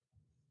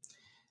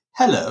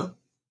Hello,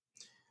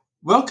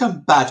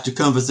 welcome back to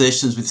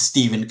Conversations with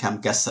Stephen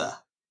Kamgasa.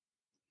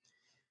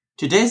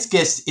 Today's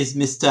guest is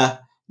Mr.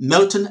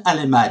 Milton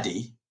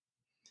Alimadi,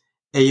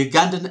 a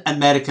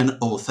Ugandan-American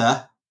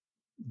author,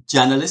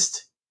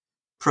 journalist,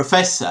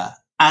 professor,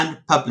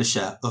 and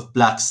publisher of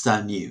Black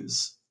Star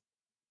News.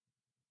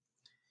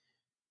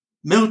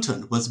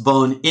 Milton was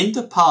born in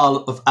the Pearl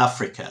of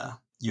Africa,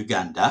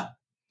 Uganda,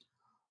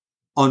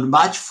 on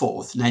March 4,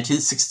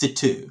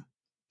 1962,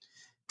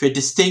 to a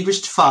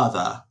distinguished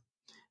father,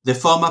 the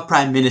former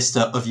Prime Minister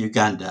of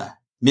Uganda,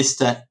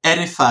 Mr.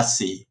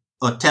 Erifasi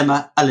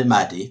Otema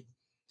Alimadi,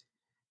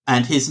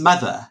 and his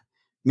mother,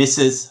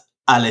 Mrs.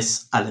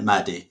 Alice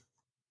Alimadi.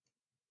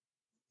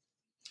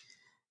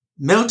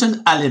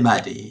 Milton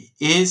Alimadi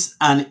is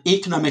an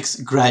economics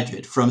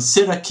graduate from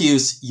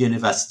Syracuse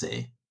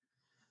University,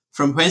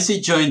 from whence he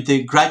joined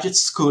the Graduate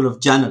School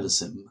of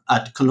Journalism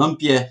at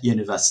Columbia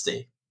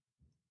University.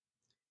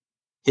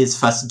 His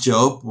first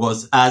job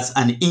was as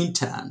an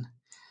intern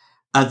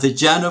at the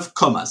Journal of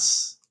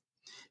Commerce,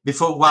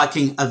 before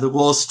working at the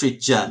Wall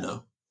Street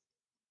Journal.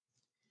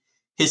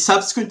 He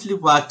subsequently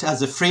worked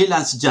as a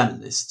freelance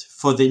journalist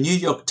for the New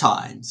York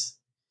Times,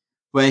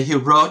 where he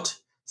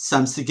wrote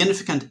some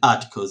significant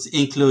articles,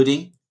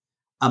 including,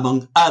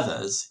 among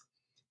others,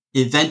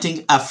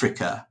 Inventing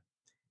Africa,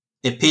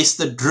 a piece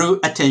that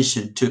drew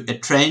attention to a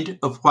trend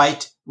of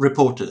white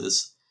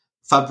reporters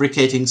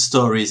fabricating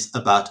stories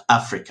about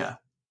Africa.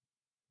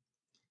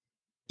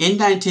 In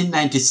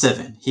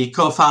 1997, he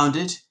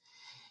co-founded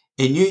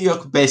a New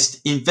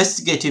York-based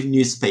investigative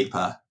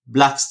newspaper,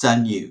 Black Star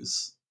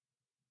News.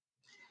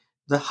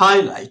 The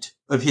highlight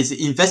of his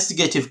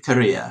investigative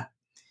career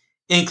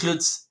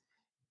includes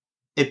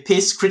a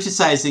piece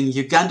criticizing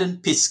Ugandan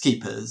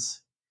peacekeepers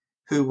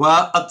who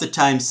were at the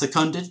time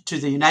seconded to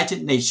the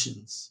United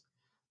Nations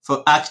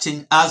for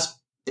acting as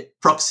a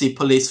proxy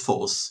police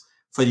force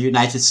for the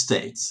United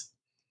States,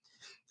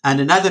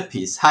 and another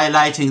piece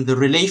highlighting the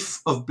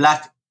relief of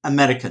Black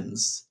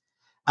Americans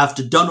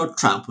after Donald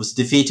Trump was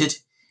defeated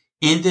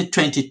in the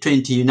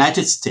 2020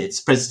 United States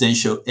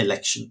presidential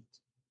election.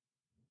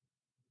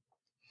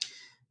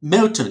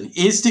 Milton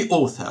is the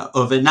author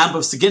of a number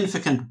of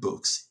significant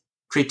books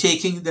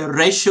critiquing the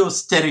racial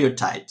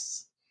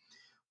stereotypes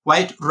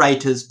white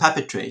writers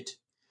perpetrate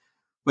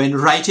when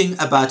writing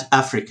about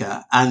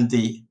Africa and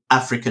the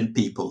African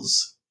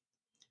peoples.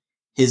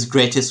 His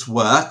greatest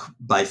work,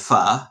 by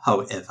far,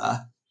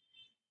 however,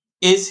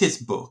 is his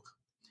book,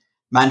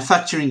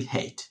 Manufacturing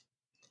Hate: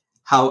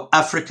 How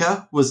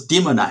Africa Was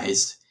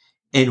Demonized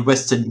in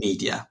Western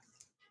Media.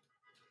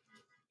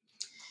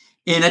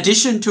 In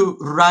addition to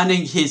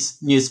running his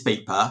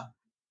newspaper,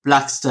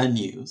 Black Star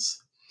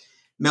News,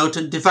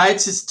 Milton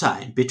divides his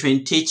time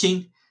between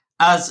teaching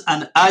as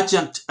an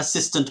adjunct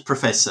assistant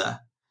professor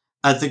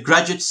at the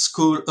Graduate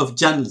School of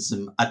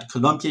Journalism at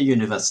Columbia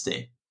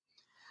University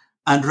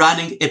and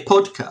running a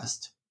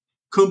podcast,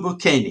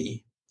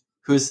 Kumbukeni,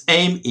 whose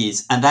aim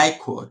is, and I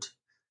quote,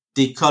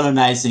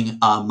 decolonizing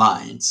our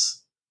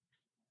minds.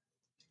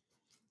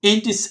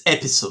 In this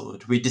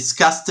episode, we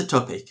discuss the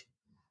topic,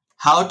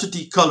 how to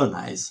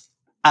decolonize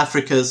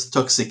Africa's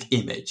toxic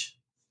image.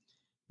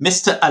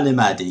 Mr.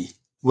 Alimadi,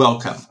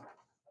 welcome.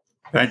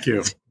 Thank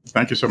you.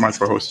 Thank you so much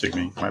for hosting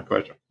me. My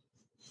pleasure.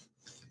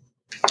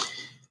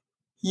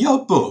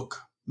 Your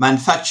book,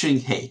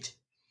 Manufacturing Hate,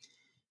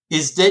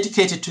 is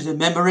dedicated to the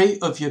memory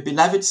of your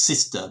beloved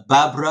sister,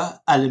 Barbara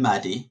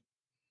Alimadi,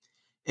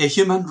 a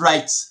human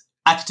rights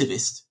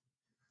activist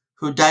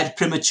who died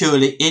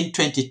prematurely in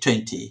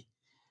 2020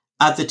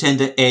 at the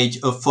tender age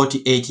of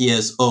 48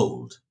 years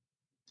old,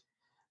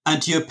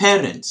 and to your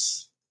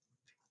parents,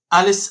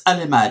 Alice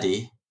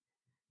Alimadi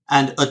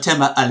and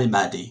Otema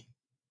Alimadi.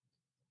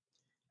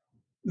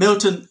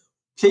 Milton,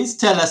 please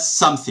tell us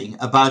something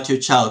about your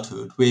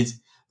childhood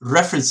with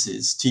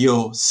references to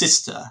your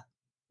sister,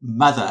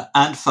 mother,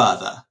 and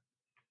father.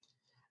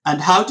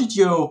 And how did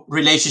your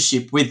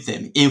relationship with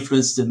them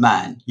influence the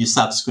man you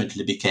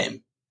subsequently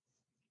became?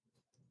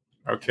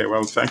 Okay,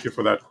 well, thank you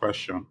for that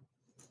question.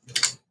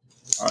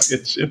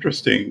 It's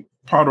interesting.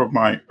 Part of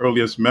my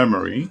earliest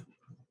memory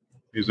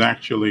is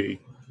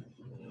actually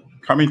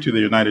coming to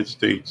the United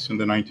States in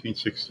the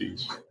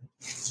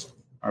 1960s.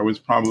 I was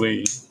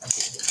probably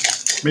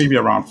maybe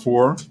around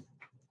 4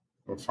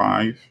 or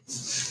 5.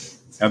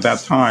 At that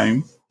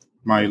time,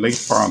 my late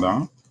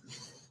father,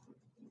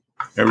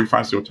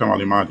 Erifasi Otema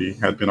Alimadi,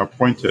 had been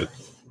appointed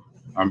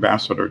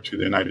ambassador to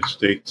the United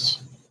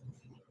States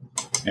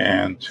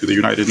and to the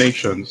United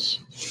Nations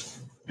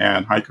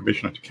and High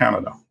Commissioner to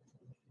Canada.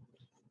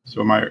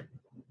 So my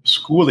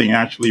schooling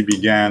actually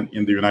began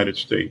in the United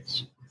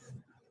States.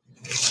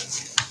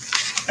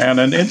 And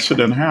an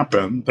incident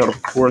happened that,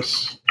 of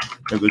course,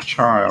 as a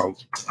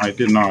child, I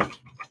did not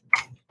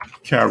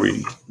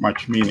carry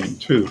much meaning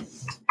to.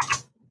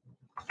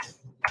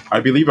 I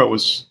believe I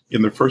was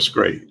in the first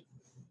grade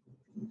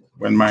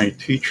when my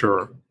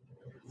teacher,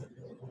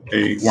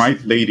 a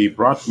white lady,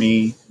 brought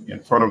me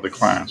in front of the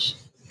class.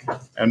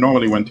 And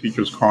normally when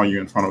teachers call you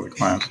in front of the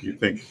class, you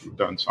think you've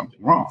done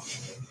something wrong.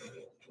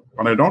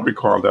 but I don't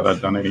recall that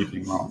I'd done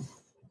anything wrong.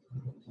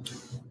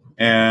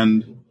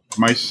 And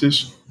my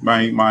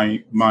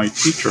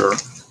teacher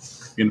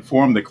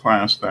informed the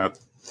class that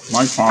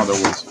my father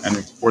was an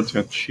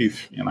important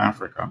chief in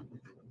Africa,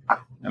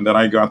 and that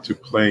I got to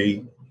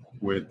play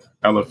with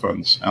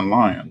elephants and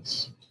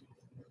lions.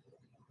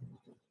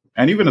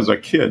 And even as a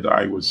kid,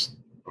 I was,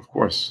 of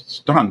course,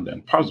 stunned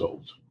and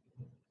puzzled.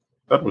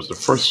 That was the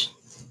first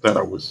that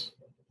I was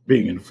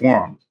being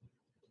informed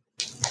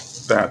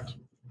that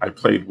I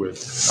played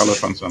with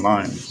elephants and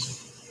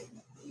lions.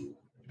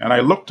 And I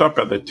looked up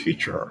at the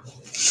teacher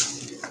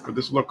with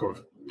this look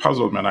of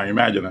puzzlement, I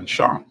imagine, and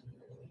shock.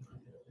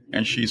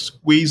 And she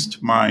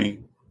squeezed my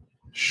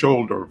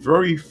shoulder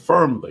very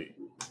firmly.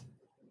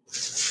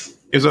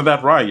 "Isn't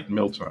that right,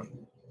 Milton?"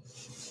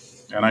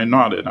 And I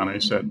nodded and I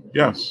said,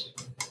 "Yes."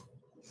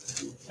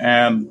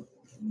 And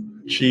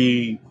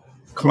she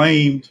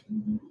claimed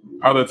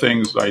other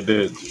things I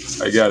did,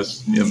 I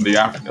guess, in the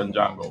African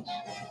jungles.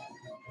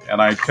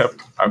 And I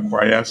kept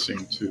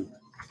acquiescing to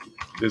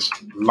this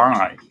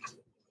lie.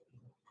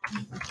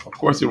 Of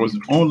course, it was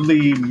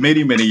only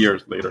many, many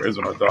years later as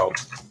an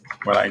adult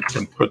when I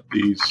can put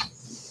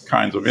these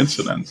kinds of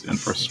incidents in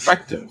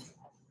perspective.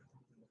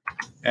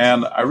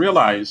 And I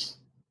realized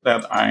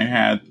that I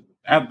had,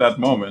 at that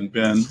moment,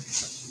 been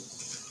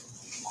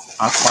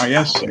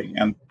acquiescing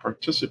and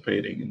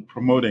participating in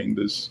promoting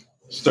this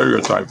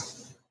stereotype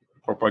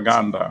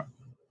propaganda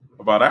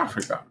about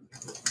Africa.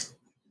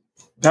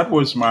 That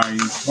was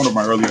one of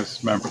my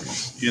earliest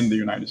memories in the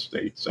United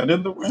States and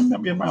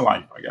in my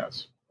life, I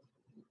guess.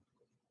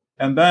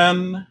 And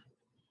then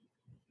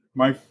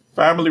my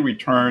family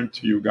returned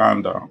to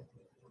Uganda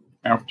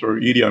after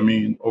Idi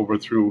Amin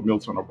overthrew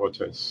Milton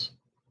Obote's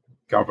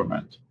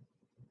government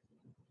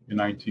in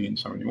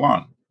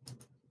 1971.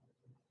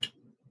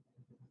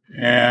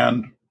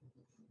 And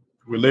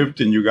we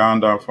lived in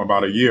Uganda for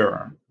about a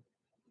year.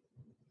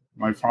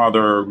 My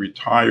father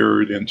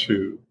retired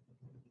into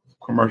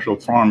commercial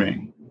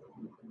farming.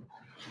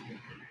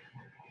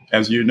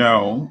 As you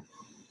know,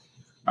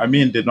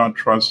 Amin did not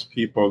trust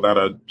people that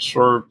had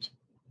served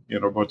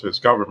in Obote's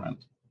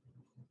government.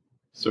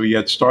 So he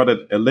had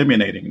started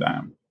eliminating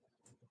them.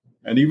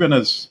 And even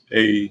as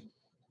a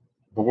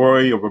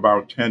boy of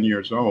about 10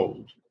 years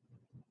old,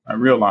 I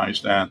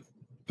realized that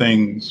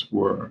things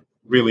were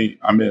really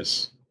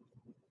amiss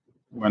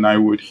when I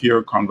would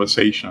hear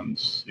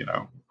conversations,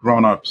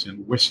 grown-ups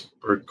in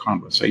whispered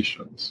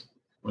conversations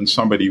when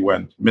somebody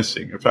went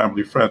missing, a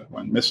family friend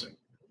went missing.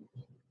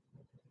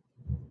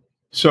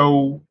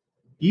 So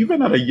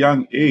even at a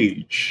young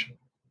age,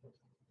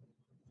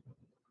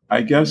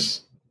 I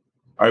guess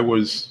I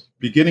was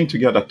beginning to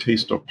get a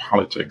taste of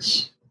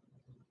politics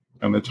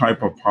and the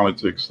type of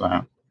politics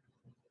that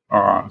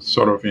are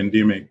sort of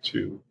endemic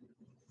to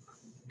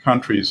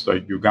countries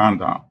like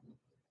Uganda.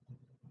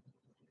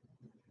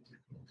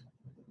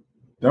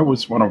 That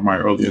was one of my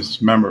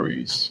earliest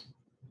memories.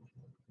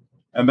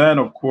 And then,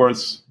 of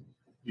course,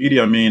 Idi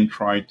Amin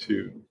tried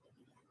to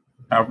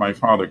have my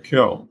father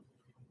killed,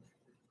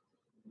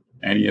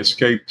 and he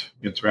escaped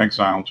into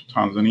exile to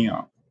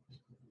Tanzania.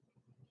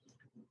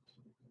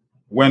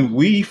 When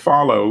we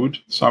followed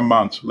some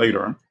months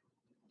later,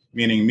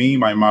 meaning me,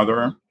 my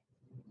mother,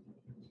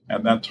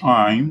 at that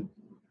time,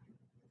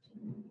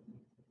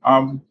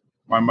 I'm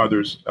my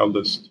mother's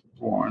eldest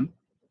born.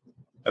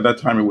 At that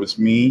time, it was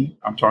me.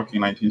 I'm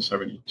talking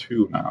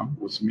 1972 now.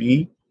 It was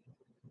me,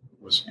 it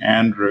was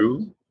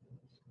Andrew,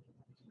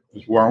 it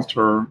was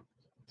Walter,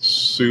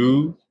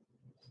 Sue,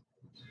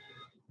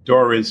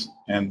 Doris,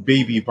 and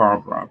baby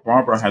Barbara.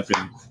 Barbara had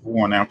been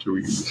born after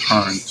we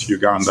returned to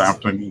Uganda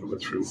after we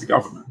overthrew the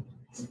government.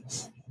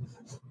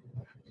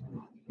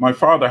 My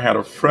father had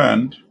a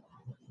friend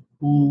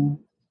who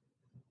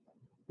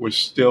was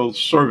still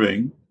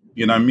serving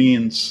in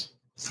Amin's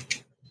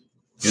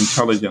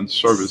intelligence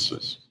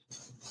services.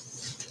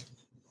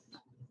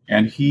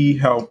 And he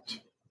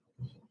helped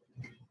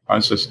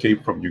us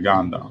escape from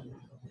Uganda.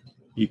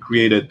 He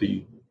created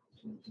the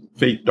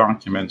fake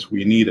documents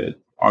we needed.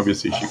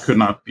 Obviously, she could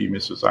not be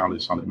Mrs. Ali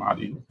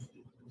Salimadi.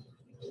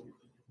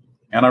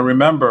 And I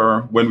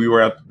remember when we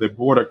were at the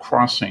border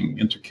crossing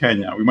into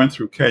Kenya, we went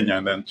through Kenya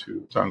and then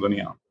to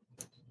Tanzania.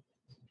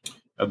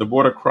 At the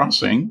border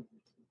crossing,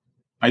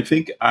 I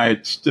think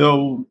I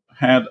still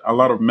had a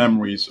lot of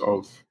memories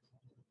of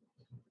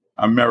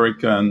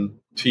American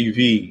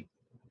TV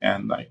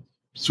and like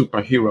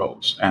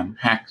superheroes and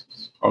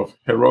acts of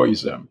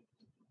heroism.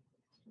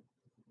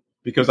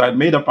 Because I'd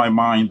made up my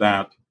mind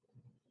that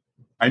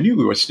I knew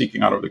we were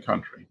sneaking out of the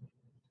country,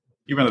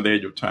 even at the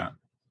age of 10.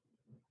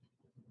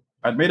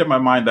 I'd made up my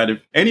mind that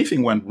if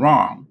anything went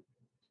wrong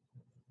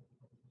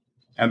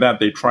and that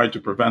they tried to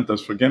prevent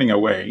us from getting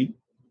away,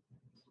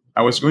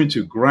 I was going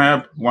to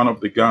grab one of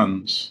the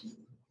guns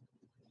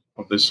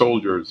of the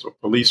soldiers or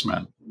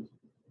policemen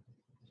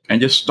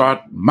and just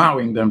start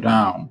mowing them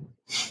down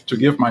to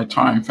give my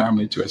time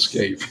family to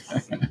escape.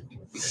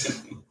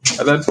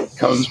 And that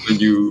comes when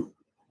you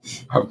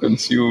have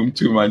consumed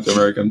too much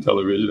American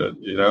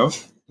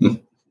television,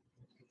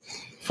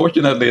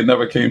 Fortunately, it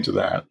never came to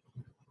that.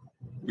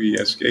 We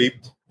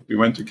escaped. We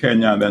went to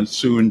Kenya and then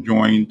soon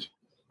joined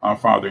our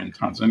father in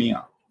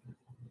Tanzania.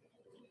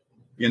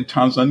 In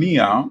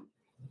Tanzania,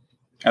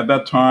 at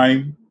that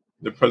time,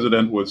 the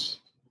president was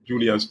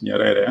Julius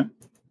Nyerere,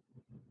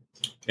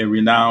 a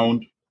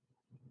renowned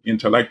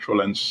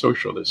intellectual and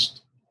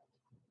socialist.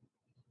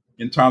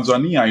 In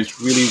Tanzania is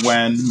really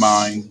when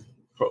my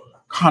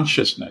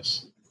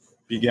consciousness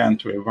began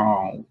to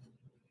evolve.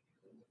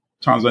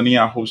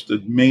 Tanzania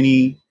hosted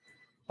many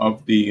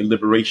of the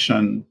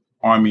liberation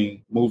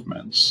army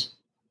movements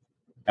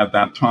at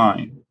that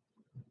time.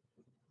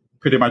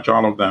 Pretty much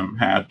all of them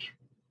had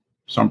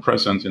some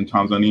presence in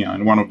Tanzania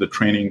in one of the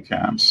training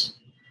camps.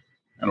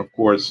 And of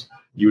course,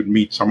 you would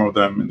meet some of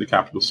them in the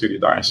capital city,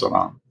 Dar es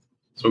Salaam.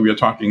 So we are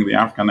talking the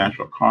African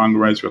National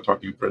Congress, we're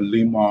talking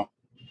Frelimo,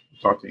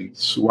 we're talking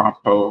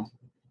SWAPO,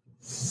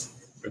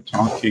 we're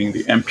talking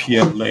the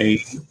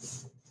MPLA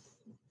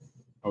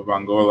of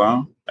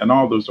Angola, and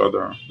all those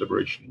other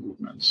liberation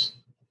movements.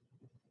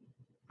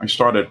 I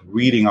started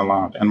reading a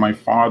lot, and my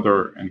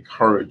father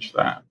encouraged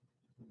that.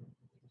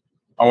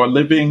 Our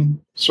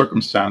living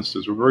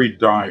circumstances were very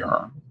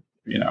dire,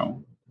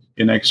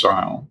 in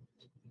exile,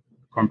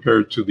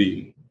 compared to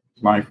the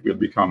life we had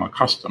become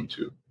accustomed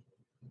to.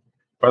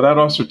 But that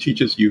also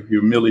teaches you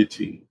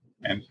humility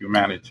and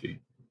humanity.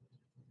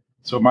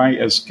 So my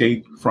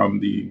escape from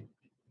the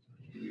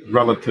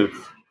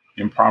relative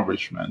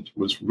impoverishment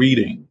was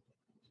reading.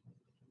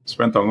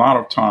 Spent a lot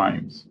of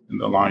time in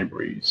the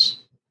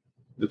libraries,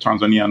 the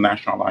Tanzania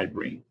National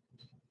Library,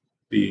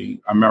 the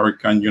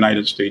American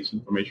United States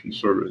Information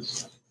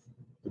Service,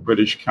 the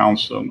British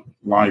Council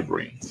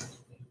Library.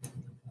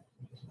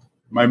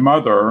 My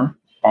mother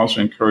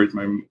also encouraged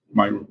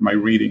my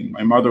reading.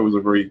 My mother was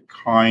a very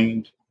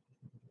kind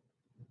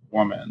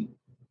woman.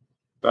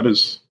 That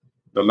is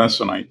the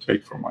lesson I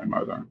take from my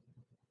mother.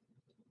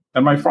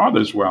 And my father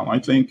as well. I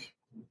think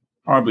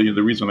probably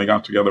the reason they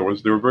got together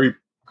was they were very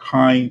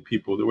kind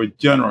people. They were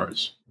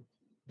generous.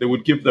 They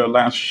would give their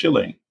last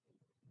shilling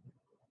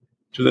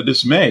to the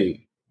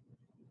dismay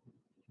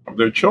of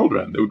their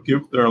children. They would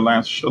give their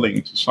last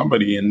shilling to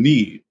somebody in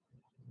need.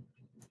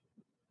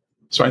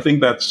 So I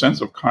think that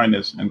sense of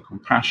kindness and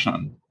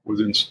compassion was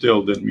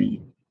instilled in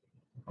me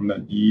from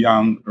that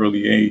young,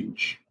 early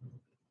age.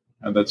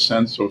 And that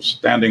sense of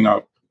standing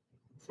up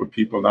for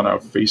people that are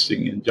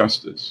facing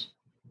injustice.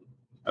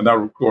 And that,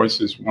 of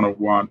course, is one of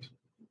what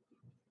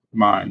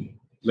my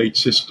late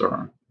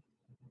sister,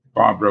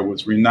 Barbara,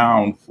 was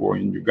renowned for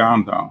in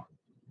Uganda.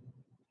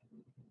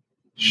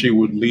 She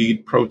would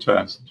lead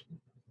protests.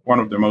 One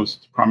of the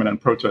most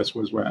prominent protests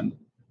was when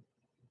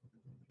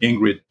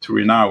Ingrid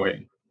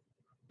Turinawe,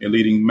 a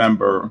leading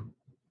member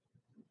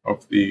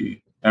of the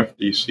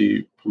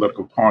FDC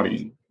political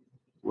party,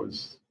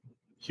 was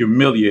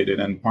humiliated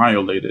and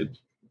violated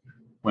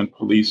when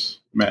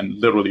policemen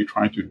literally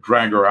tried to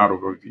drag her out of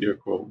her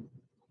vehicle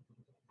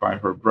by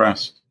her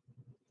breast.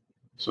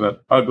 So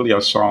that ugly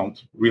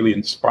assault really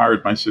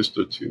inspired my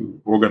sister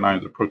to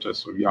organize a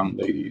protest of young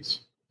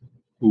ladies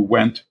who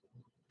went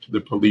to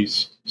the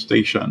police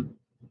station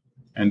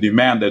and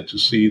demanded to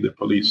see the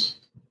police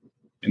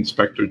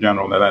inspector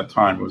general. At that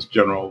time was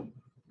General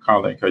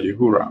Kale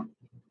Kayihura.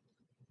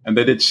 And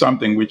they did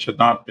something which had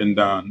not been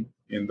done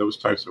in those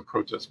types of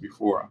protests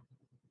before.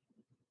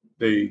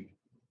 They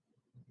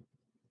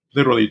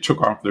literally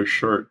took off their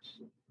shirts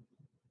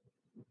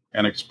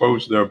and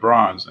exposed their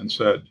bras and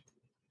said,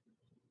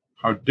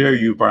 "How dare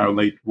you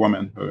violate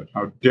womanhood?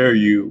 How dare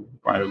you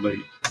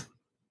violate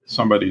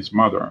somebody's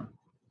mother?"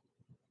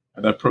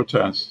 And that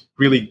protest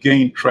really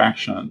gained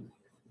traction.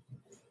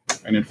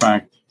 And in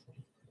fact,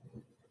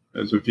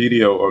 there's a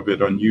video of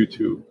it on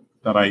YouTube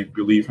that I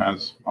believe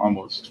has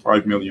almost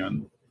 5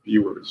 million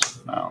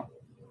viewers now.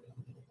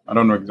 I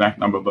don't know the exact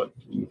number, but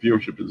the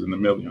viewership is in the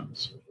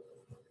millions.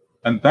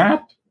 And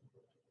that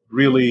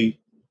really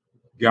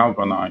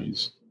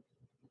galvanized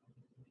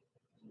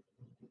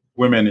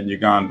women in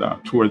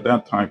Uganda toward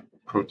that type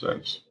of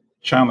protest,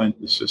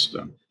 challenged the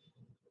system.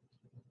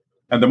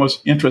 And the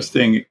most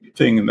interesting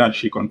thing that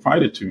she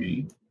confided to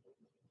me,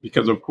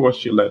 because of course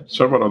she led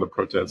several other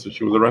protests and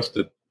she was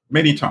arrested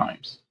many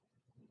times.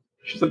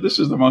 She said, "This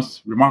is the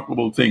most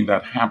remarkable thing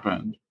that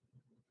happened.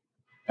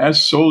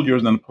 As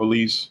soldiers and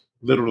police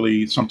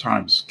literally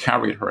sometimes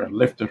carried her and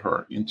lifted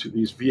her into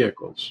these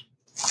vehicles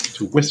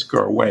to whisk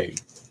her away,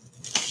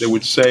 they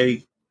would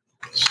say,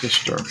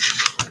 'Sister,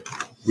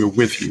 we're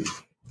with you.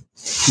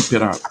 Keep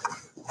it up.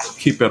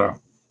 Keep it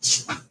up.'"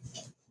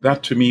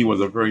 That to me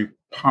was a very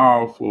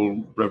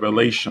powerful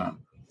revelation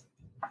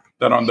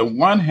that on the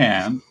one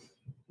hand,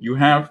 you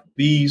have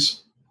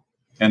these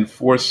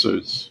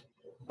enforcers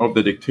of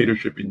the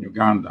dictatorship in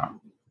Uganda.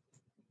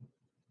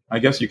 I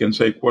guess you can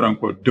say, quote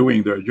unquote,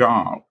 doing their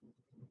job.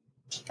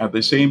 At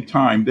the same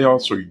time, they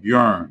also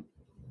yearn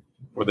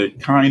for the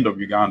kind of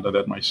Uganda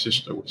that my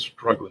sister was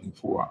struggling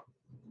for.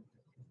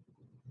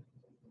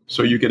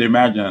 So you can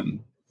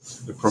imagine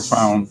the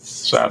profound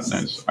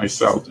sadness I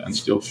felt and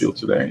still feel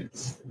today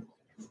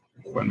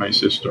when my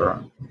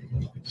sister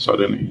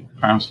suddenly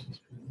passed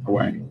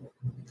away.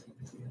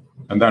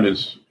 And that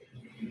is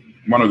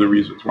one of the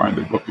reasons why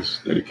the book is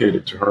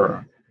dedicated to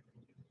her.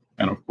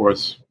 And of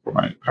course, for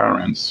my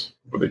parents,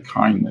 for the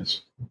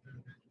kindness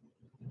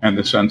and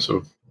the sense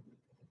of,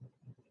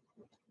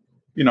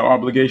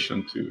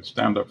 obligation to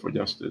stand up for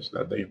justice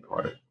that they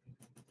imparted.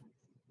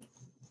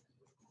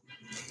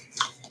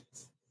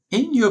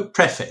 In your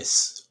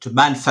preface to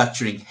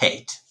Manufacturing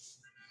Hate,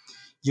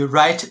 you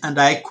write, and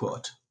I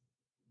quote,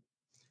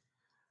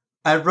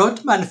 "I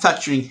wrote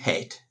Manufacturing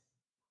Hate,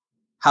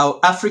 how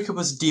Africa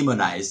was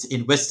demonized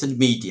in Western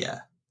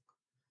media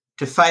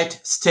to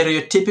fight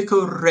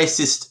stereotypical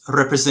racist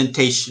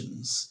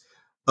representations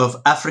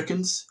of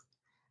Africans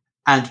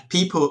and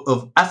people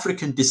of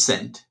African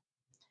descent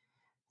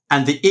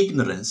and the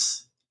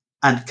ignorance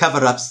and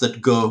cover-ups that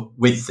go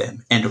with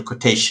them," end of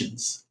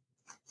quotations.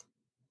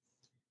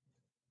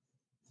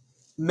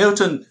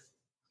 Milton,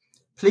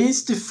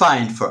 please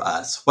define for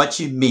us what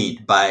you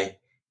mean by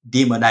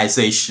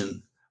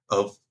demonization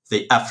of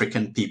the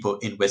African people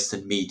in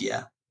Western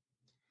media.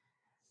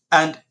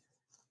 And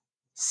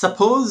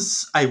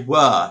suppose I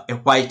were a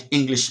white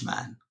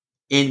Englishman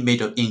in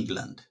Middle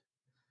England,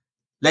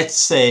 let's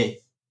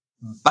say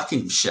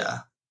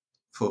Buckinghamshire,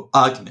 for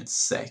argument's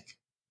sake.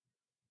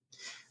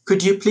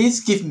 Could you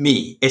please give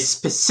me a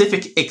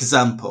specific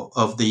example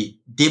of the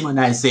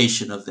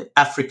demonization of the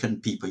African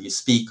people you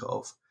speak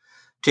of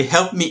to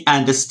help me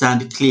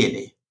understand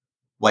clearly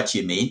what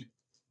you mean?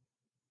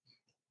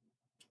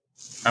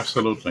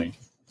 Absolutely.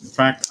 In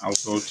fact, I'll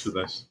go to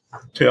the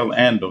tail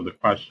end of the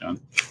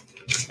question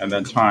and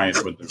then tie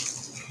it with the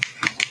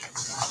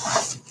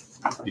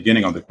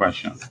beginning of the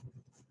question.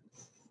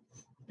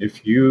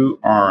 If you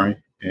are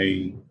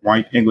a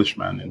white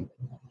Englishman in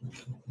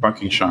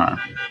Buckinghamshire,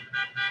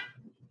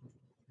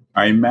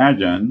 I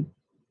imagine,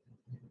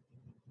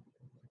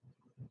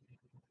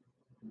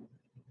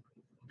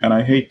 and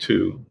I hate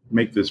to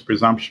make this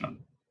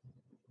presumption,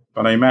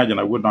 but I imagine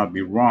I would not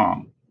be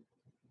wrong,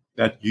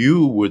 that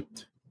you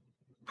would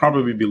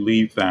probably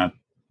believe that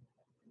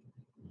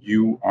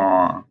you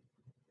are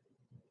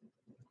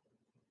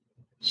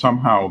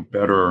somehow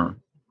better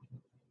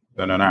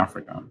than an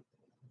African.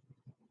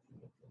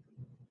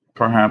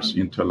 Perhaps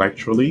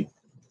intellectually,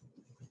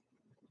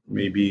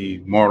 maybe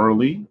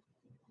morally,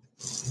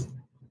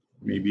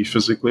 maybe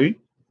physically.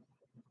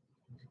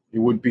 It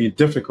would be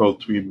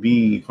difficult for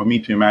me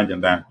to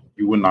imagine that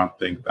you would not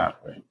think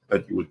that way,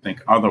 that you would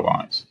think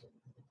otherwise.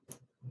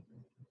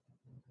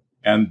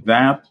 And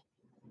that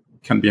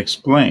can be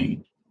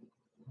explained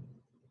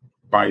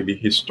by the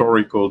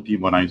historical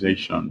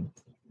demonization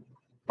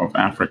of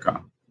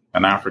Africa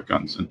and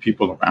Africans and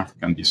people of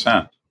African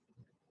descent.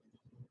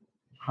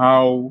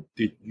 How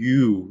did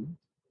you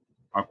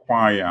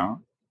acquire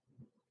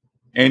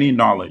any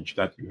knowledge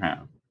that you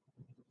have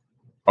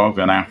of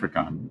an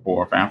African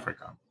or of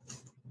Africa?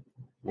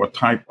 What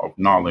type of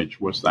knowledge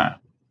was that?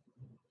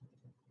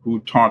 Who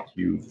taught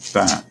you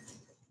that?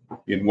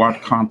 In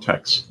what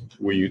context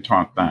were you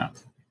taught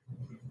that?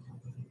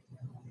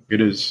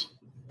 It is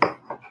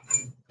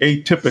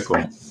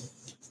atypical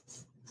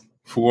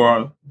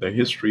for the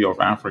history of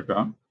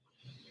Africa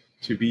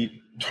to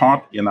be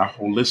taught in a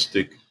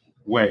holistic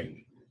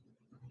way,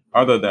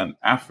 other than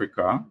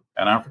Africa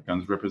and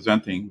Africans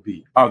representing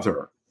the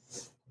other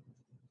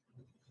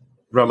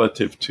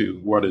relative to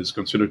what is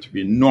considered to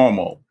be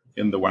normal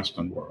in the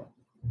Western world.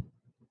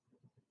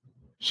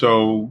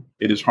 So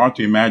it is hard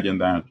to imagine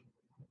that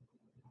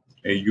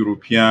a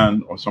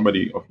European or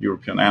somebody of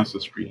European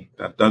ancestry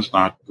that does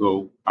not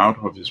go out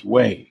of his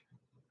way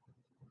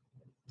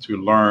to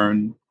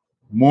learn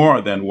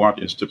more than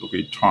what is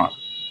typically taught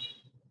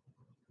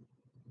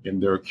in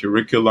their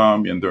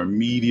curriculum, in their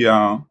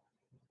media,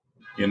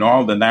 in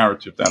all the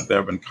narrative that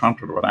they've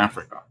encountered about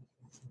Africa,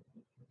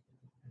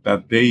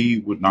 that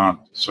they would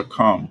not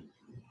succumb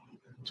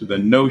to the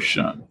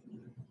notion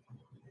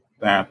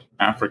that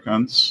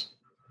Africans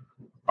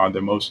are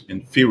the most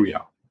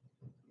inferior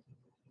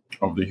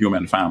of the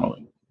human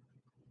family.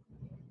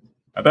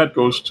 And that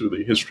goes to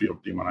the history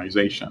of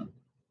demonization.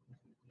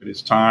 It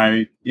is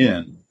tied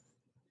in.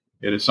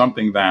 It is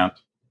something that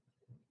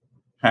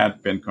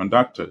had been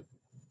conducted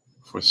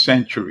for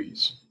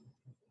centuries.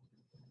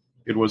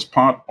 It was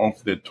part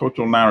of the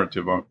total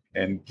narrative of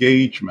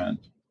engagement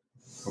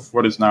of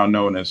what is now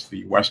known as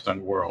the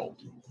Western world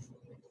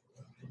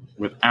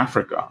with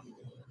Africa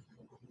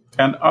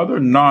and other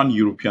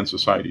non-European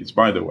societies,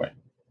 by the way.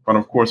 But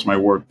of course, my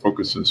work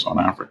focuses on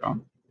Africa.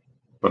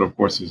 But of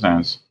course, it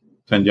has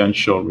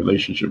tangential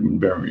relationship and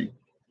bearing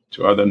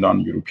to other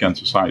non-European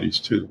societies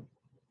too.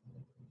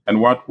 And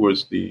what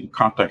was the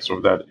context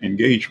of that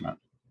engagement?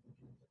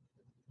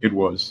 It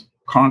was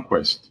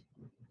conquest.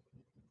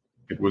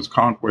 It was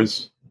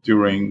conquest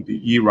during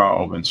the era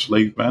of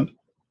enslavement.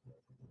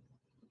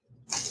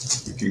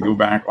 You can go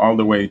back all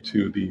the way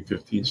to the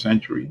 15th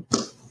century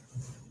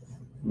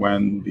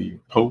when the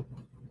Pope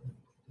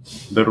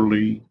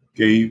literally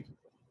gave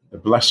the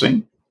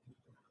blessing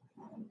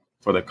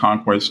for the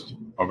conquest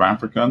of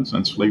Africans,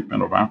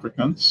 enslavement of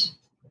Africans.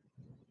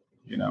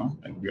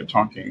 And we are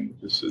talking,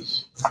 this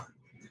is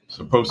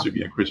supposed to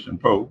be a Christian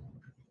Pope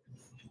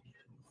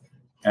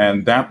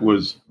And that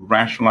was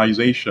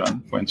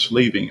rationalization for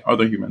enslaving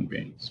other human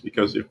beings.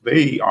 Because if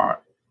they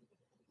are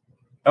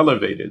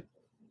elevated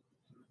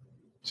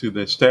to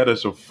the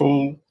status of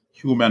full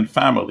human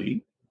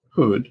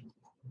familyhood,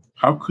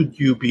 how could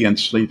you be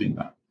enslaving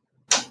them?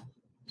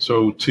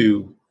 So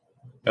to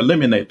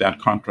eliminate that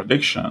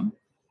contradiction,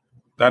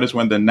 that is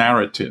when the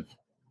narrative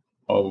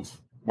of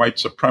white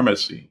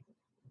supremacy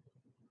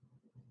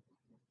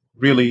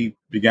really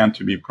began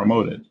to be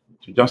promoted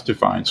to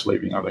justify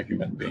enslaving other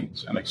human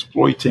beings and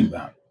exploiting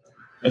them,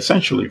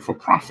 essentially for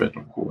profit,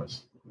 of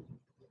course,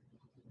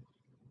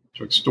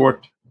 to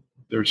extort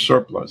their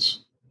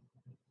surplus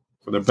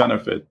for the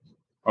benefit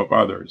of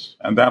others.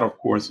 And that, of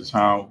course, is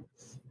how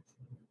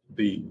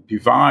the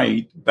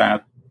divide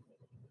that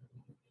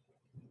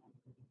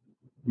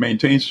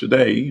maintains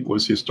today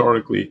was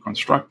historically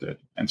constructed.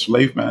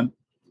 Enslavement,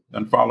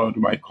 then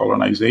followed by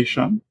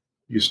colonization.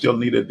 You still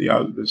needed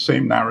the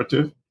same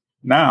narrative.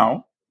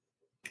 Now,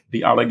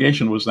 the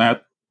allegation was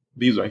that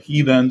these are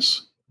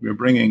heathens. We're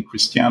bringing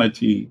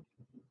Christianity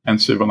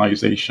and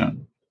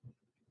civilization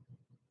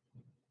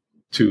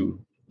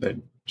to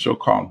the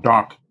so-called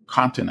dark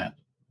continent.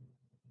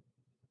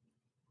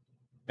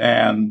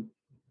 And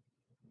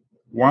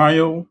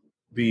while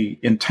the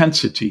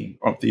intensity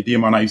of the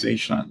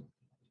demonization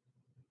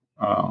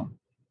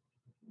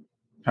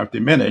have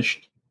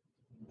diminished,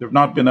 they've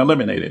not been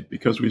eliminated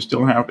because we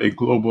still have a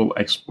global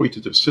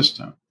exploitative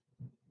system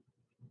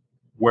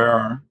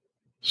where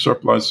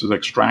surplus is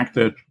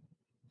extracted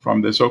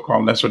from the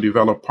so-called lesser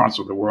developed parts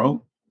of the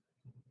world,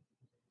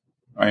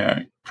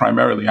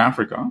 primarily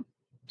Africa,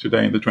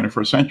 today in the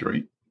 21st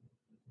century,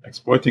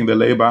 exploiting the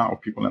labor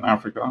of people in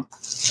Africa,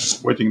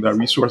 exploiting their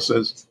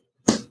resources.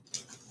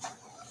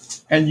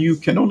 And you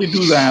can only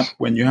do that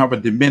when you have a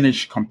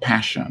diminished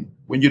compassion,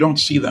 when you don't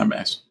see them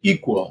as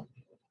equal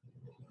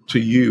to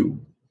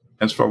you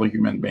as fellow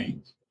human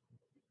beings.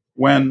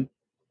 When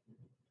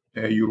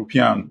a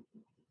European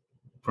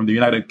from the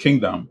United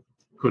Kingdom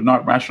could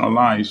not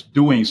rationalize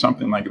doing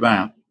something like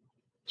that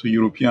to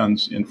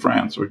Europeans in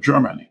France or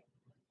Germany,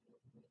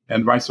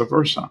 and vice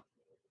versa.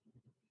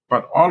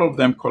 But all of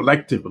them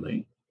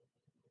collectively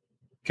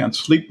can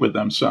sleep with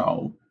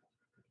themselves,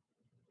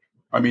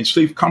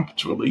 sleep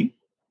comfortably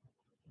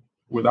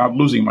without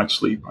losing much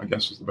sleep, I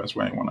guess is the best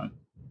way I want to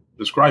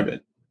describe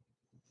it,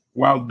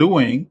 while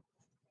doing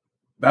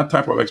that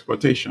type of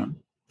exploitation,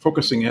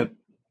 focusing it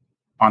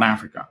on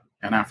Africa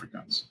and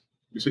Africans,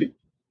 you see?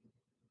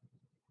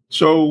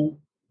 So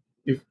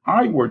if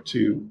I were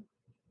to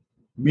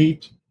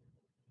meet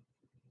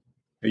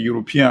a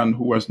European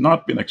who has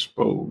not been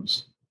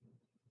exposed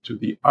to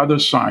the other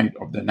side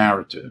of the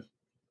narrative,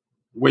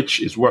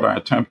 which is what I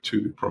attempt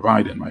to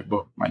provide in my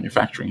book,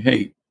 Manufacturing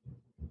Hate,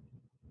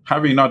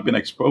 having not been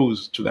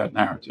exposed to that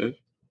narrative,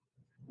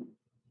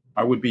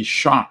 I would be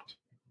shocked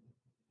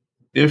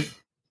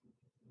if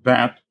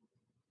that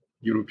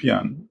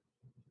European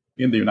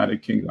in the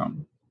United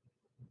Kingdom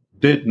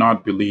did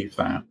not believe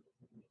that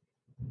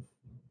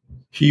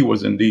he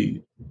was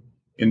indeed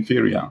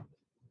superior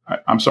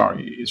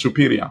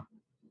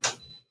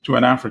to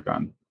an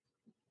African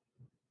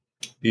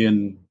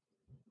in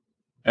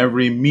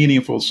every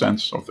meaningful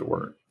sense of the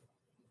word.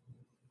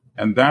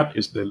 And that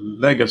is the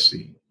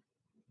legacy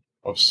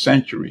of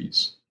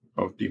centuries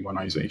of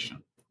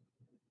demonization.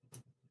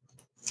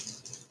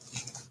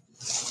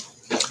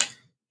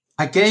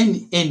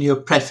 Again, in your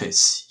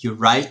preface, you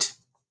write,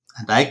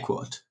 and I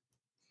quote,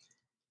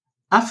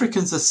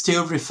 Africans are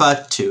still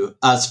referred to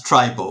as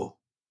tribal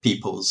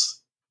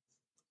peoples,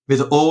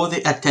 with all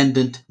the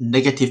attendant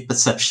negative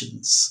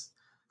perceptions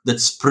that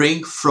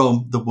spring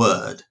from the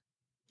word,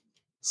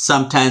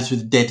 sometimes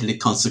with deadly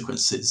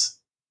consequences.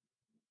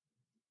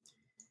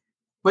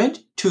 When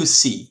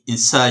Tutsi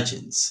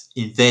insurgents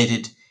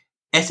invaded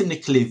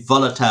ethnically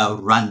volatile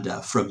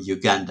Rwanda from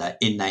Uganda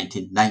in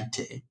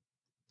 1990,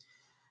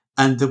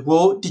 and the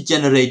war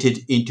degenerated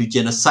into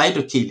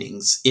genocidal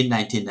killings in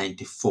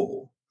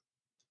 1994,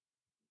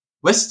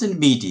 Western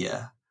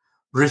media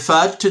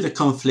referred to the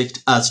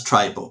conflict as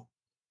tribal.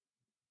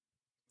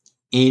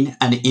 In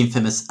an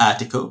infamous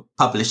article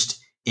published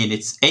in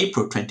its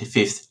April 25,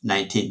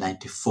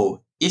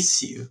 1994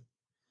 issue,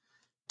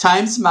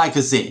 Times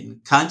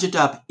Magazine conjured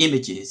up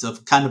images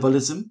of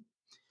cannibalism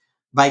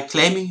by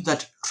claiming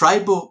that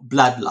tribal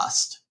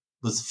bloodlust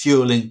was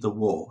fueling the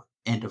war.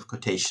 End of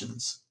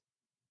quotations.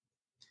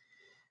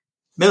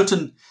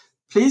 Milton,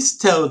 please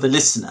tell the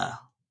listener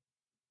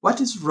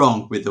what is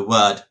wrong with the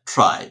word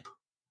tribe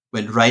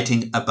when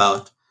writing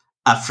about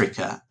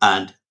Africa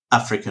and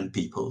African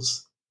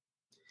peoples.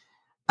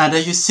 And are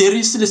you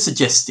seriously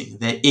suggesting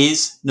there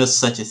is no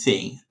such a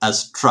thing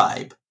as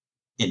tribe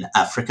in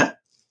Africa?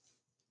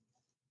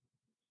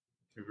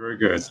 Very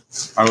good.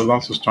 I will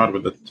also start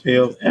with the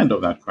tail end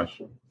of that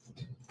question.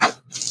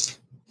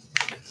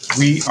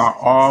 We are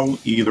all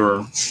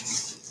either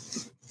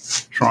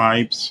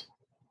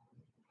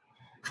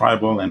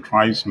tribal and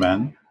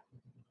tribesmen,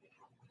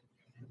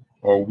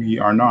 or we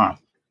are not.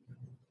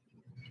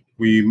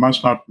 We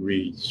must not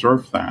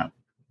reserve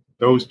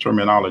those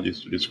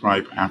terminologies to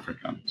describe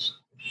Africans.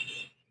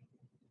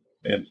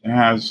 it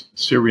has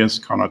serious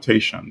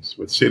connotations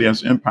with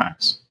serious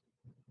impacts.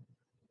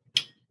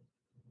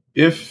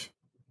 If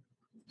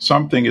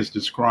something is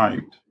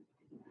described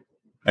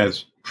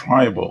as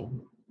tribal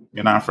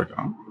in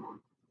Africa,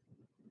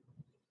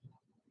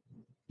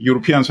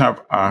 Europeans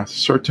have a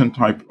certain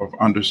type of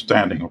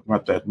understanding of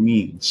what that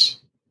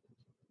means.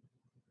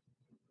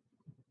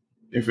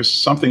 If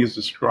something is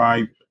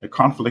described, a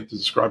conflict is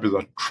described as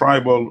a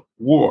tribal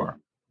war,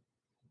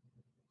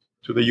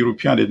 to the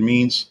European it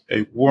means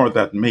a war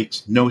that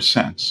makes no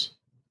sense,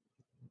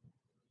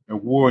 a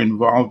war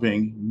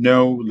involving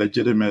no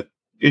legitimate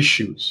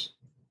issues.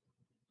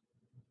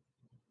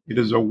 It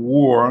is a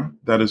war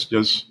that is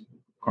just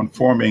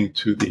conforming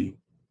to the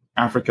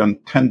African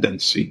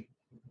tendency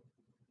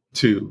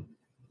to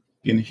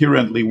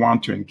inherently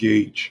want to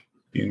engage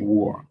in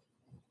war.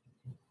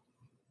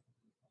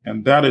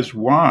 And that is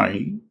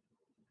why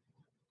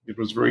it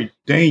was very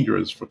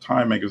dangerous for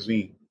Time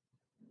magazine,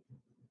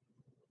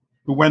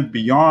 who went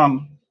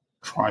beyond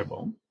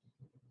tribal.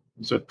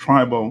 It's a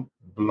tribal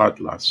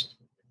bloodlust.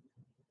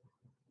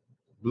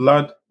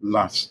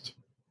 Bloodlust.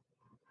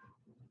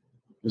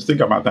 Just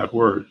think about that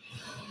word.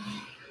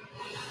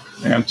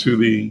 And to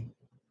the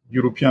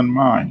European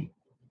mind,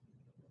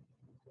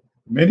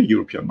 many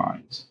European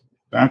minds,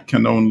 that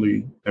can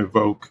only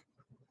evoke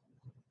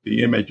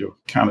the image of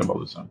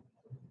cannibalism.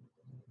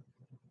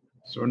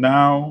 So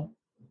now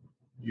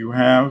you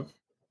have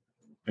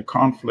a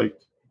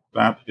conflict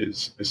that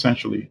is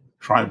essentially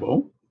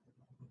tribal,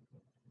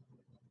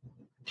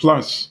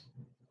 plus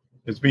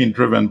it's being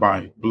driven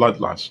by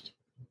bloodlust.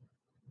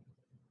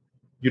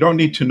 You don't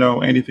need to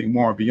know anything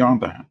more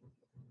beyond that.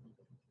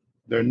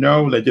 There are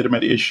no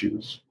legitimate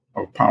issues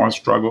of power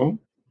struggle,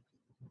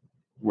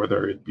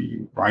 whether it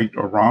be right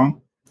or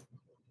wrong.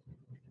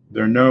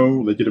 There are no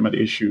legitimate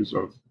issues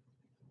of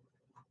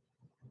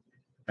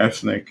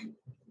ethnic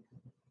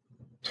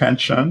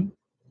tension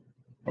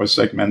or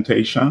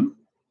segmentation.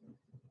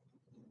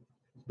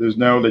 There's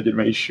no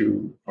legitimate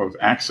issue of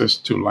access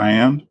to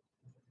land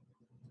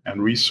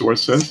and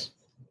resources.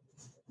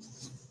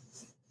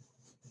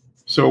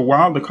 So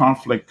while the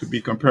conflict could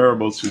be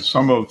comparable to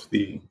some of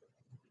the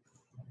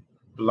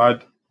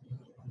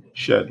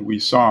bloodshed we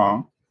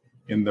saw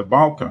in the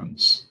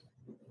Balkans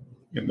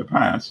in the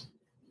past,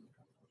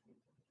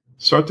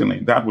 certainly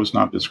that was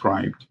not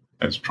described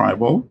as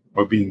tribal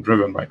or being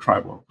driven by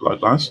tribal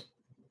bloodlust.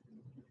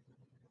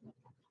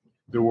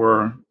 There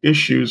were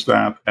issues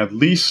that at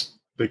least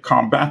the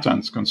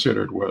combatants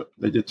considered were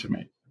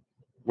legitimate,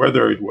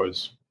 whether it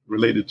was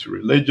related to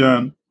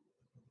religion,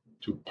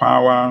 to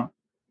power,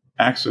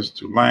 access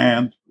to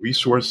land,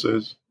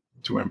 resources,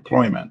 to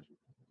employment.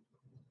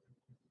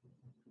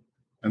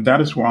 And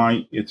that is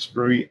why it's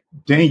very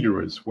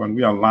dangerous when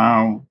we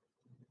allow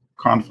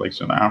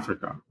conflicts in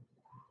Africa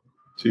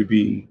to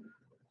be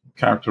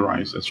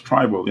characterized as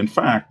tribal. In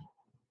fact,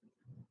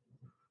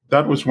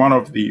 that was one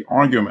of the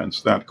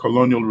arguments that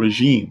colonial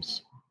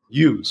regimes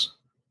used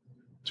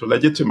to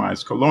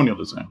legitimize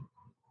colonialism,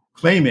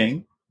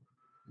 claiming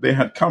they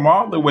had come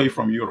all the way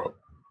from Europe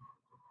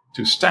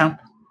to stamp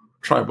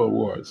tribal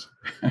wars.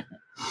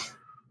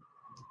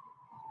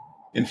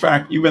 In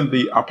fact, even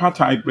the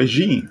apartheid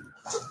regime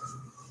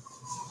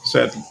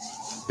said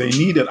they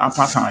needed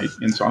apartheid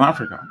in South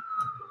Africa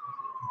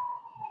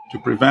to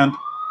prevent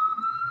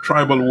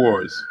tribal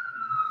wars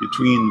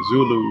between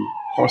Zulu,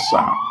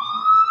 Xhosa,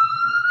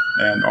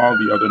 and all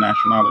the other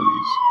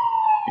nationalities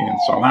in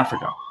South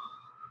Africa.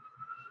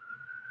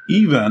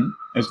 Even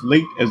as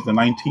late as the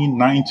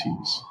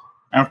 1990s,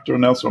 after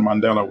Nelson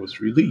Mandela was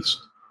released,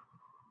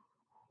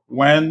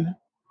 when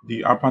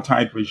the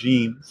apartheid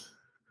regime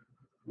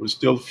was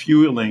still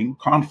fueling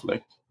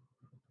conflict,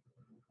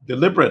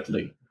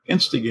 deliberately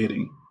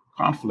instigating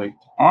conflict,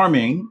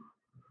 arming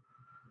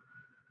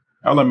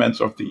elements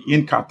of the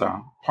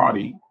Inkatha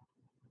party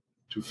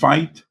to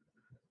fight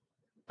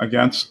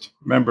against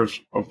members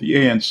of the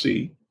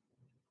ANC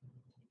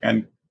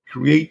and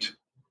create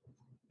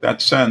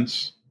that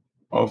sense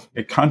of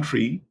a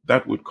country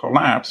that would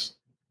collapse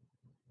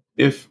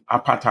if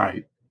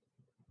apartheid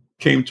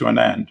came to an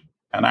end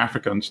and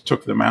Africans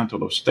took the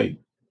mantle of state.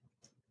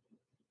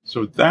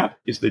 So that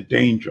is the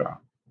danger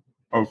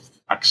of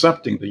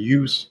accepting the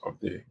use of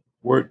the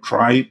word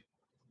tribe,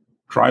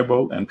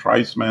 tribal, and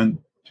tribesmen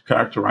to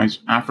characterize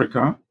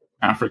Africa,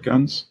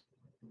 Africans,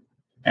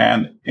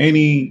 and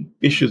any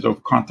issues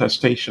of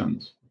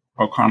contestations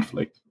or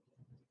conflict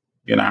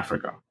in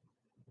Africa.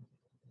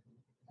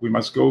 We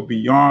must go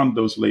beyond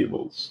those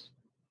labels.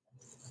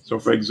 So,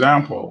 for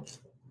example,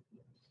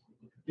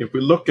 if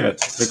we look at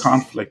the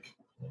conflict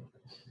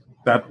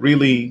that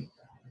really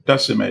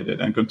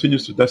decimated and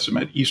continues to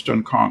decimate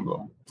Eastern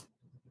Congo,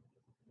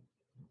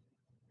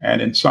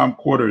 and in some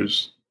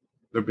quarters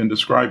they've been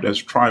described as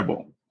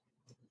tribal,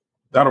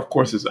 that of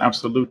course is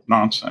absolute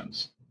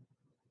nonsense.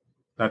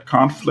 That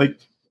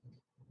conflict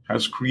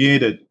has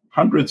created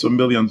hundreds of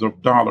millions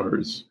of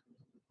dollars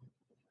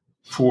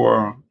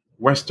for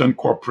Western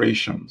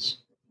corporations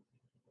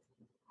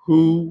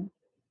who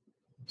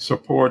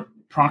support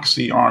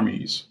proxy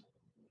armies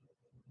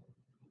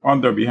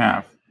on their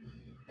behalf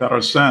that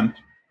are sent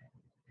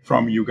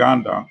from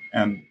Uganda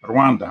and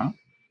Rwanda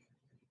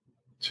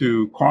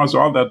to cause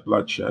all that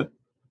bloodshed,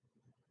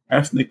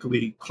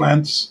 ethnically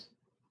cleanse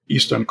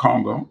Eastern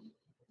Congo,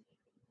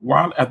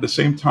 while at the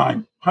same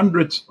time,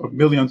 hundreds of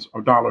millions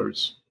of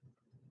dollars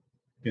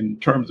in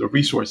terms of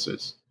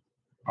resources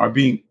are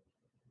being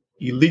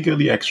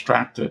illegally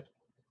extracted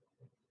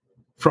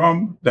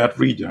from that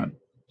region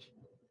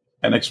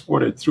and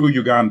exported through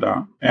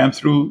Uganda and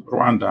through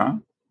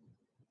Rwanda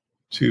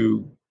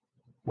to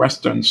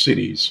Western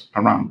cities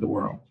around the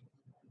world.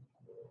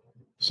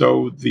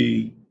 So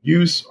the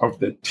use of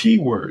the T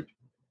word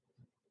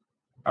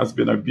has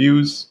been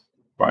abused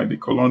by the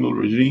colonial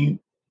regime,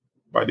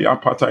 by the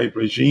apartheid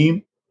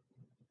regime,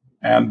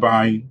 and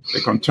by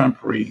the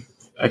contemporary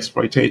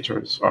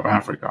exploitators of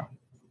Africa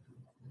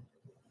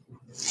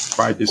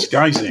by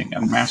disguising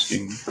and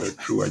masking their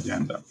true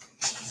agenda.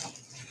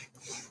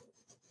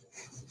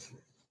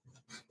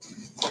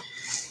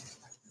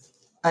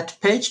 At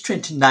page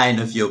 29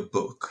 of your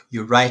book,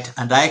 you write,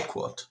 and I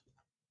quote,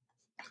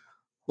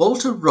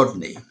 Walter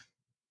Rodney,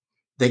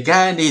 the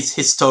Guyanese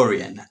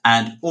historian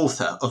and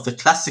author of the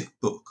classic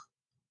book,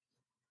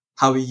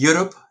 How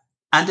Europe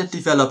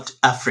Underdeveloped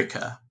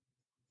Africa,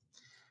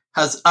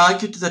 has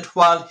argued that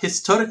while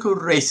historical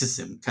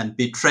racism can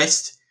be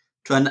traced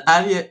to an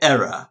earlier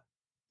era,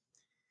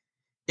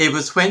 it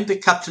was when the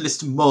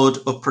capitalist mode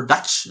of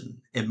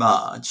production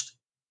emerged,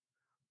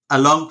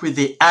 along with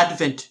the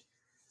advent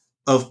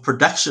of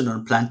production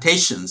on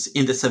plantations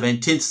in the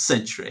 17th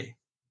century,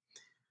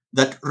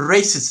 that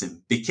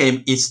racism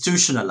became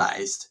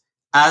institutionalized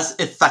as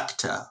a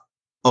factor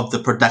of the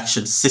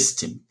production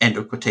system, end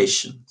of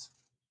quotations.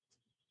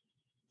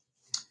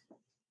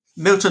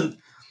 Milton,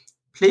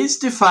 please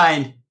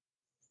define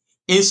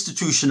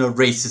institutional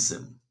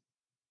racism,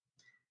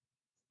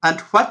 and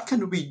what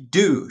can we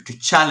do to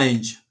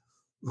challenge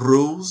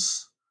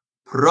rules,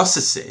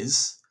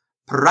 processes,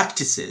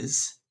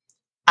 practices,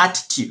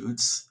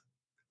 attitudes,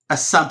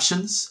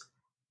 assumptions,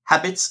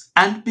 habits,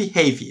 and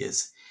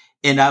behaviors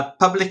in our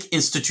public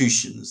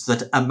institutions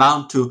that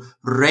amount to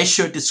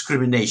racial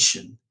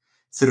discrimination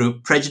through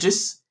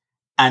prejudice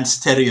and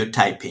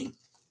stereotyping?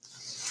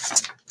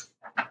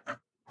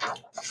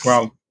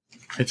 Well,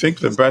 I think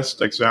the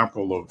best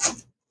example of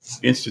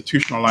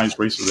institutionalized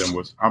racism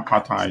was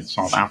apartheid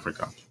South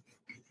Africa.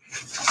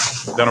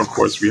 Then, of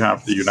course, we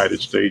have the United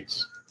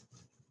States.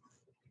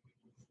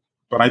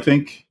 But I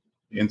think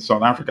in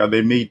South Africa,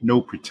 they made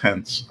no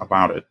pretense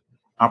about it.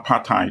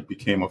 Apartheid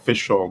became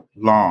official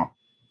law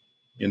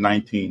in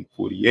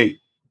 1948,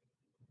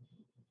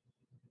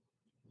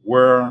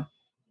 where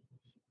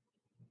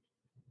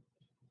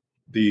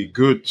the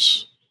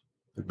goods,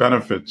 the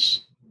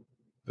benefits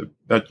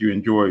that you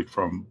enjoyed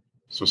from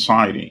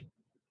society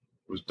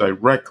was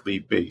directly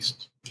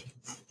based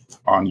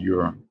on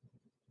your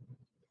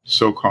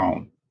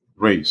so-called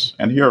race.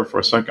 And here for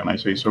a second, I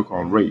say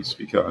so-called race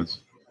because,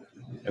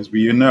 as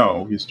we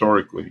know,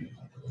 historically,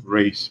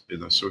 race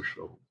is a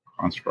social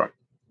construct.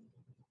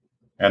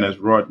 And as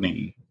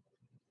Rodney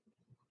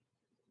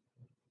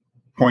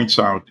points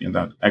out in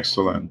that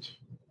excellent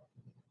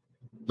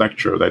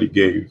lecture that he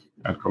gave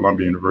at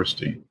Columbia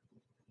University,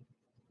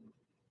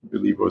 I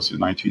believe it was in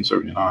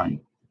 1979,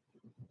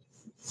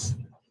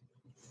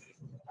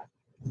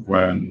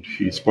 when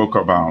he spoke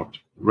about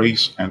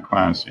race and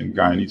class in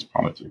Guyanese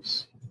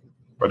politics,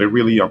 but it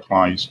really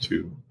applies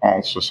to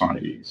all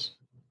societies.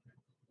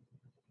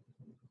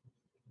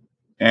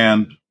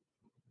 And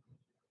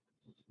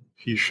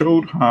he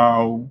showed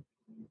how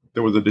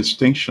there was a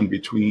distinction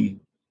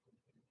between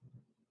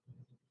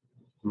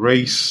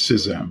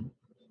racism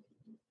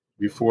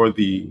before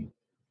the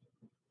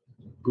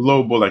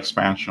global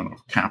expansion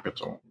of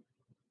capital,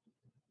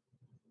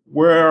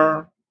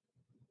 where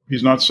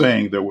he's not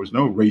saying there was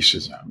no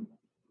racism,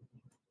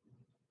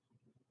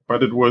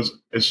 but it was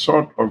a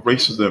sort of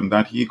racism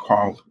that he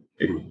called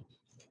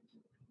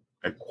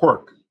a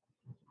quirk,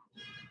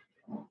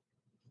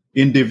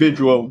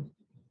 individual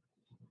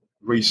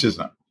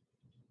racism.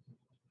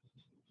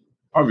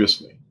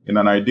 Obviously, in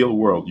an ideal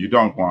world, you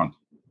don't want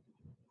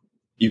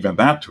even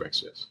that to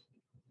exist.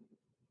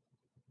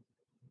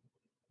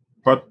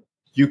 But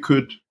you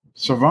could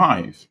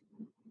survive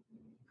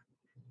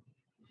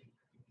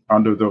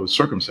under those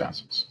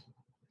circumstances.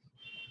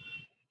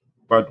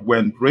 But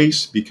when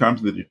race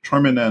becomes the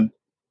determinant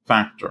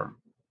factor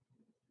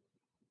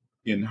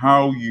in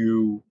how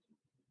you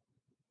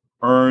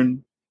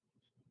earn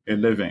a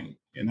living,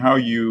 in how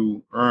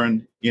you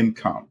earn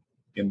income,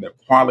 in the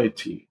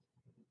quality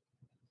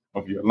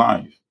of your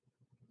life,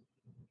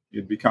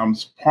 it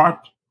becomes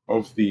part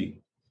of the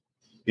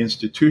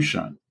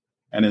institution.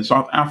 And in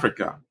South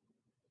Africa,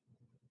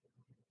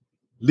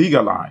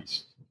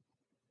 legalized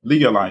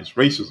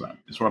racism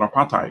is what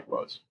apartheid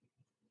was.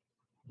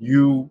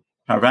 You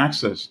have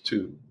access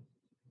to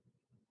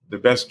the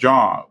best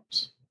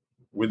jobs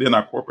within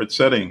a corporate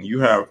setting.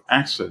 You have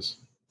access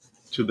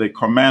to the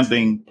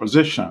commanding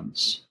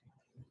positions,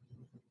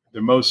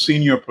 the most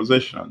senior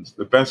positions,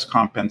 the best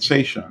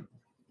compensation.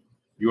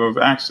 You have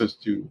access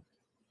to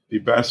the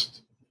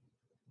best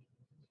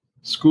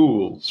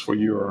schools for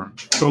your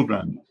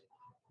children,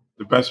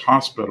 the best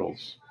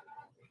hospitals,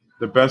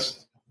 the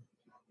best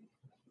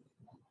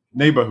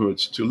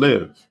neighborhoods to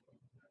live,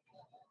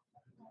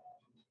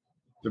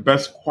 the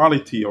best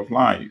quality of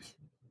life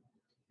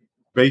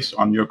based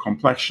on your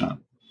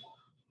complexion.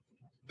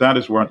 That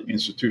is what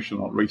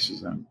institutional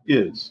racism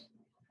is.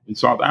 In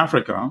South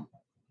Africa,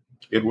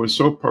 it was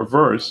so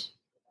perverse,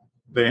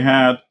 they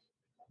had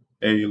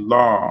a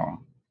law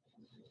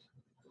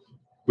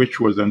which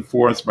was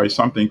enforced by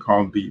something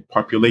called the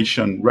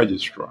population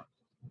registrar.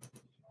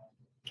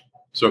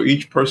 So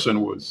each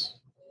person was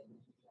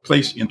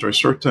placed into a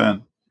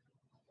certain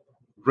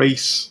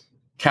race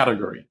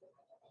category,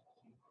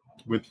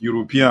 with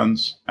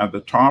Europeans at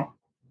the top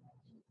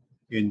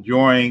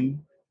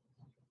enjoying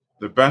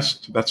the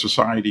best that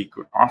society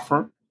could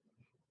offer,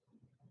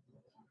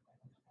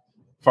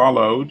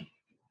 followed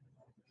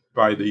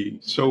by the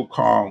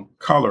so-called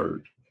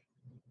colored,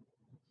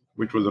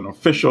 which was an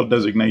official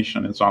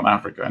designation in South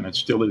Africa, and it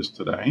still is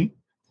today.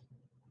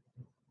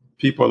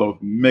 People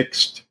of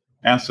mixed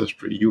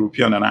ancestry,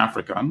 European and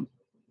African,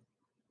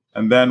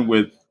 and then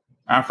with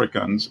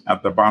Africans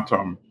at the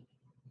bottom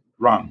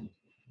rung.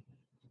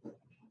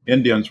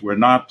 Indians were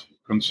not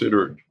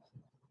considered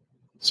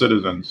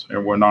citizens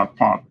and were not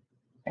part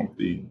of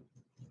the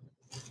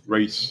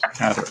race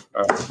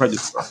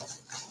register.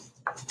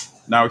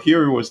 Now,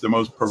 here was the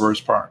most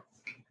perverse part.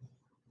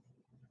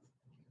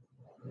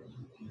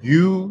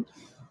 You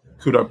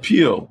could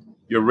appeal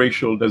your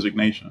racial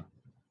designation.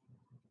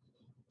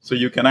 So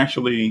you can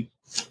actually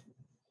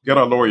get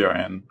a lawyer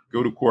and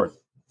go to court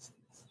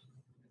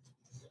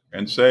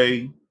and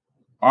say,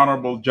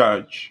 "Honorable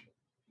Judge,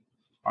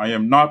 I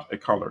am not a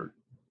colored.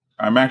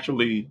 I'm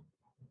actually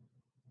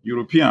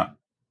European."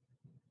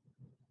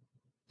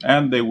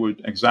 And they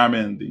would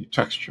examine the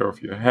texture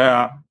of your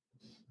hair,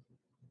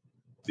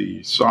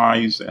 the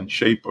size and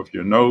shape of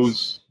your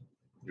nose,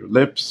 your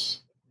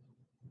lips,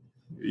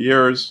 your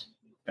ears,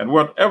 and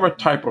whatever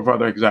type of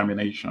other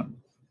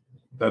examination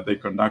that they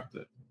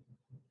conducted.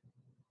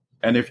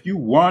 And if you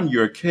won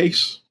your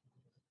case,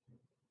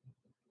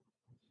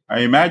 I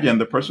imagine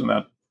the person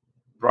that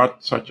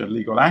brought such a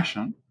legal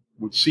action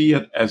would see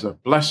it as a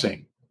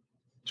blessing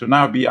to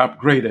now be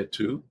upgraded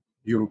to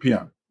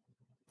European.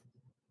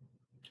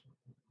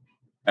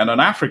 And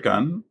an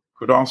African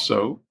could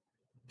also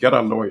get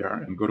a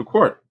lawyer and go to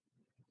court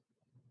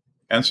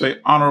and say,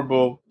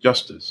 "Honorable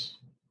Justice,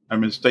 a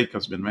mistake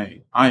has been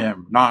made. I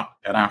am not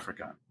an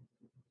African.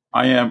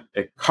 I am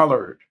a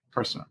colored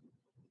person."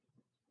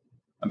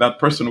 And that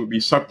person would be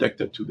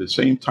subjected to the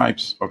same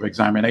types of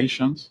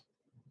examinations.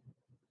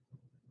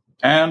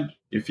 And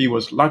if he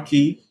was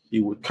lucky, he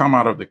would come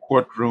out of the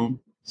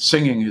courtroom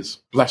singing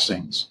his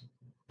blessings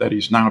that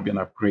he's now been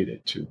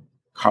upgraded to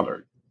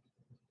colored.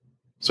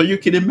 So you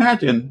can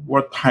imagine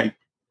what type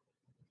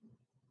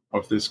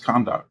of this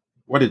conduct,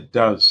 what it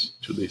does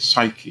to the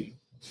psyche,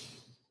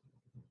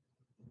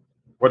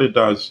 what it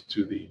does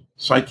to the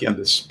psyche and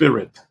the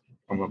spirit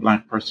of a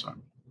Black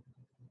person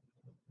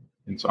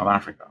in South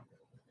Africa.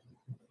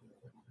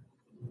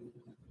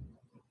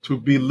 To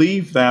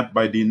believe that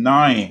by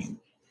denying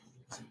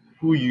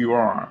who you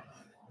are,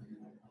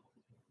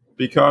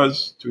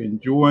 because to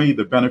enjoy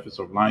the benefits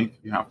of life,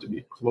 you have to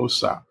be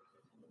closer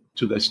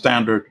to the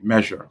standard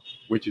measure,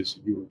 which is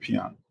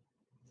European.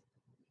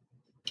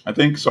 I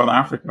think South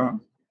Africa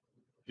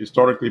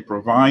historically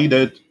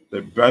provided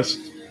the best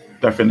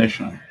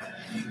definition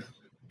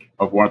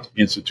of what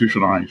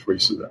institutionalized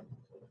racism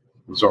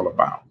was all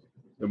about,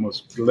 the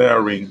most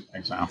glaring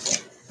example.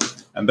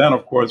 And then,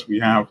 of course, we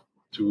have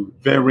to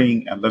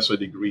varying and lesser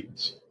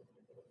degrees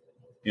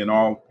in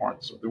all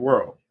parts of the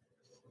world.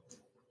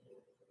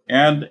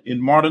 And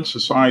in modern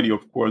society,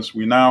 of course,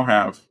 we now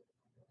have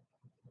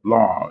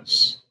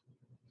laws.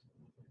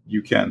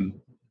 You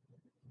can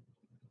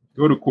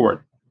go to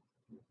court.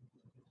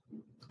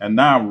 And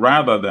now,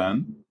 rather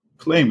than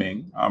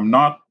claiming I'm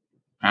not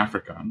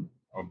African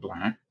or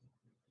Black,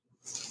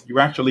 you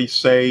actually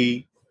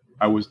say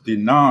I was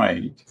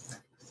denied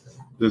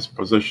this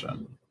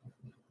position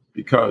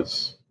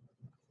because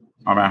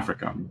I'm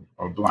African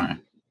or Black.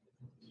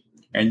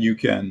 And you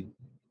can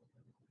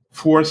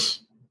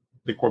force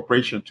the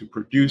corporation to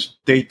produce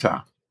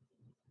data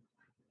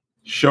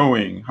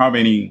showing how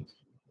many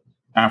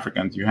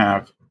Africans you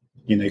have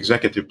in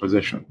executive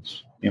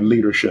positions, in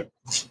leadership.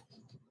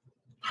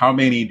 How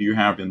many do you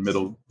have in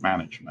middle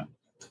management?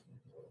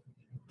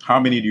 How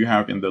many do you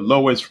have in the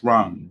lowest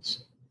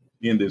rungs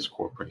in this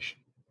corporation?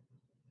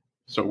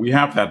 So we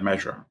have that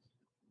measure.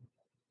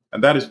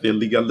 And that is the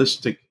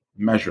legalistic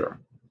measure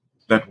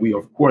that we,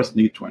 of course,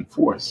 need to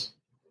enforce.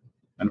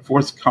 And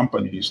force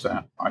companies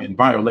that are in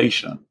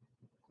violation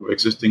of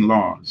existing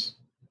laws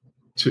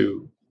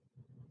to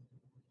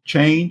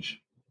change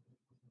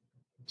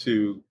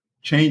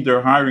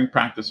their hiring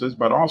practices,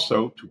 but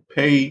also to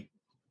pay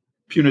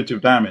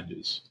punitive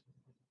damages.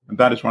 And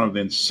that is one of the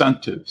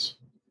incentives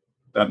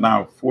that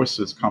now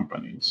forces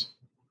companies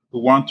who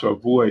want to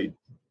avoid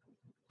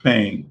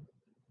paying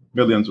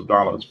millions of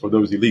dollars for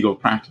those illegal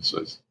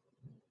practices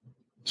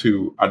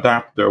to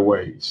adapt their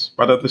ways.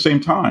 But at the same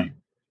time,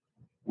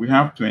 we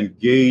have to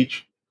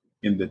engage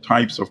in the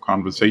types of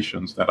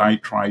conversations that I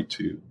try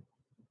to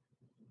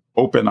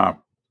open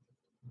up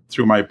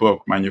through my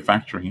book,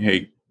 Manufacturing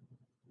Hate: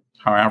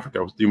 How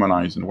Africa Was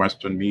Demonized in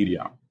Western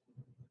Media.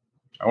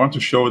 I want to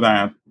show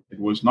that it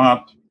was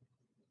not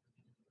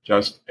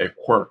just a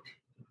quirk.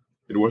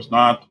 It was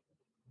not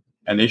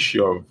an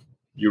issue of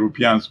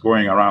Europeans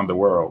going around the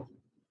world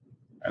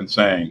and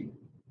saying,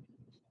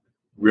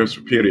 we're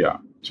superior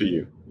to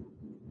you.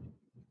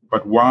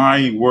 But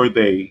why were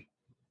they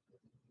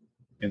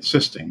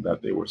insisting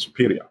that they were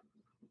superior?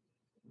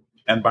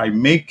 And by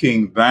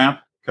making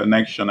that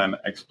connection and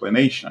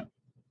explanation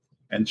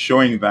and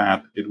showing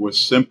that it was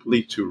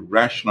simply to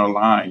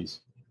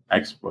rationalize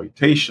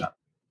exploitation,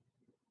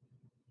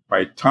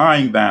 by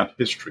tying that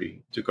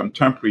history to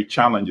contemporary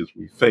challenges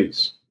we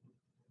face,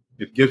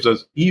 it gives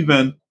us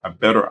even a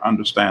better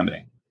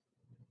understanding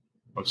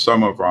of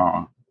some of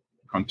our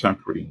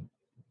contemporary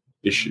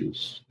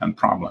issues and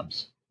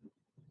problems.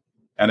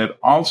 And it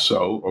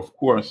also, of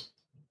course,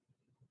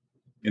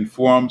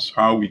 informs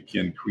how we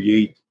can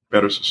create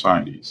better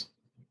societies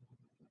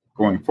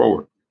going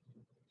forward.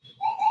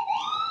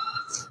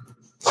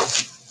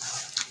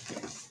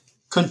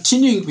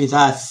 Continuing with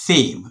our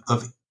theme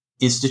of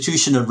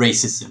institutional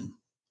racism,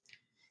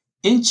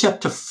 in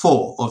chapter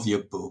 4 of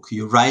your book,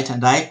 you write,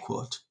 and I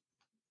quote,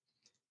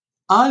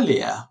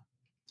 "Earlier,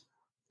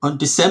 on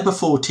December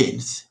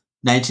 14th,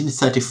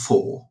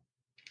 1934,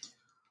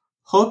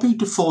 hoping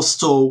to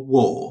forestall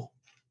war,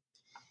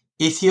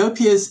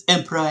 Ethiopia's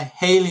Emperor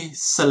Haile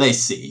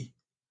Selassie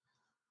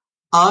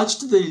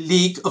urged the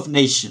League of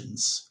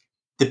Nations,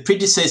 the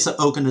predecessor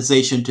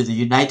organization to the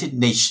United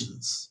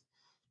Nations,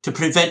 to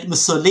prevent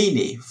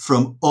Mussolini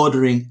from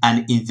ordering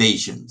an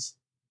invasion."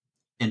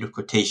 End of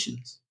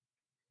quotations.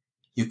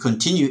 You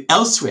continue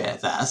elsewhere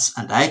thus,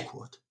 and I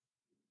quote,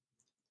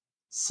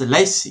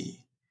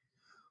 "Selassie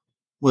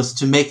was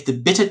to make the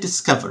bitter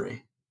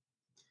discovery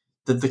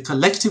that the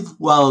collective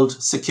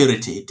world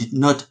security did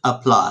not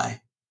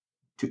apply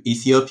to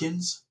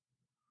Ethiopians,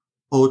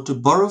 or to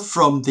borrow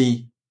from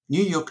the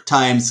New York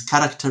Times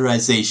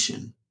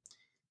characterization,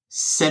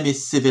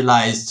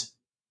 semi-civilized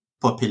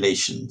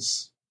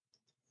populations."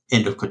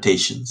 End of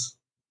quotations.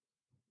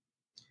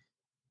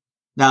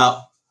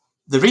 Now,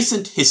 the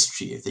recent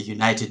history of the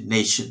United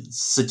Nations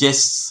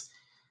suggests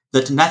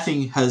that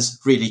nothing has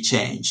really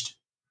changed.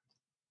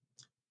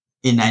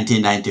 In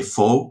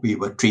 1994, we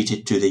were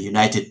treated to the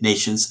United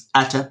Nations'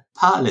 utter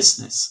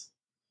powerlessness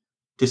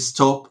to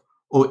stop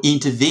or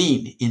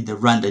intervene in the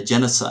Rwanda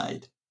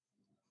genocide.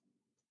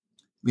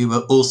 We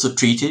were also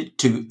treated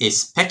to a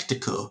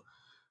spectacle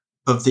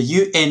of the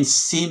UN's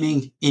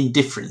seeming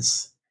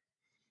indifference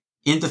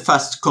in the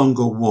First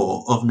Congo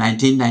War of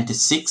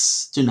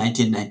 1996 to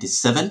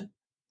 1997,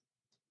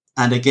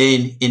 and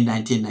again in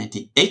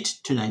 1998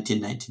 to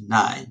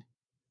 1999.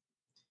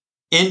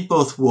 In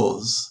both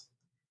wars,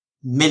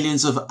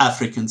 millions of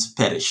Africans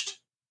perished.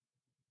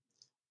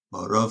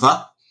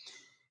 Moreover,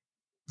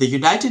 the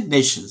United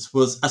Nations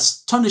was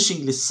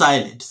astonishingly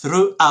silent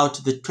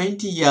throughout the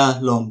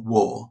 20-year-long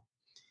war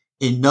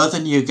in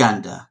northern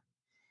Uganda,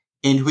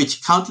 in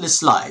which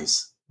countless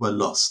lives were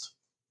lost.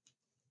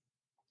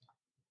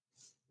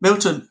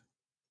 Milton,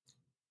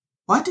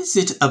 what is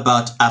it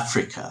about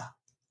Africa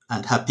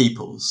and her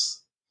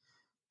peoples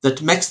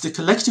that makes the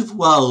collective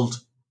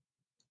world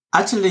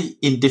utterly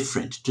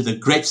indifferent to the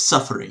great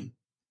suffering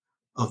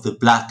of the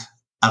Black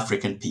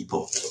African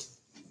people?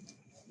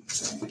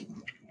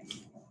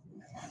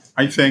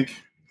 I think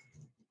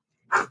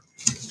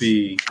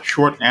the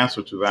short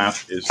answer to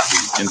that is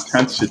the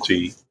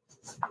intensity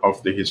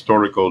of the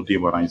historical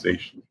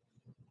demonization.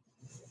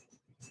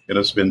 It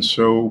has been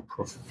so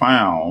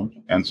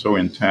profound and so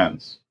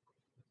intense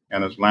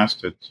and has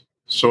lasted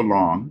so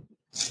long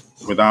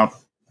without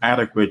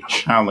adequate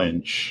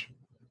challenge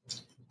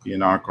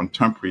in our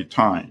contemporary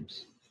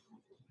times.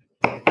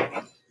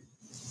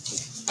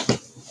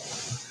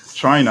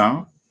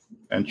 China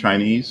and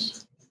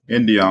Chinese,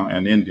 India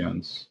and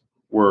Indians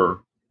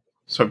were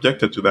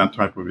subjected to that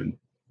type of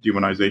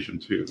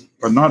demonization too,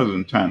 but not as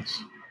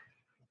intense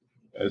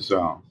as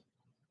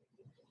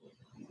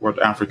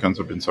what Africans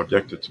have been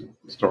subjected to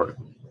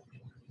historically.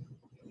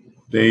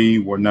 They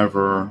were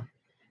never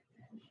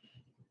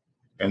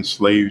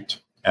enslaved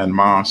en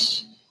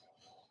masse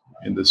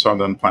in the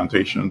southern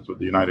plantations of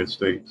the United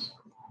States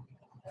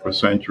for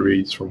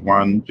centuries, from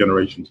one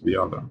generation to the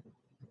other.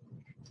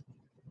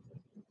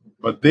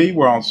 But they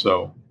were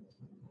also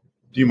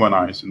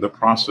demonized in the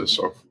process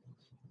of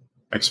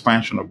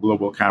expansion of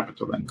global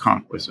capital and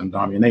conquest and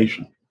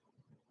domination.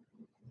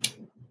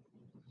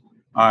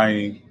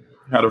 I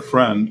had a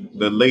friend,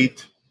 the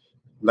late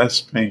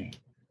Les Payne,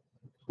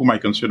 whom I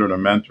considered a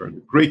mentor, a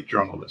great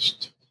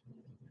journalist,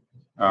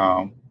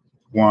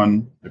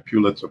 won the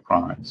Pulitzer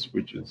Prize,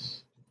 which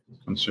is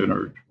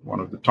considered one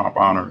of the top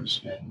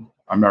honors in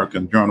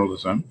American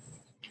journalism.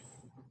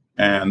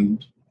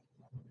 And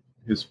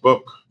his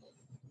book,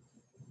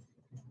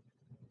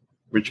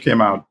 which came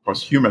out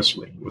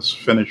posthumously, was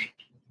finished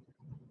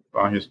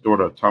by his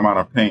daughter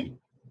Tamara Payne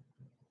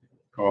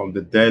called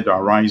The Dead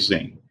Are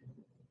Rising,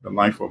 The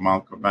Life of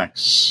Malcolm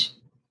X.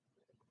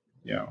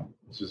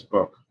 It's his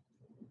book.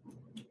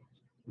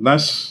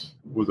 Les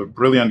was a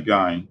brilliant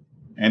guy,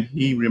 and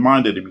he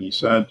reminded me, he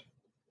said,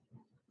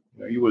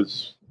 he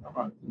was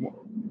about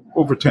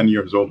over 10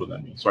 years older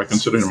than me, so I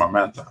consider him a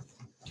mentor.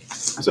 I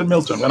said,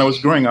 Milton, when I was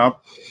growing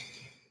up,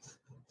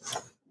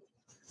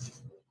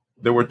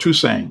 there were two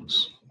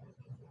sayings.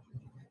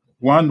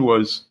 One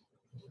was,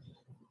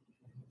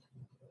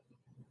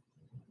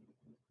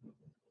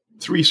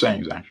 three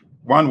sayings actually.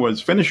 One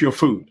was, finish your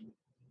food.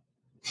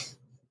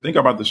 Think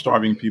about the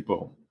starving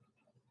people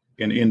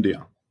in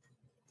India.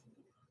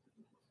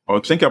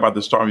 Or think about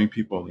the starving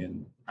people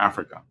in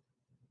Africa.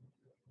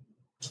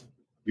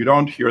 You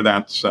don't hear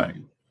that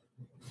saying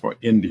for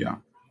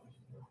India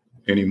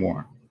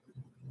anymore.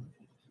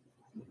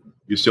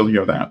 You still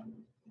hear that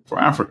for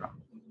Africa.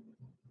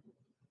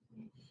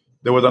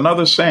 There was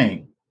another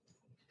saying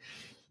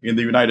in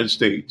the United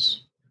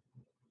States.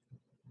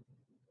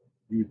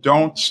 You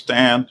don't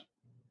stand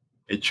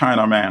a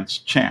Chinaman's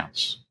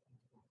chance.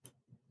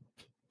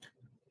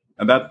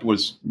 And that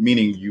was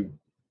meaning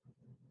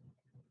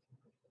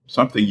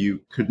something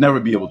you could never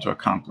be able to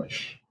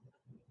accomplish.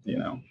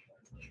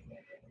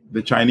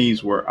 The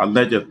Chinese were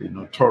allegedly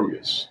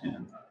notorious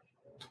in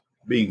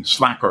being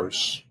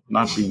slackers,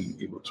 not being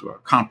able to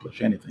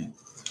accomplish anything.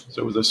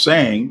 So it was a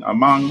saying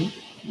among,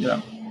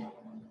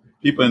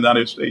 people in the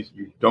United States,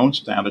 you don't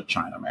stand a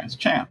Chinaman's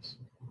chance.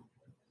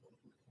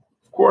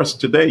 Of course,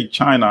 today,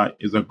 China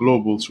is a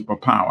global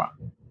superpower.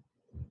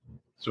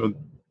 So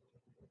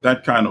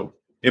that kind of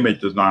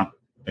image does not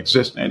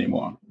exist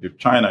anymore. If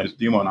China is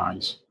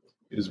demonized,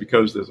 it is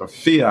because there's a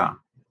fear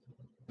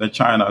that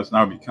China has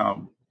now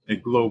become a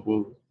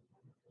global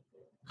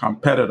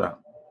competitor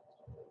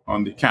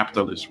on the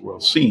capitalist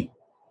world scene.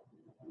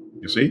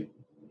 You see?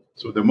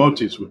 So the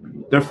motives would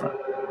be different.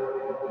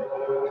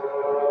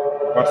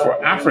 But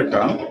for Africa,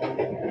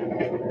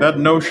 that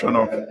notion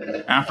of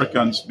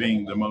Africans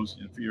being the most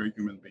inferior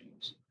human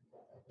beings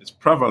is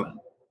prevalent,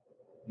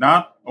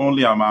 not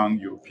only among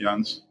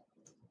Europeans,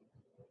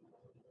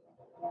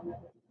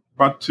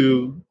 but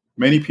to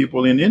many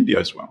people in India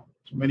as well,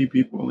 to many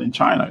people in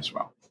China as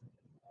well.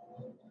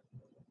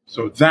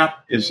 So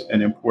that is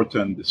an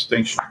important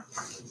distinction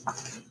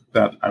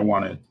that I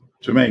wanted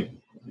to make.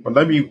 But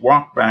let me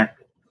walk back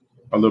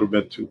a little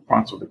bit to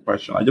parts of the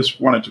question. I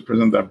just wanted to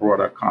present that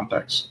broader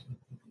context,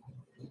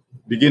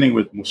 beginning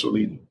with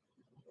Mussolini.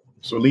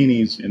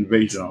 Mussolini's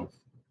invasion of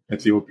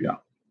Ethiopia.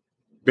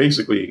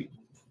 Basically,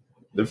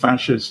 the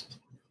fascist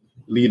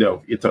leader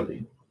of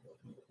Italy,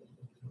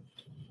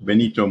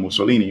 Benito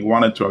Mussolini,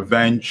 wanted to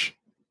avenge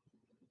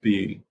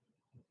the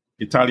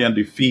Italian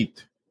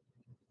defeat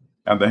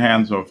at the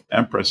hands of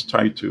Empress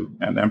Taitu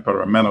and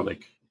Emperor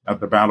Menelik at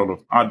the Battle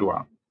of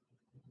Adwa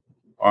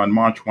on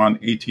March 1,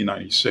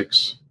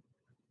 1896,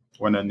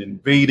 when an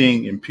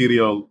invading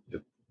imperial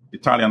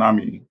Italian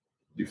army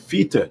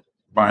defeated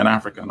by an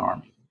African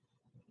army.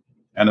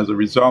 And as a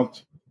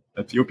result,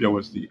 Ethiopia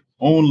was the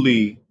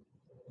only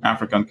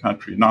African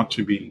country not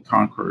to be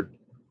conquered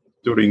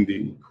during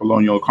the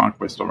colonial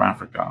conquest of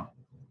Africa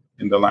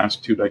in the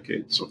last 2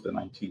 decades of the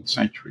 19th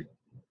century.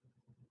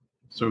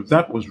 So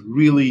that was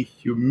really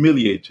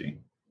humiliating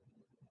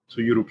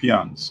to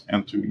Europeans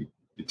and to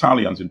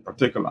Italians in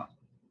particular.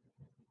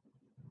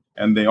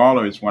 And they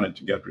always wanted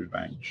to get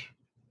revenge.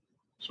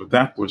 So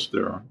that was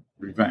their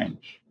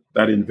revenge,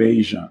 that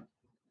invasion.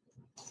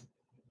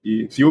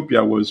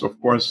 Ethiopia was, of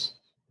course,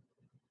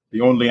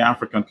 the only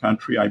African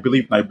country, I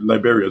believe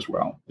Liberia as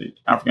well, the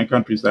African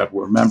countries that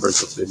were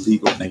members of the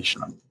League of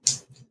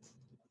Nations,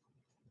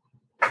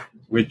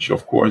 which,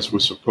 of course,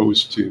 was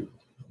supposed to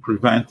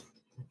prevent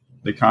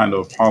the kind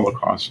of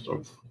Holocaust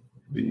of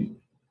the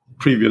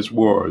previous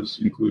wars,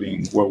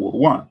 including World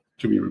War I,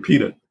 to be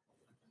repeated.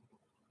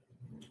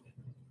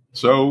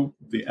 So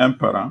the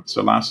Emperor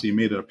Selassie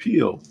made an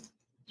appeal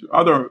to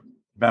other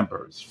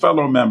members,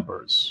 fellow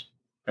members,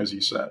 as he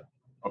said,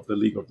 of the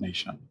League of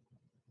Nations.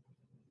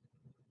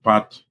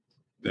 But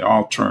they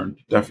all turned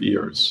deaf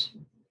ears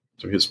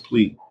to his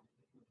plea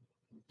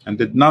and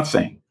did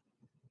nothing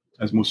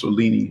as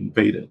Mussolini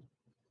invaded.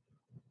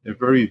 A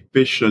very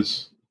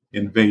vicious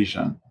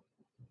invasion,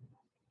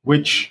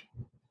 which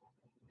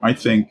I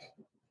think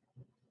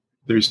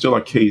there is still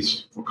a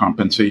case for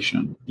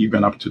compensation,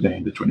 even up today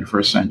in the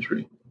 21st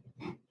century.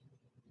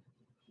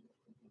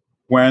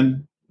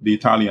 When the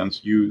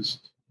Italians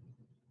used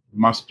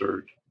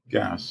mustard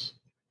gas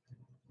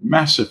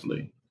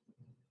massively,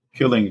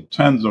 killing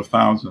tens of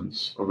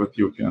thousands of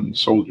Ethiopian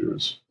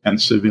soldiers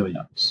and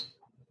civilians.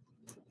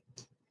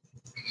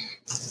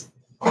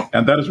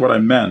 And that is what I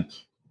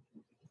meant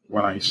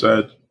when I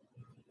said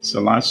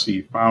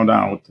Selassie found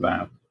out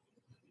that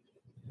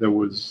there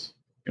was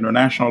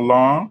international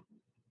law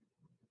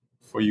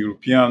for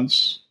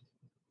Europeans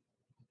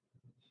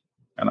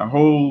and a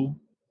whole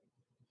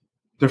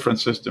different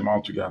system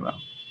altogether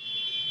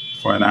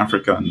for an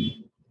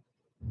African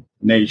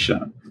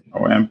nation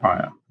or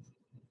empire,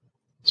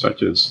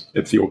 such as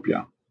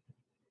Ethiopia.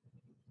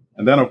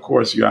 And then, of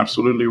course, you're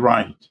absolutely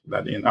right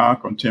that in our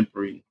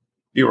contemporary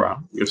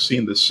era, we're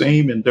seeing the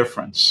same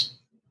indifference.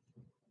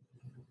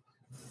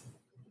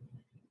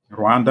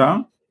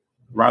 Rwanda,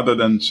 rather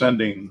than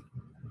sending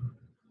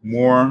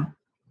more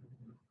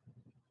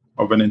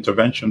of an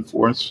intervention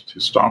force to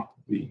stop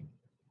the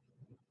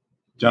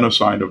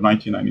genocide of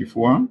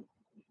 1994,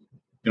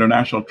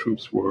 international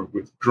troops were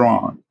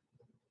withdrawn.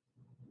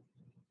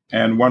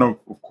 And one of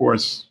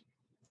course,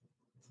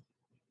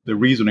 the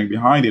reasoning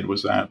behind it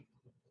was that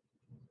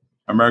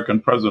American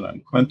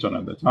President Clinton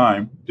at the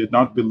time did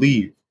not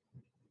believe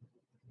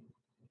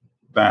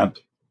that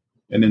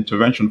an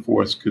intervention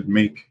force could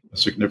make a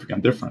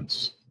significant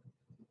difference,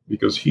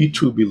 because he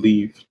too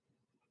believed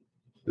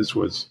this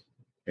was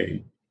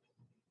a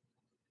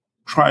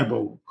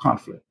tribal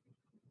conflict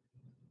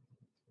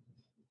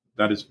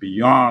that is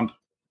beyond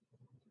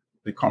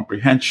the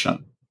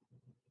comprehension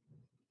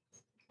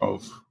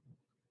of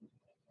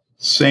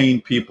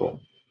sane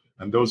people.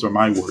 And those are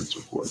my words,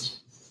 of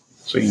course,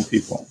 sane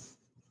people.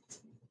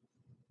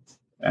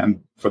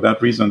 And for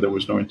that reason, there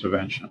was no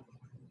intervention.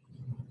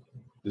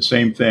 The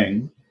same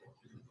thing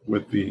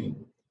with the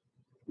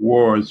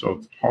wars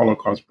of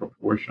Holocaust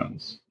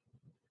proportions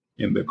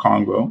in the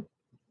Congo.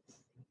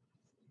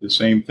 The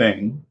same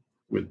thing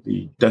with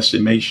the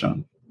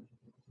decimation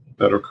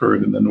that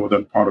occurred in the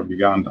northern part of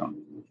Uganda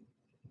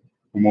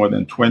for more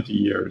than 20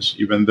 years,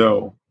 even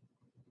though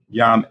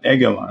Jan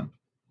Egeland,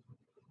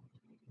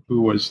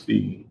 who was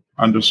the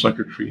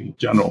Undersecretary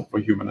General for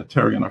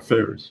Humanitarian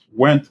Affairs,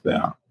 went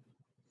there,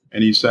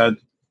 and he said,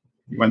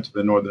 he went to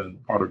the northern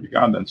part of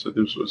Uganda and said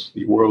this was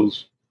the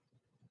world's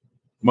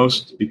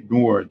most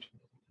ignored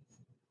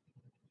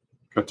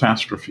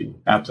catastrophe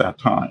at that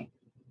time.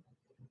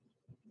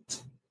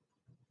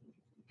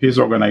 His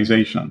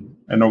organization,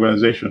 an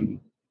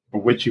organization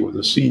of which he was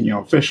a senior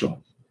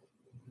official,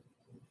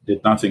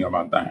 did nothing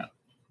about that.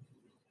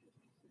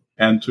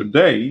 And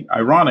today,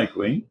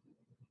 ironically,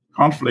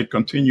 conflict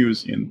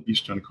continues in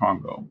Eastern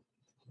Congo,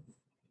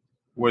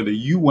 where the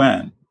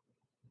UN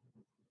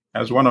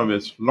has one of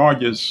its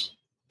largest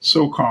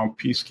so-called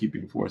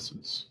peacekeeping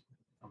forces,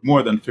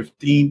 more than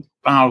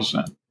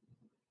 15,000,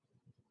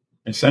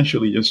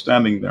 essentially just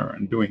standing there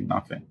and doing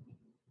nothing.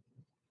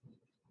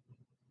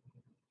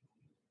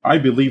 I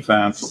believe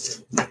that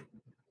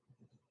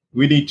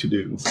we need to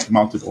do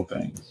multiple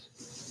things.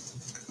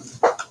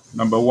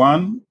 Number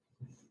one,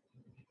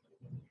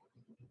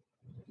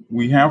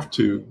 we have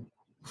to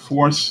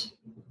force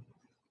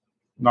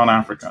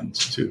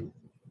non-Africans to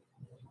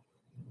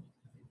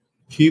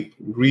keep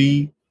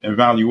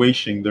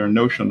re-evaluating their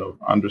notion of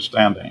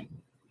understanding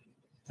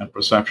and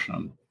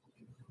perception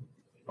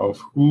of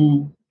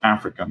who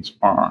Africans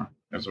are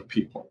as a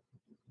people.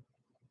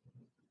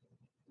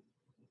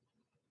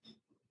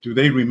 Do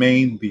they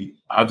remain the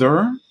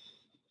other?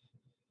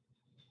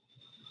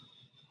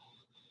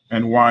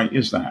 And why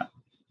is that?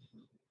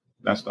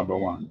 That's number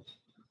one.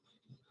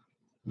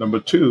 Number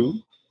two,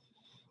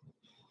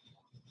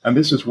 and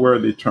this is where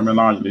the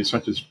terminology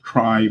such as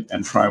tribe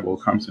and tribal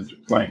comes into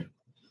play.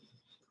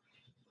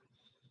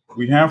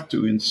 We have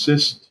to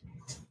insist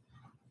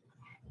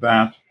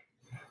that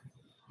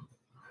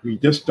we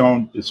just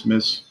don't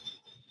dismiss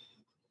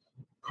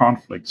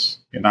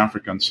conflicts in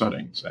African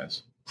settings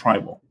as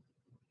tribal.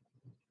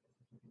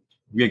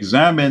 We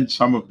examine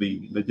some of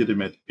the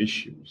legitimate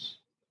issues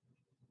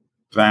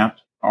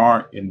that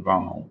are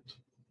involved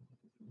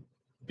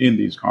in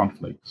these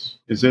conflicts.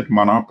 Is it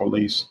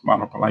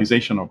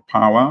monopolization of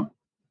power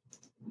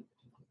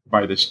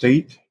by the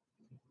state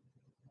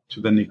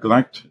to the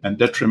neglect and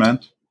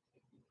detriment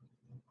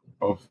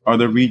of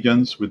other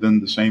regions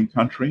within the same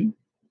country?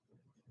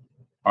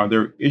 Are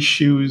there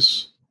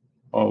issues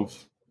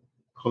of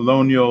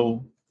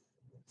colonial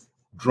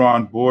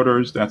drawn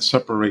borders that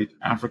separate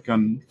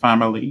African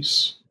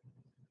families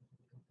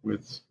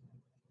with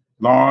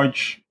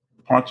large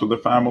parts of the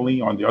family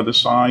on the other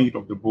side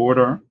of the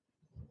border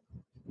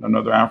in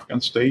another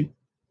African state?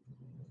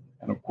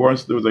 And of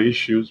course, those are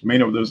issues,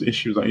 many of those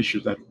issues are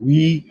issues that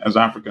we as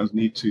Africans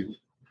need to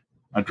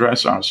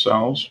address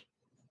ourselves.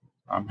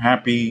 I'm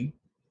happy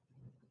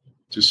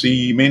to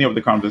see many of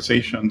the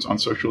conversations on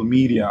social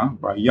media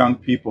by young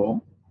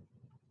people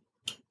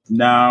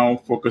now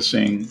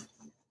focusing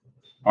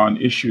on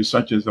issues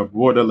such as a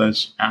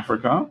borderless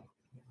Africa,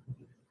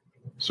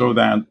 so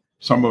that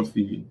some of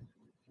the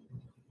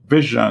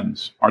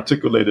visions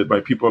articulated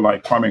by people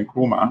like Kwame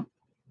Nkrumah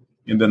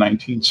in the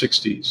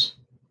 1960s,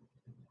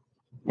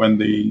 when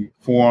they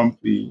formed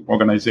the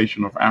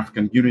Organization of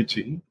African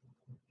Unity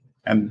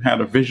and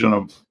had a vision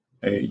of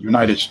a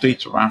United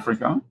States of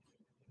Africa.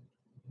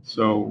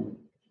 So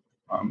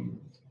I'm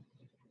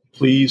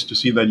pleased to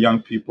see that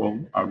young people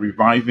are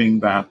reviving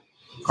that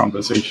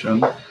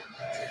conversation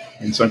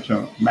in such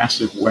a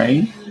massive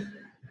way.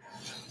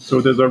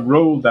 So there's a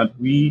role that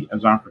we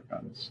as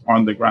Africans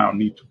on the ground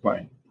need to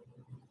play.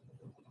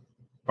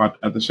 But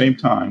at the same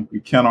time,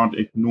 we cannot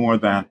ignore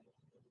that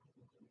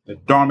the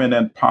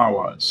dominant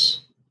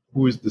powers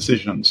whose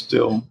decisions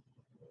still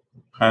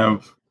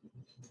have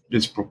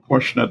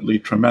disproportionately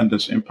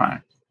tremendous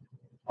impact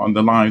on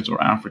the lives of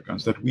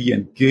Africans, that we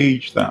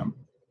engage them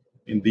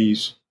in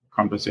these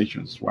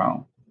conversations as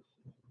well.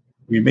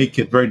 We make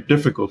it very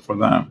difficult for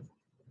them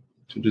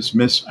to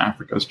dismiss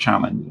Africa's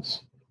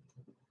challenges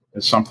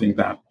as something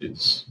that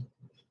is,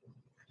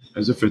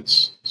 as if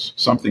it's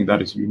something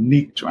that is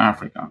unique to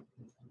Africa,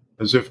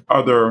 as if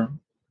other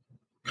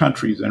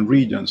countries and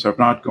regions have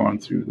not gone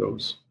through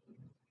those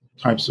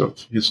types of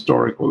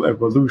historical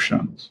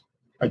evolutions.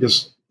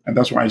 And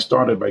that's why I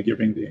started by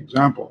giving the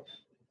example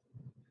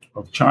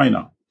of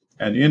China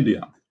and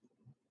India.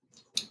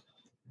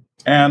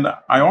 And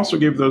I also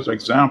give those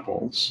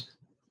examples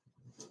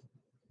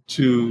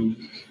to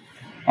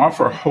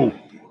offer hope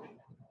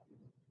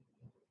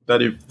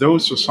that if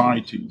those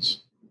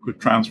societies could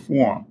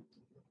transform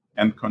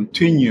and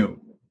continue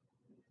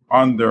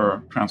on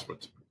their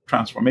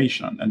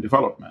transformation and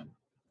development,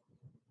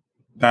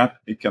 that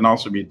it can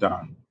also be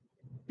done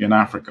in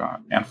Africa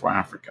and for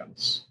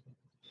Africans.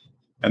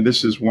 And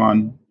this is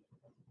one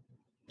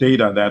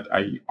data that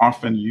I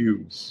often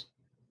use.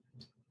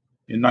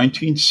 In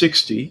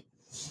 1960,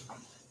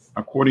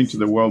 according to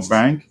the World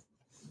Bank,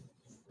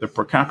 the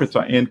per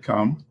capita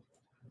income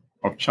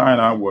of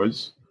China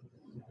was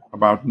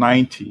about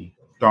 $90.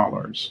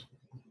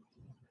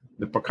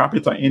 The per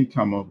capita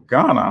income of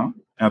Ghana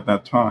at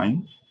that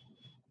time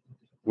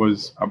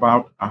was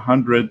about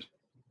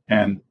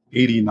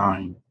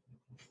 $189.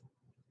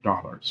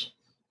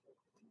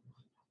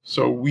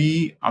 So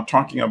we are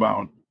talking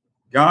about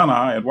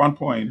Ghana at one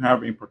point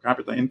having per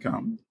capita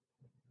income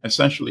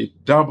essentially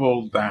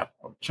double that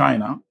of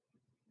China,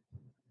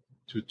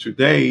 to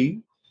today,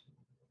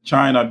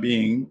 China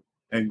being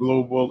a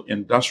global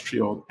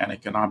industrial and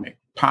economic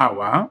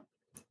power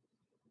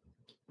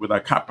with a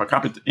per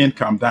capita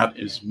income that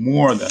is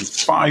more than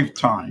 5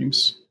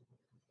 times,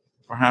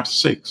 perhaps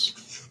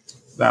 6,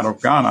 that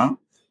of Ghana.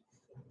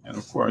 And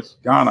of course,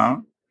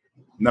 Ghana,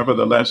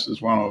 nevertheless,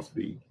 is one of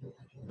the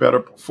better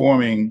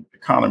performing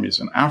economies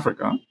in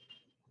Africa,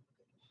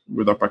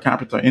 with a per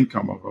capita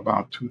income of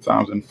about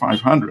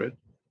 2,500.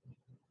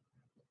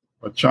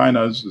 But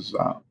China's is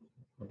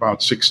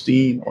about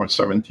 16 or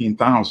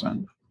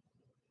 17,000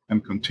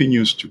 and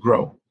continues to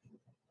grow.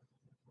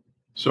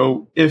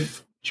 So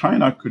if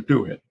China could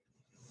do it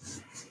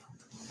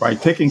by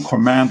taking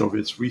command of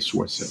its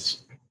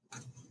resources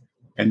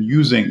and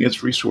using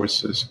its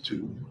resources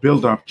to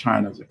build up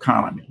China's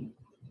economy,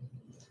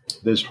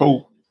 there's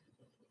hope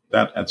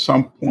that at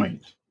some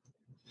point,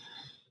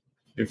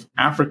 if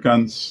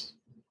Africans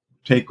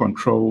take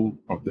control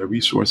of their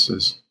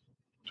resources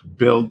to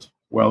build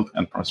wealth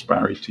and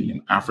prosperity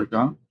in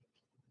Africa,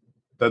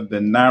 that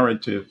the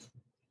narrative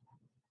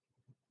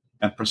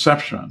and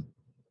perception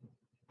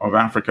of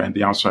Africa in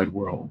the outside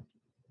world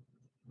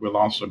will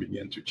also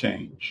begin to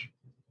change.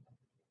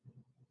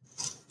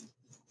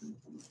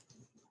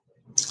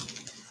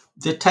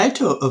 The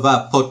title of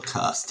our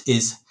podcast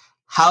is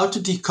How to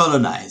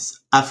Decolonize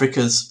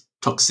Africa's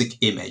Toxic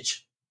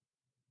Image.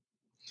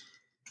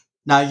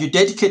 Now, you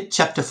dedicate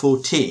chapter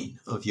 14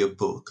 of your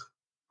book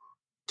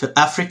to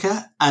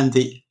Africa and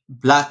the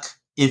Black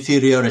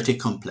inferiority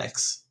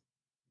complex.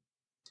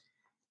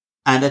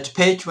 And at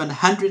page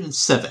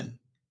 107,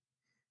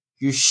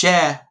 you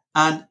share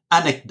an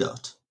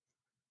anecdote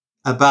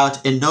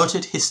about a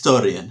noted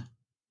historian,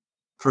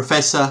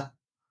 Professor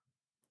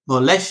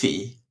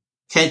Molefi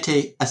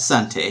Kete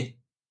Asante,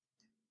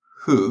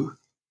 who,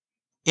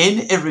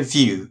 in a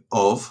review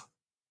of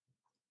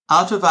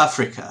Out of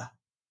Africa,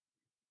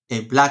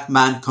 A Black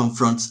Man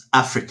Confronts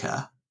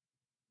Africa,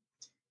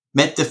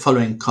 made the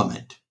following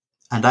comment,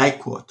 and I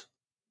quote,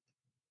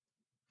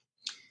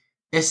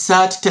 "A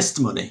sad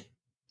testimony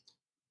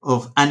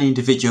of an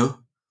individual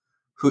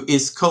who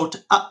is caught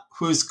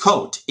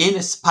in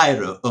a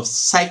spiral of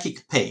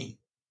psychic pain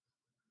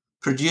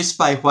produced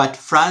by what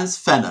Franz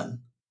Fanon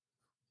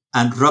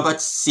and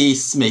Robert C.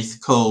 Smith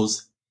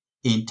calls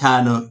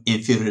internal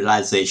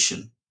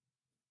inferiorization.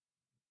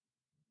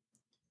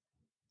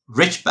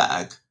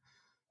 Richbag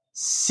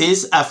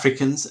sees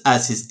Africans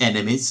as his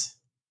enemies,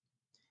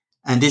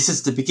 and this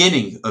is the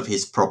beginning of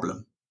his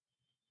problem.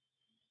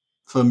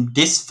 From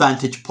this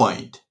vantage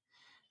point,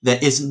 there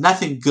is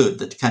nothing good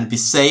that can be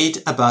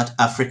said about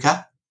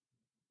Africa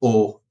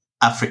or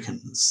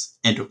Africans."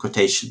 End of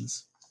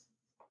quotations.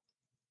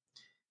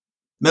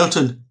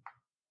 Milton,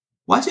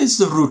 what is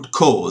the root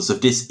cause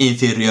of this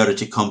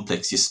inferiority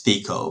complex you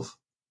speak of?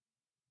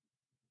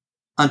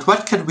 And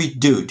what can we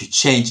do to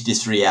change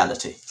this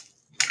reality?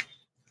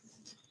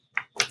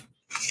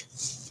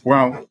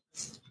 Well,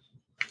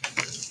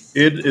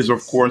 it is,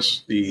 of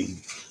course, the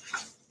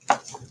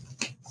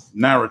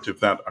narrative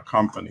that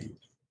accompanied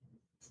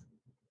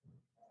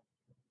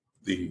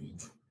the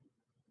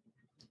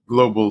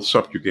global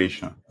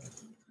subjugation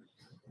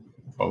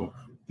of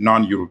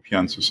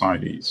non-European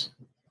societies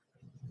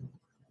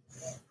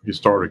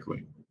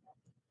historically.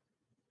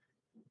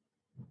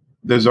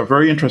 There's a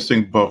very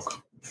interesting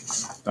book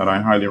that I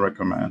highly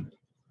recommend,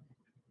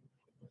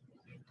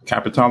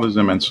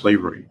 Capitalism and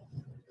Slavery,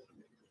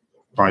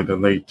 by the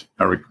late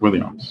Eric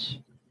Williams.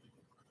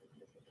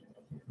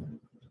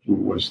 who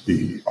was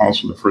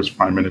also the first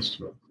prime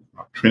minister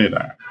of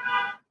Trinidad.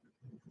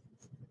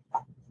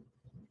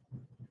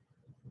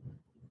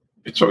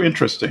 It's so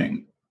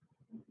interesting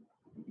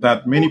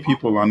that many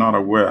people are not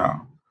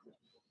aware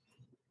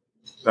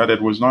that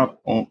it was not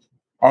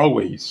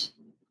always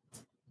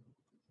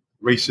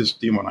racist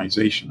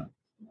demonization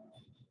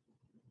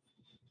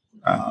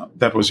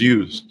that was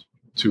used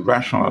to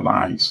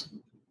rationalize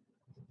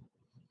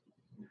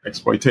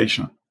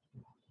exploitation.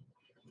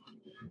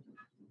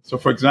 So,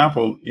 for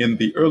example, in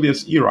the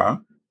earliest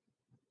era,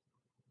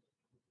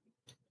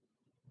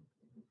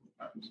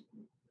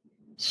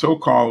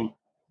 so-called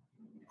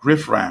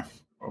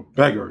riffraff or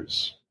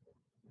beggars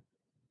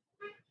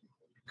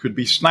could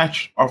be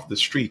snatched off the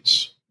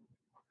streets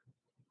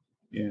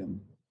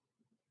in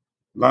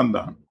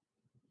London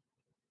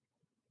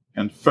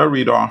and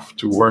ferried off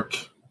to work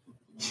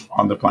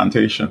on the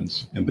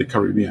plantations in the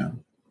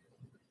Caribbean.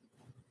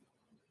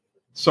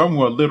 Some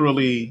were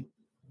literally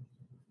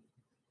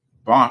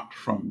bought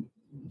from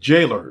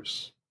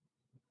jailers.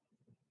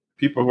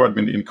 People who had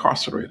been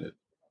incarcerated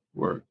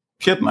were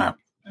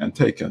kidnapped and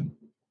taken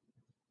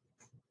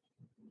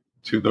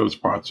to those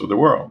parts of the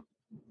world.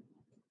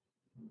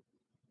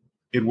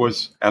 It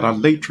was at a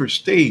later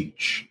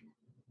stage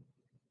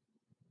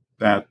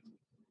that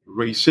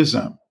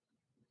racism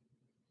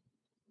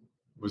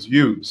was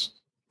used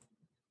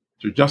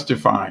to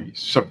justify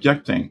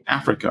subjecting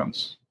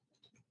Africans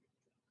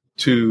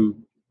to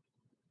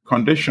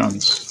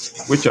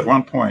conditions which at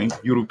one point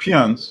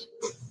Europeans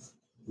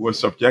were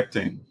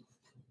subjecting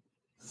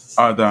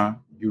other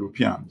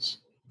Europeans.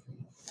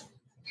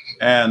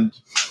 And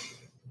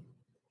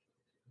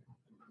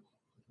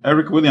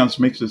Eric Williams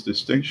makes this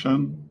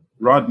distinction,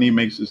 Rodney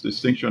makes this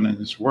distinction in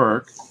his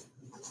work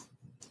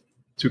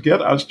to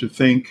get us to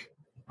think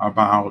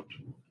about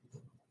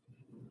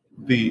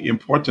the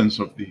importance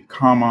of the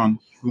common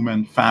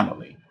human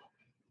family,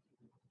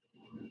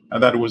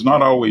 and that it was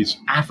not always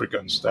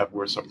Africans that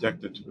were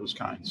subjected to those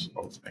kinds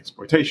of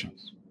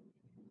exploitations.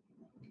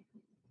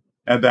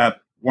 And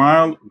that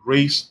while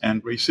race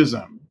and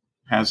racism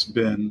has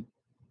been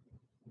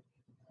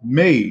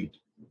made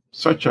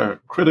such a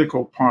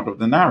critical part of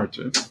the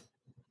narrative,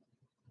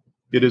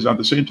 it is at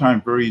the same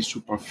time very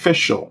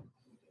superficial,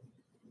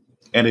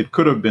 and it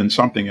could have been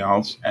something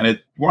else. And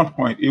at one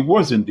point, it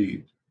was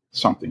indeed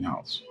something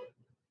else.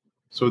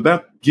 So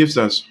that gives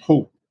us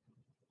hope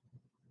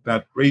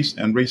that race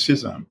and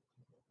racism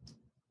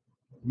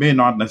may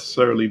not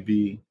necessarily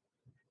be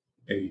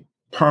a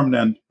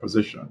permanent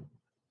position.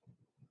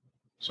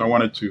 So I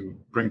wanted to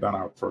bring that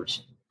out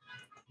first.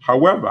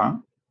 However,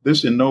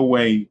 this in no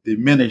way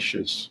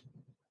diminishes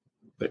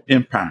the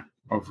impact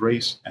of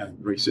race and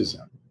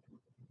racism.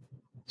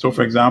 So,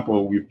 for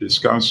example, we've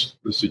discussed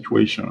the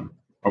situation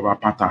of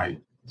apartheid,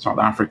 South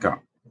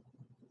Africa,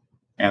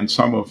 and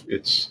some of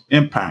its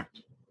impact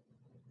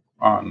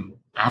on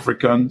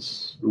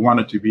Africans who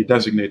wanted to be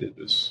designated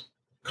as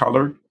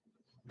colored,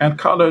 and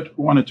colored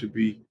who wanted to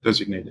be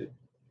designated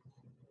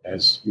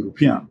as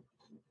European.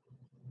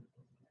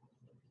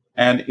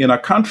 And in a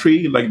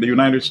country like the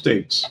United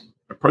States,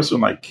 a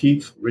person like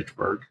Keith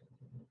Richburg,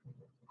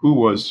 who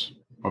was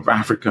of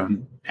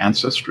African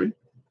ancestry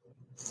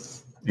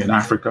in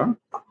Africa,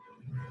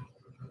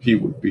 he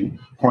would be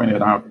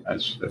pointed out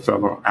as a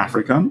fellow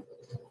African.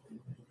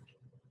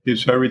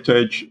 His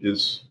heritage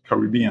is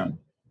Caribbean.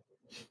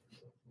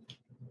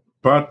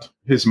 But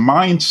his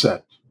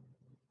mindset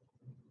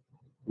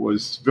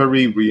was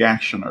very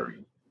reactionary,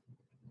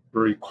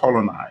 very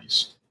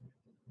colonized.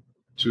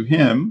 To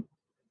him,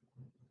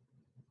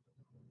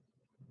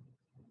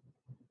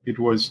 it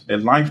was a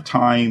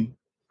lifetime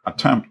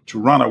attempt to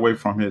run away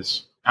from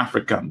his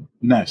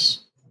Africanness.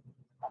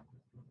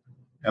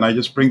 And I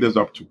just bring this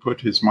up to put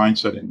his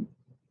mindset in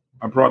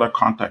a broader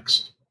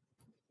context.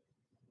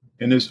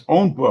 In his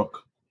own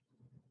book,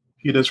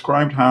 he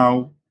described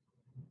how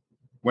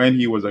when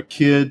he was a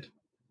kid,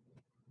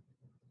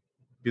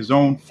 his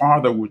own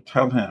father would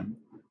tell him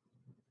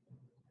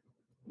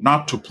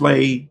not to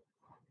play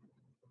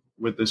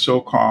with the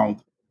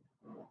so-called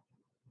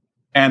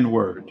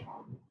N-word.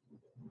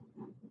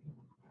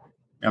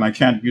 And I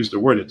can't use the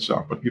word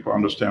itself, but people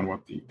understand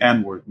what the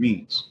N-word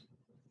means.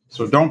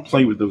 So don't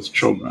play with those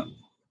children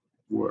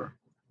who are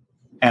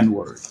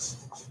N-word.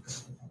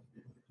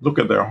 Look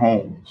at their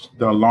homes.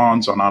 Their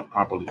lawns are not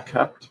properly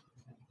kept.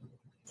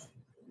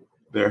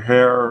 Their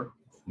hair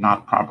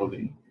not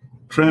properly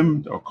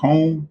trimmed or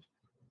combed.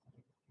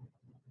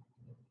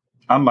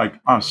 Unlike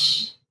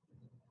us,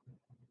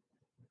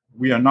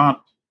 we are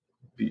not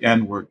the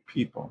N-word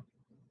people.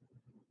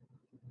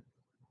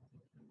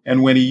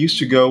 And when he used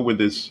to go with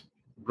his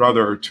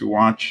brother to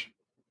watch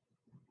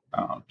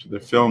to the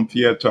film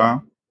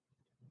theater,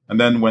 and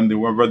then when they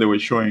were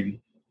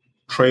showing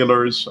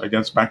trailers, I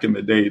guess back in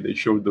the day they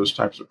showed those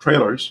types of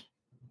trailers,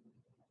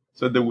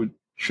 so they would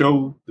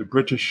show the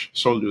British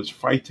soldiers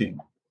fighting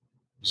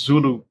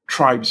Zulu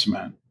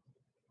tribesmen,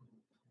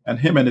 and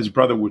him and his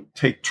brother would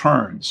take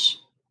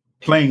turns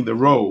playing the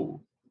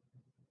role.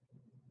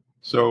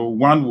 So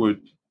one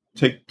would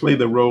play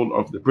the role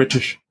of the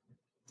British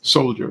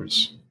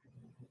soldiers,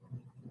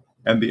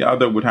 and the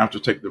other would have to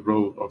take the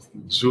role of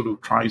Zulu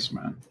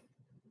tribesman.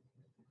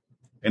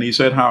 And he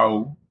said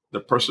how the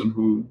person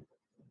who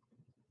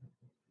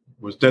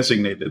was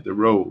designated the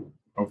role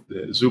of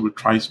the Zulu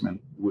tribesman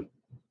would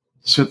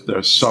sit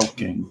there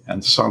sulking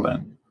and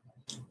sullen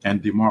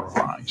and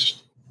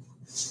demoralized,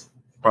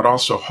 but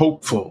also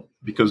hopeful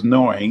because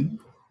knowing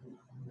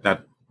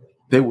that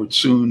they would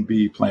soon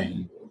be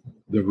playing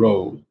the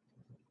role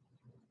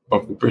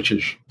of the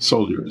British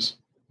soldiers.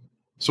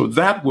 So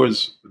that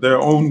was their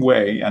own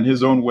way and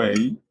his own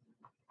way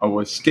of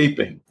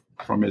escaping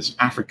from his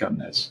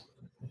Africanness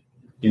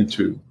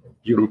into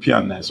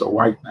Europeanness or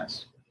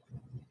whiteness.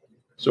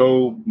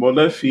 So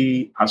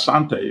Molefi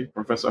Asante,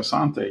 Professor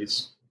Asante,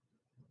 is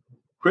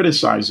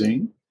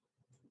criticizing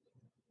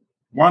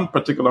one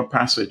particular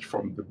passage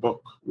from the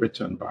book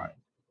written by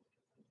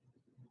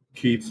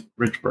Keith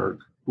Richburg,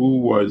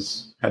 who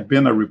had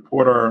been a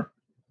reporter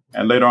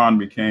and later on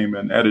became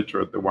an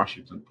editor at the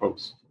Washington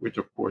Post, which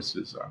of course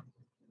is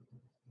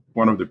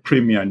one of the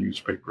premier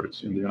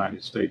newspapers in the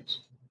United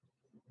States.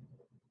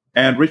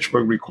 And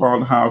Richburg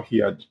recalled how he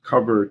had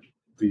covered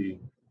the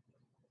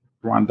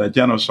Rwanda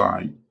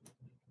genocide.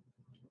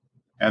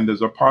 And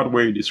there's a part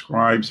where he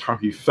describes how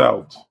he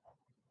felt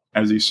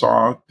as he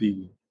saw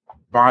the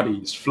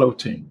bodies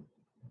floating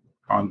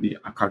on the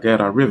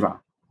Akagera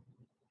River.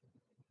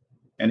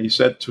 And he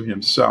said to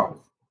himself,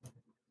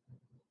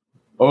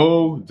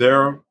 "Oh,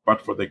 there,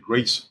 but for the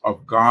grace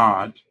of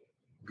God,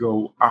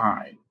 go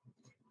I."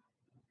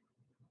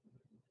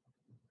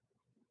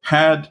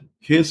 Had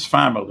his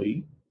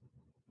family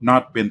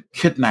not been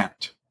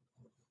kidnapped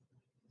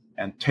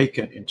and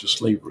taken into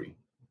slavery,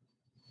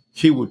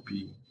 he would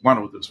be one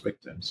of those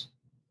victims.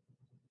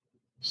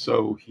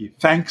 So he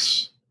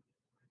thanks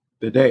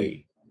the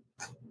day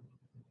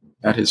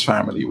that his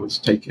family was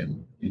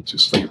taken into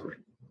slavery.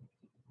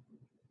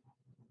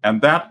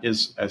 And that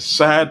is as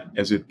sad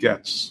as it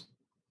gets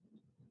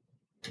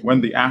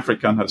when the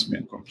African has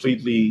been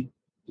completely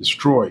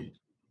destroyed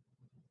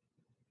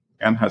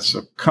and has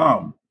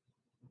succumbed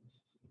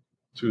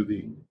to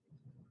the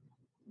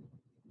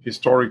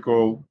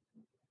historical,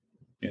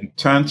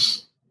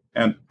 intense,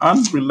 and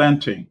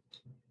unrelenting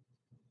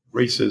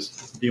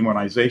racist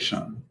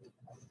demonization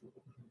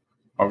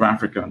of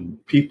African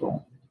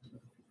people.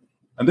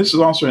 And this is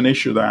also an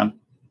issue that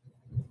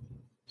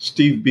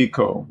Steve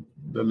Biko,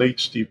 the late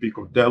Steve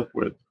Biko, dealt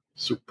with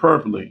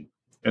superbly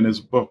in his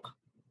book,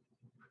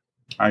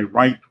 I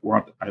Write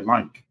What I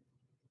Like.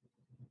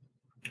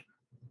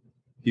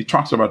 He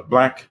talks about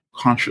Black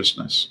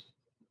consciousness.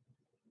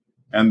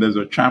 And there's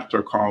a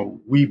chapter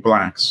called We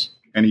Blacks,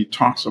 and he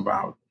talks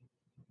about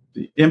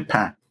the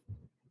impact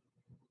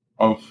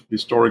of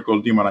historical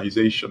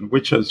demonization,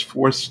 which has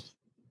forced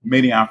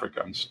many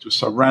Africans to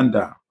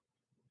surrender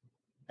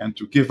and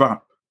to give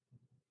up,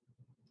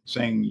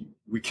 saying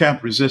we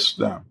can't resist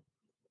them.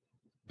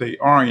 They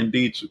are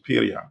indeed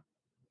superior.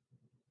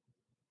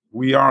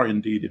 We are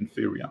indeed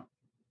inferior.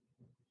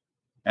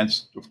 And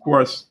of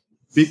course,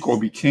 Biko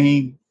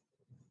became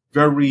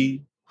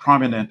very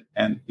prominent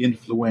and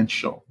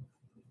influential.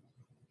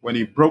 When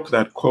he broke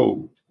that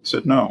code, he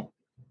said no.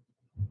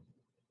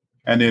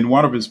 And in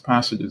one of his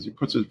passages, he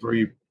puts it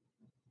very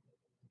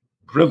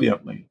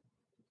brilliantly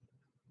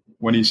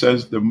when he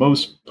says the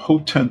most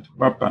potent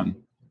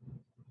weapon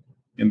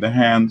in the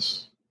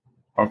hands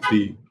of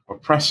the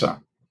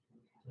oppressor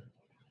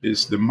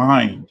is the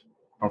mind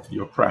of the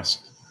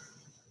oppressed.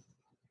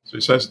 So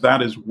he says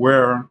that is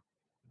where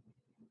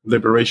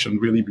liberation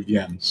really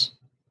begins,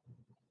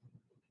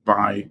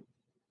 by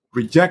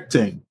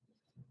rejecting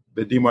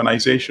the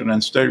demonization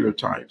and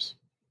stereotypes,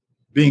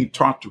 being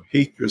taught to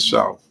hate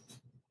yourself,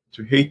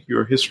 to hate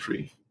your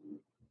history,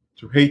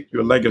 to hate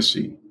your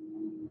legacy,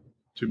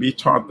 to be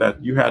taught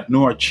that you had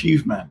no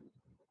achievement.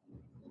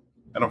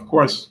 And of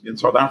course, in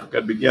South Africa,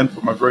 it began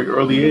from a very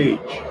early age,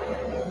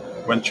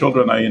 when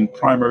children are in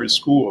primary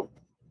school,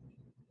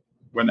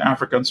 when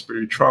African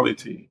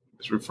spirituality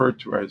is referred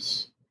to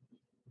as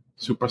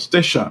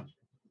superstition.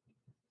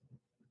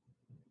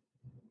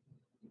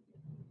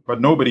 But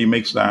nobody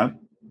makes that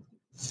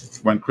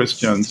when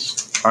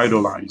Christians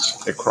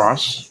idolize a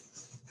cross.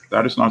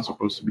 That is not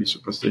supposed to be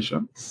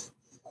superstition,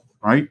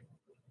 right?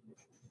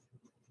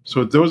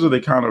 So those are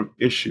the kind of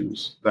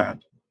issues that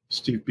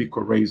Steve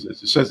Biko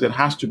raises. He says it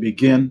has to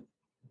begin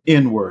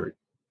inward.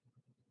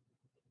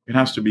 It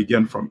has to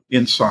begin from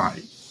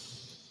inside.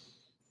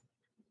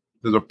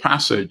 There's a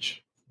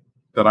passage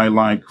that I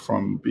like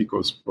from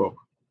Biko's book,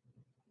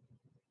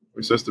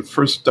 where he says the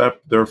first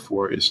step,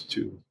 therefore, is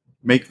to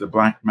make the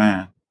Black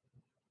man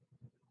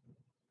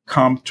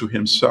come to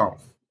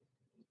himself,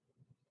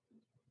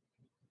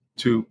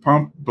 to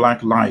pump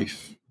Black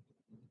life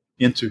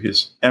into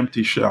his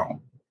empty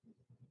shell,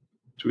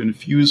 to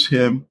infuse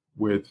him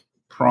with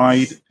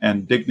pride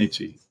and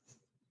dignity,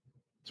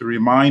 to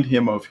remind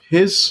him of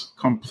his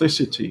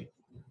complicity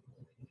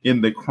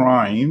in the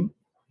crime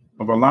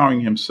of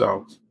allowing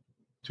himself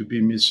to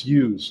be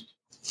misused,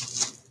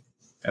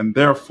 and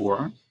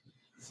therefore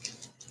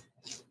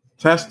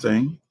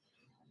testing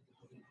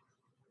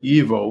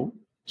evil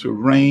to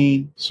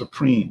reign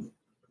supreme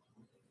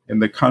in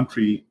the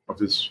country of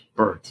his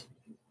birth.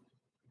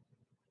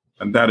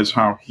 And that is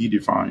how he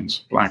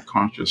defines Black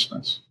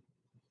consciousness.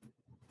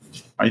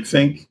 I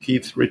think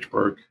Keith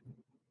Richburg,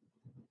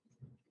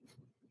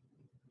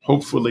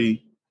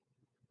 hopefully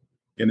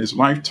in his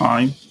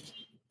lifetime,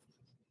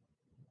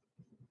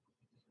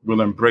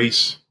 will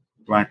embrace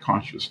Black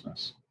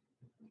consciousness.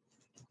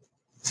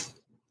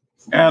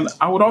 And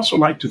I would also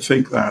like to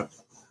think that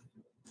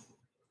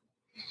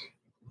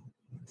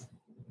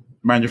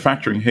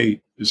manufacturing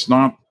hate is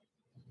not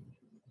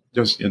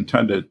just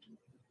intended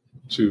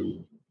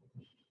to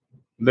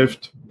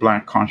lift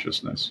Black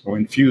consciousness or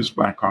infuse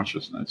Black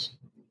consciousness.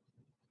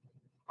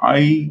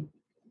 I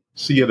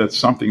see it as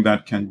something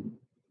that can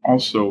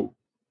also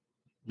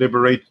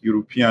liberate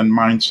European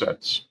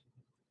mindsets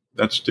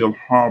that still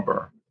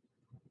harbor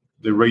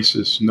the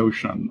racist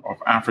notion of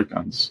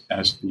Africans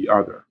as the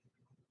other.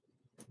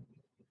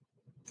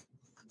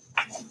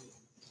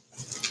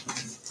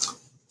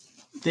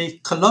 The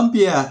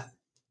Columbia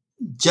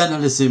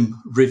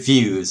Journalism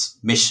Review's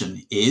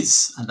mission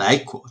is, and I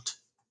quote,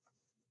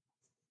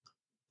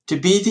 to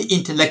be the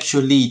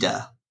intellectual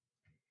leader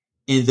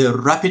in the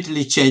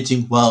rapidly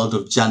changing world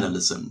of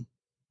journalism,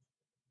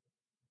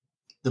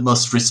 the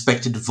most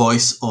respected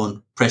voice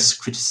on press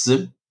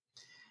criticism,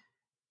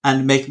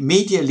 and make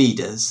media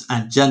leaders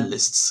and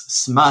journalists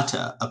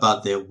smarter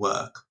about their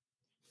work.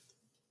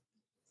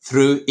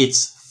 Through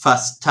its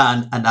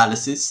first-hand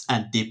analysis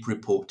and deep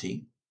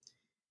reporting,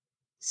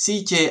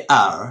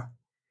 CJR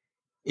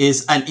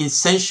is an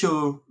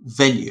essential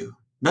venue,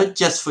 not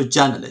just for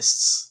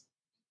journalists,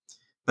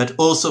 but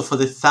also for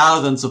the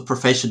thousands of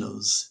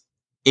professionals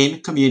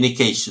in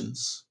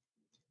communications,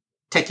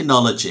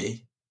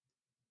 technology,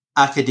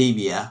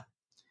 academia,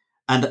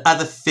 and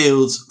other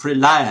fields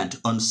reliant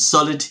on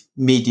solid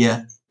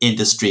media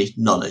industry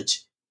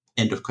knowledge.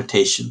 End of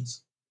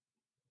quotations.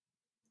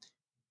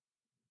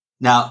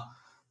 Now,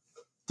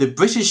 the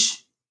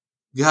British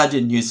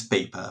Guardian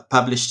newspaper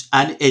published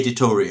an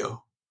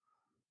editorial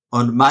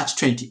on March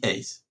 28,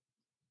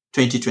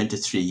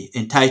 2023,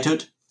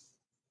 entitled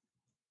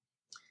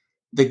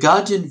The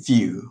Guardian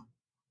View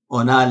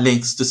on Our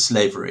Links to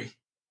Slavery,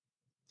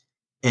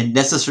 a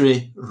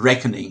Necessary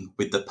Reckoning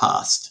with the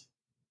Past.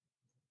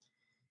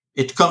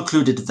 It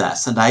concluded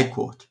thus, and I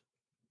quote,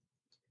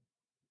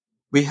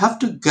 "We have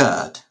to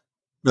guard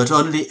not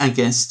only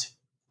against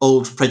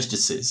old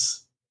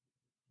prejudices,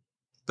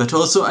 but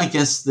also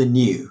against the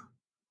new,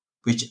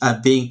 which are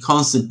being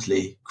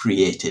constantly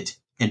created."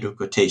 End of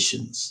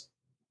quotations.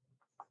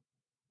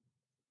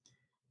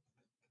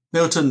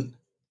 Milton,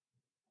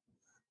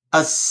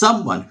 as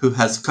someone who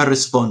has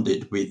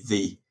corresponded with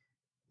the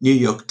New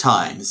York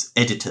Times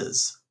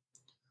editors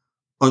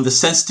on the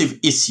sensitive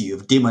issue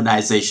of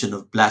demonization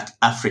of Black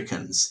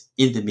Africans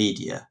in the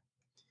media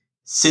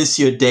since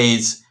your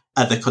days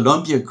at the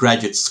Columbia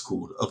Graduate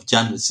School of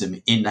Journalism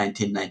in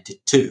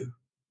 1992,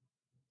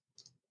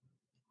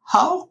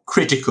 how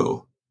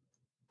critical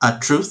are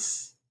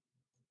truth,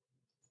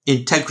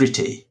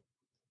 integrity,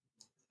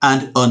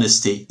 and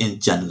honesty in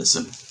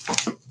journalism?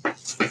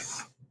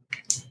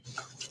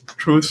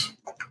 Truth,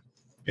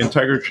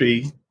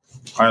 integrity,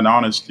 and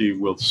honesty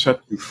will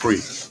set you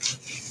free.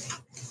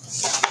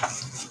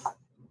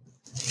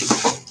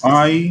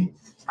 I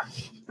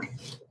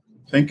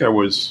think I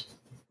was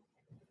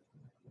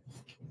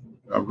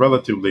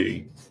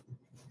relatively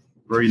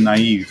very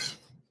naive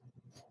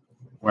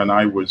when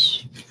I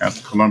was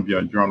at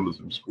Columbia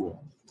Journalism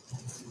School.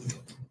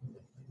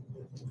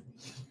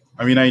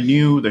 I mean, I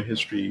knew the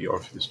history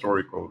of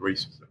historical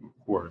racism,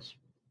 of course.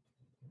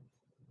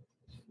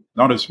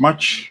 Not as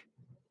much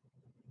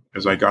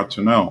as I got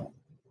to know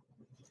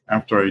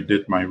after I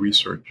did my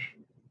research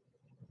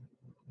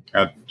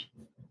at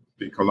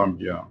the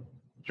Columbia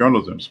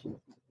Journalism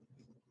School,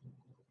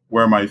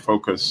 where my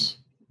focus,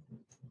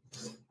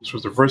 this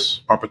was the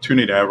first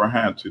opportunity I ever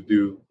had to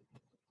do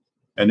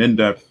an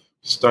in-depth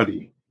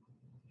study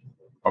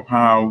of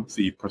how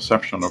the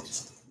perception of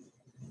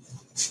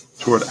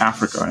toward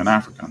Africa and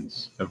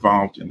Africans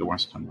evolved in the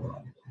Western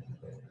world.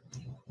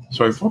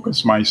 So I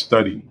focused my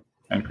study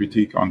and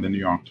critique on the New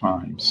York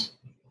Times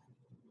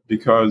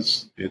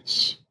because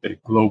it's a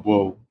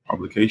global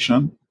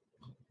publication.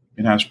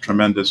 It has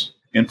tremendous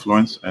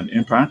influence and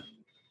impact,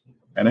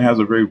 and it has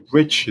a very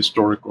rich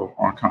historical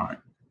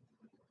archive.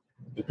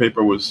 The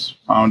paper was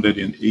founded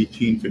in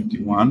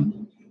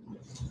 1851.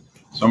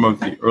 Some of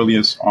the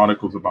earliest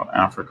articles about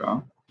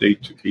Africa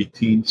date to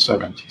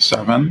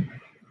 1877.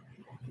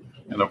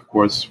 And of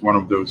course, one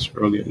of those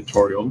early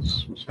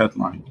editorials was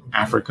headlined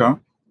Africa.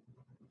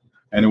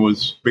 And it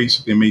was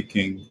basically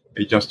making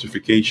a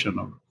justification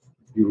of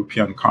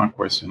European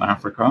conquest in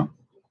Africa.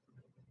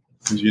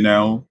 As you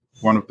know,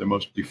 one of the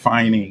most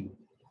defining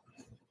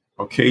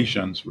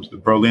occasions was the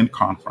Berlin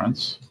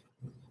Conference,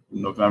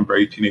 from November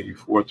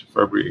 1884 to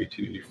February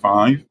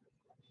 1885,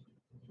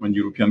 when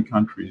European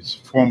countries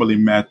formally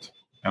met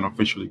and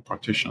officially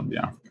partitioned the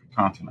African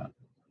continent.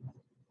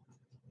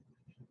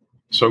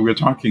 So we're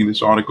talking,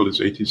 this article is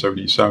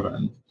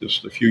 1877,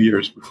 just a few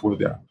years before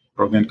the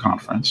Berlin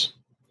Conference,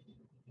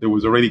 there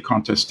was already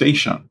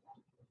contestation.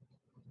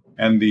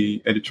 And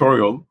the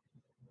editorial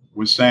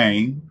was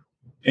saying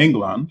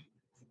England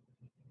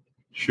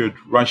should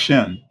rush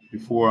in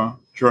before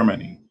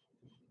Germany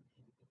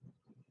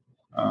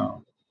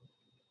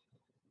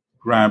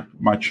grabbed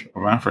much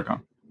of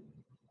Africa.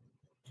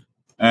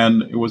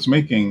 And it was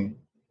making,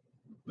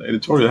 the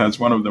editorial has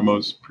one of the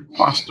most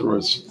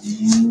preposterous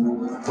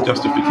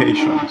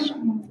justifications.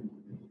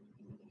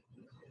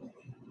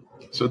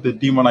 So the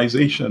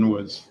demonization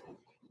was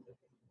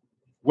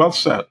well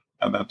set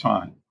at that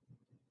time.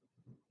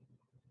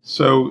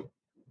 So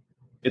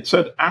it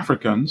said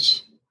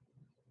Africans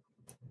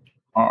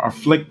are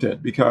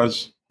afflicted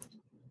because,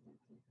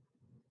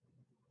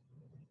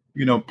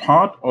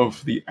 part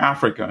of the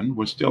African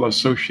was still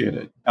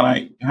associated, and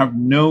I have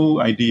no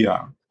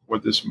idea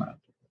what this meant,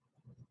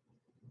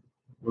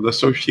 was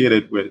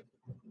associated with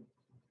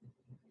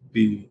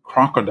the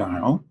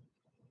crocodile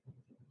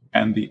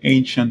and the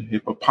ancient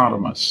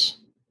hippopotamus.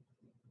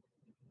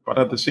 But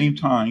at the same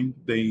time,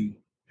 they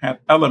had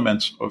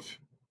elements of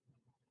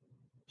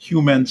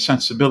human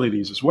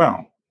sensibilities as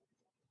well.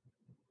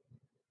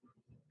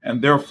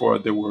 And therefore,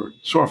 they were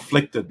so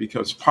afflicted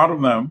because part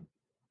of them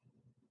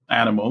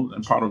animal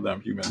and part of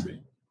them human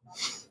being.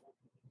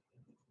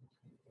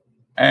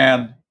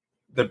 And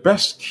the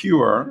best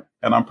cure,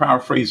 and I'm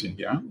paraphrasing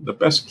here, the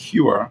best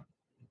cure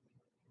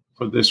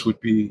for this would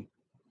be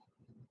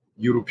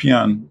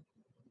European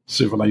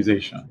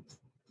civilization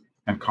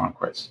and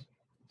conquest.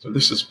 So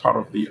this is part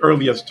of the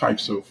earliest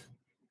types of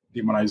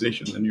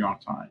demonization in the New York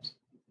Times.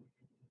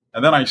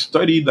 And then I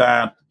studied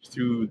that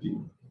through the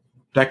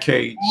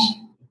decades.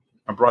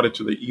 I brought it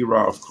to the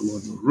era of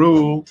colonial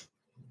rule.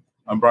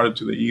 I brought it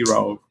to the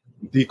era of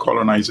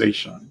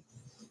decolonization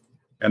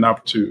and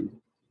up to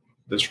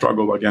the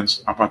struggle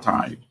against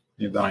apartheid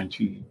in the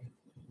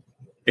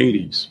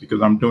 1980s,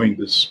 because I'm doing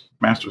this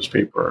master's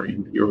paper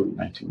in the early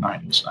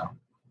 1990s now.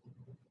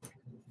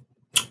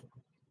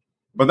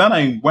 But then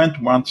I went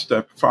one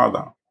step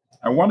further.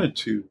 I wanted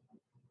to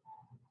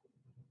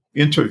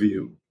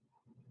interview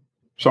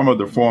some of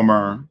the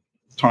former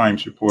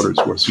Times reporters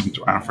who were sent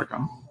to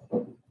Africa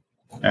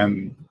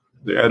and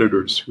the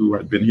editors who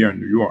had been here in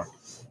New York.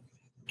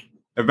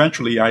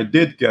 Eventually, I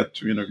did get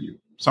to interview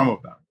some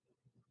of them,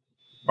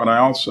 but I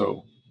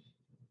also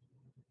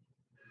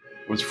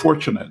was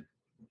fortunate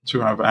to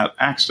have had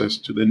access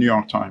to the New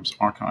York Times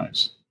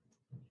archives.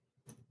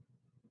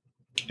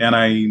 And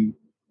I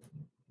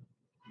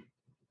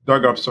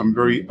dug up some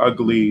very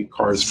ugly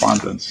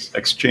correspondence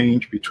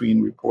exchange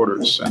between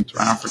reporters sent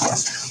to Africa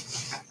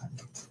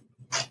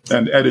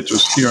and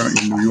editors here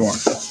in New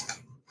York.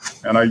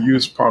 And I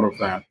used part of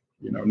that,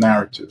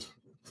 narrative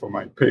for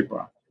my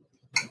paper.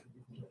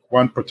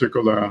 One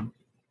particular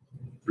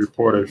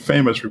reporter,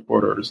 famous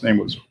reporter, his name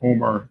was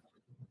Homer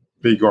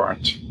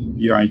Bigart,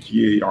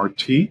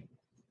 Bigart.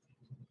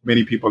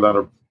 Many people that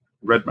have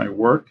read my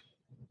work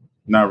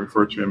now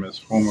refer to him as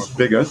Homer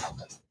Bigot.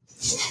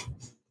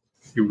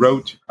 He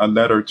wrote a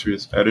letter to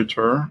his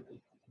editor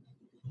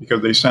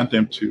because they sent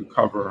him to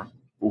cover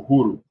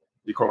Uhuru,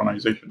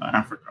 decolonization in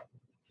Africa.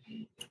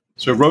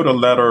 So he wrote a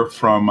letter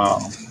from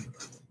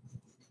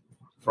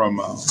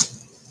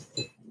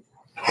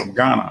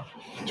Ghana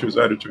to his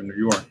editor in New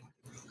York.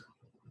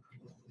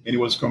 And he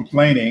was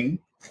complaining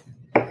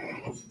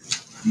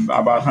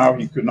about how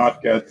he could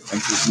not get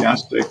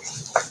enthusiastic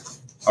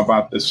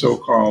about the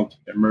so-called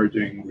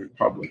emerging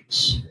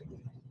republics,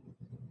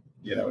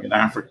 in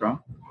Africa.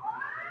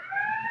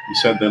 He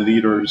said the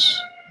leaders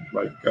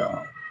like,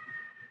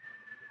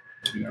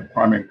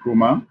 Kwame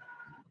Nkrumah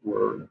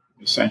were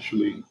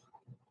essentially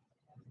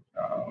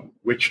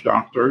witch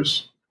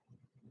doctors.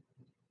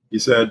 He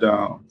said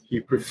he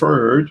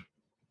preferred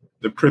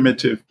the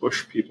primitive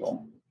bush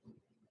people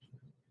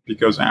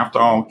because, after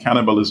all,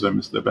 cannibalism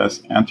is the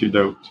best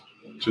antidote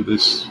to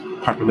this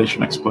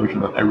population explosion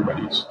that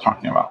everybody's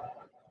talking about.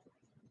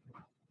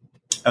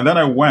 And then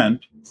I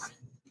went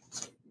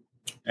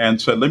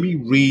and said, let me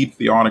read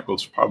the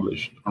articles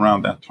published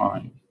around that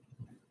time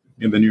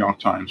in the New York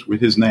Times with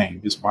his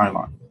name, his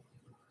byline.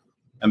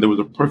 And there was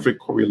a perfect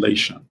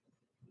correlation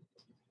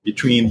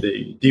between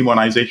the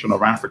demonization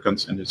of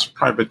Africans in his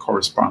private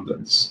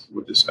correspondence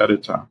with this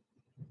editor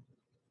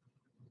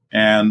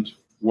and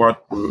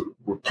what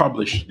were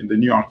published in the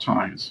New York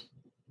Times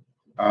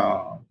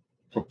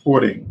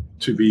purporting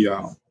to be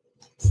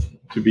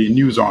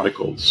news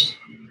articles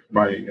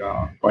by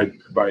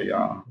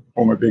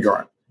Homer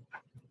Bigart.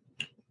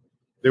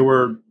 There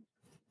were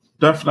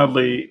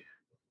definitely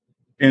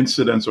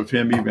incidents of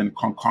him even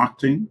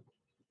concocting.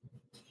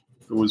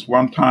 There was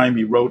one time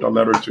he wrote a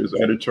letter to his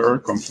editor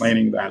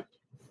complaining that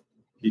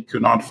he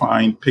could not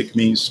find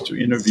pygmies to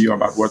interview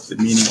about what the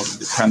meaning of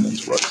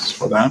independence was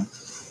for them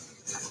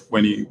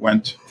when he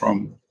went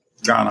from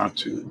Ghana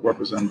to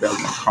represent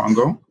Belgium and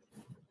Congo.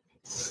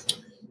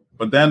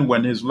 But then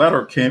when his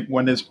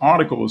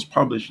article was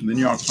published in the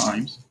New York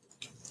Times,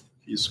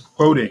 he's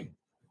quoting,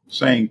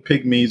 saying to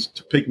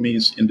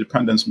pygmies,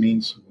 independence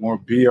means more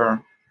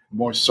beer,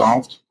 more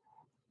salt.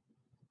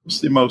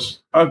 the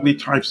most ugly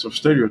types of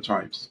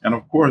stereotypes. And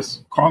of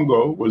course,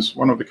 Congo was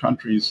one of the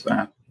countries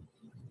that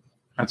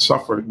had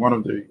suffered one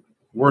of the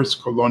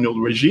worst colonial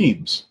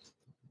regimes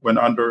when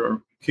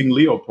under King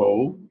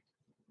Leopold,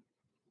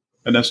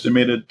 an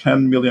estimated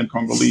 10 million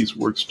Congolese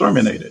were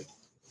exterminated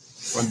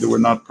when they were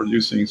not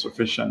producing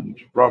sufficient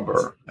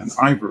rubber and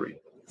ivory.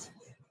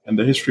 And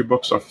the history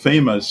books are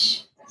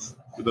famous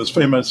with those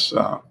famous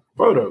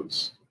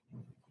photos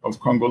of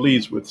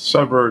Congolese with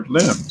severed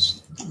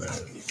limbs,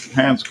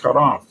 hands cut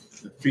off,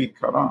 feet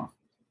cut off,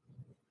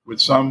 with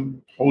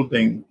some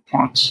holding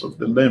parts of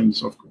the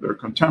limbs of their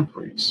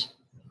contemporaries.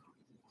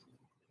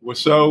 It was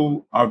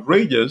so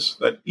outrageous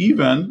that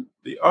even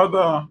the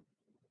other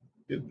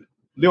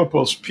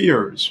Leopold's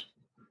peers,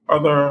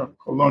 other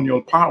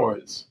colonial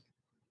powers,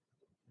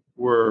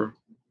 were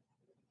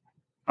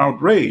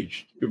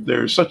outraged, if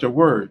there is such a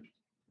word,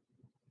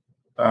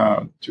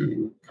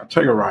 to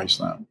categorize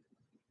them.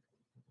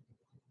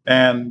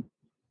 And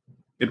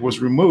it was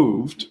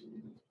removed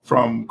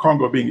from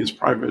Congo being his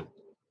private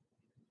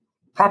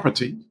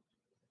property.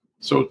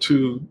 So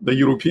to the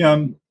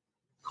European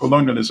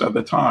colonialists at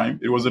the time,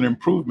 it was an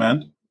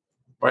improvement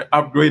by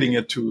upgrading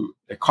it to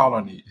a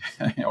colony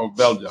of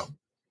Belgium.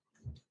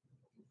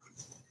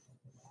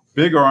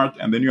 Big Art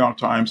and the New York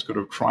Times could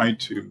have tried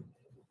to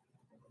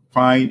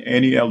find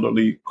any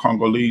elderly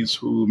Congolese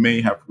who may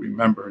have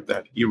remembered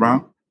that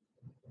era,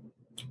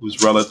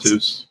 whose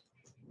relatives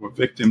were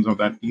victims of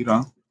that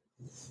era,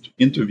 to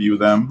interview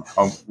them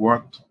of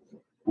what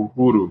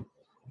Uhuru,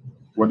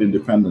 what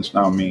independence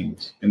now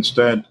means.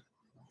 Instead,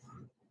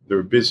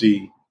 they're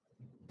busy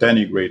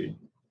denigrating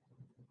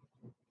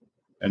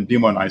and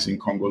demonizing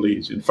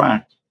Congolese. In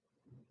fact,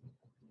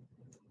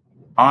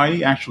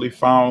 I actually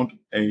found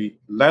a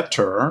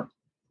letter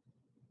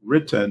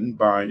written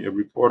by a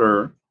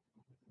reporter,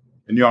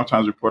 a New York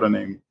Times reporter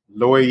named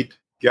Lloyd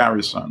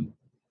Garrison.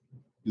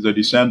 He's a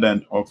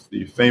descendant of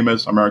the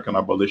famous American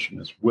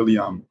abolitionist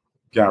William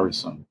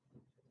Garrison.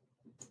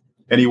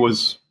 And he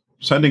was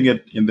sending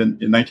it in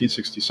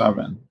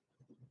 1967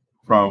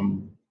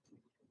 from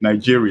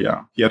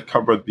Nigeria. He had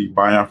covered the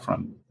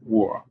Biafran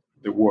War,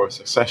 the War of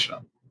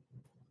Secession.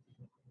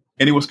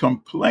 And he was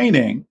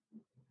complaining,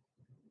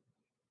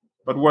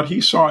 but what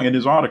he saw in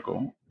his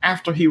article,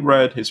 after he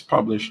read his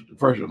published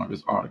version of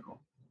his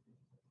article,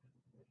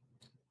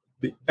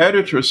 the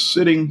editor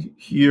sitting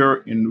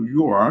here in New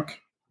York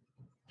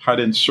had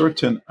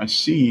inserted a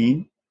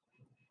scene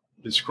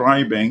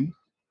describing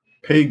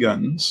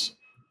pagans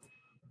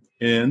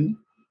in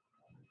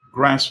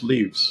grass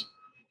leaves,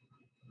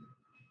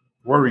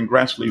 wearing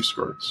grass leaf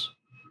skirts.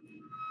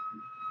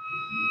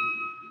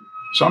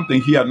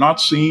 Something he had not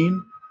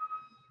seen,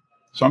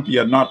 something he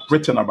had not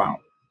written about.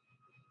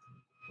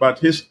 But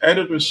his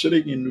editor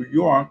sitting in New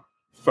York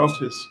felt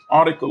his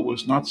article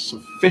was not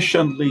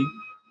sufficiently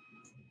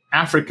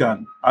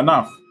African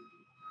enough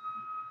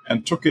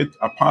and took it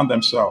upon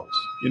themselves.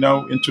 You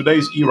know, in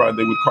today's era,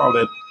 they would call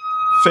it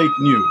fake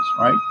news,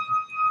 right?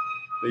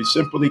 They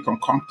simply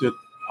concocted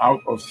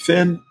out of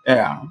thin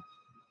air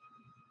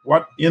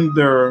what in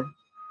their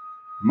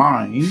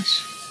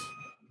minds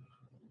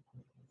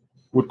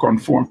would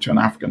conform to an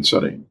African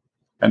setting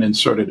and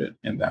inserted it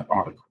in that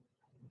article.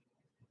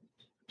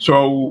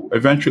 So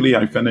eventually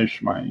I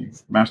finished my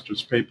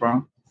master's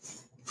paper.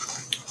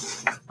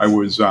 I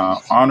was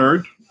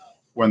honored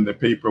when the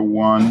paper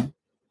won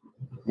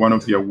one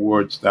of the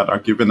awards that are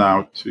given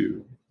out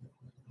to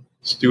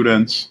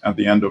students at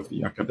the end of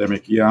the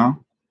academic year.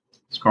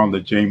 It's called the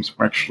James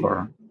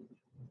Wechsler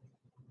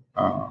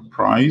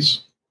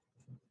Prize.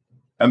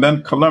 And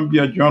then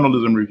Columbia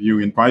Journalism Review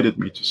invited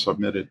me to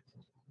submit it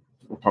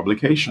for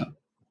publication.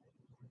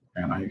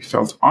 And I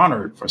felt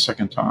honored for a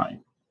second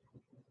time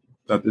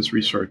that this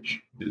research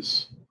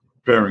is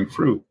bearing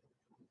fruit.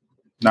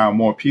 Now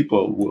more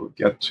people will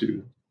get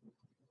to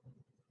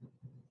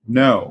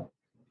know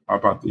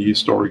about the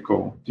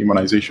historical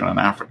demonization in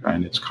Africa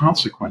and its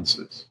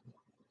consequences.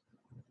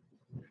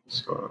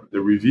 So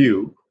the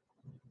review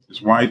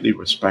is widely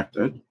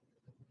respected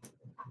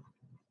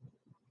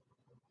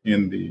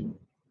in the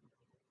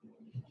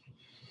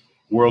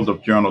world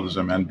of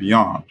journalism and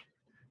beyond.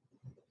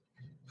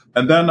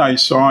 And then I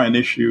saw an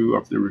issue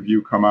of the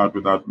review come out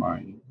without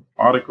my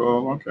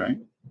article. Okay.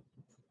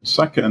 The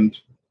second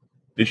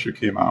issue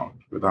came out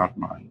without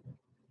my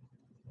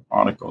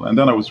article. And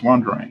then I was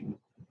wondering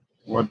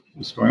what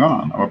is going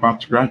on. I'm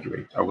about to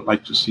graduate. I would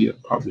like to see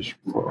it published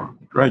before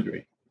I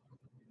graduate.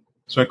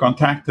 So I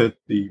contacted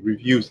the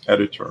review's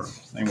editor.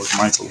 His name was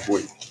Michael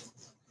Voigt,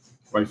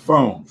 by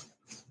phone.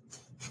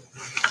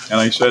 And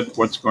I said,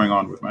 what's going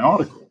on with my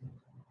article?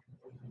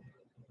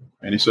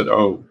 And he said,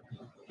 oh,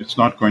 it's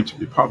not going to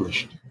be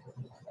published.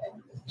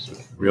 I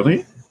said,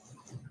 really?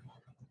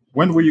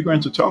 When were you going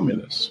to tell me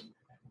this?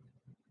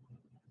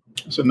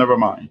 I said, never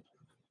mind.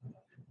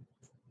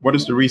 What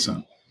is the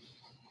reason?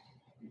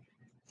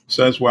 He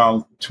says,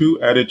 well,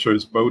 2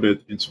 editors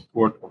voted in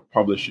support of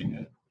publishing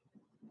it.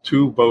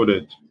 2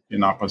 voted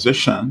in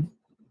opposition,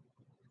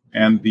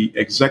 and the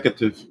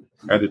executive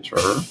editor,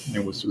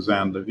 it was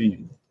Suzanne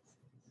Levine,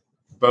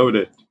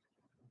 voted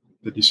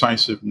the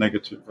decisive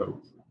negative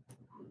vote.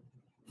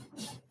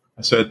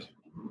 I said,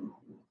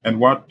 and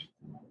what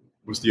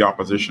was the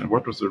opposition?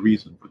 What was the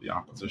reason for the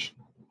opposition?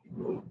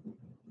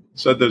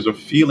 Said there's a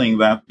feeling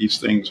that these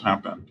things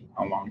happened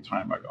a long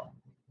time ago.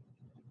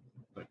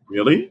 Like,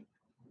 really?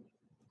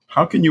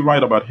 How can you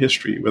write about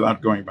history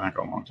without going back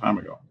a long time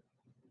ago?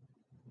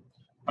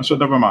 I said,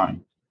 never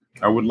mind.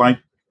 I would like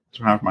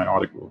to have my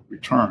article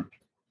returned.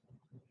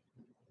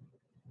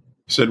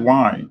 He said,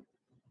 why?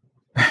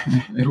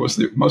 It was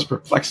the most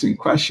perplexing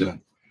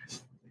question.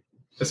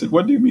 I said,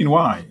 what do you mean,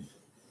 why?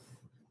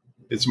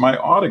 It's my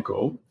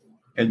article,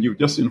 and you've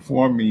just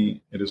informed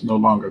me it is no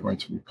longer going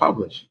to be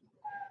published.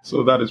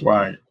 So that is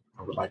why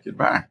I would like it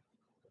back.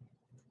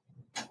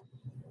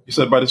 He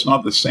said, but it's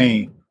not the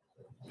same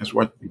as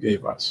what you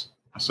gave us.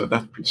 I said,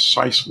 that's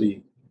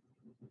precisely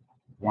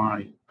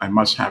why I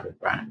must have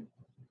it back.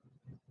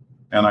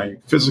 And I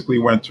physically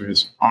went to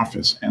his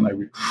office and I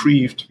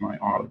retrieved my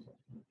article.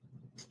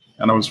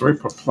 And I was very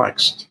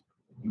perplexed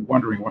and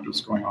wondering what was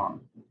going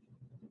on.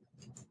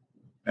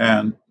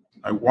 And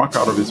I walked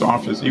out of his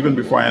office, even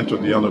before I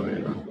entered the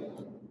elevator.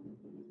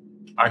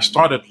 I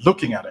started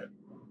looking at it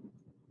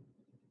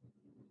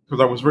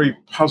because I was very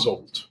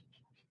puzzled.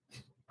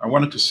 I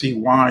wanted to see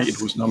why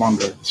it was no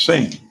longer the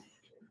same.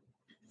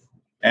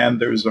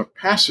 And there's a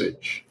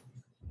passage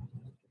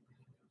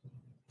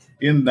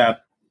in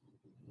that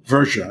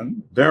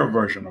version, their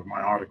version of my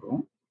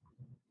article,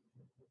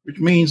 which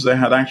means they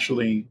had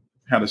actually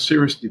had a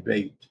serious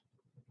debate.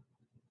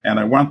 And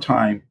at one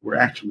time, we're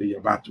actually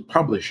about to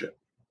publish it.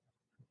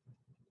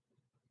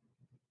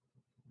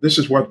 This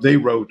is what they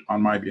wrote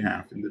on my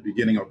behalf in the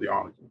beginning of the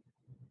article.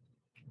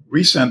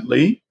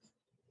 Recently,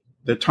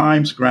 the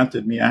Times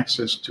granted me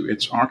access to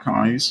its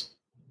archives,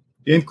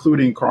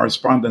 including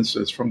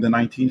correspondences from the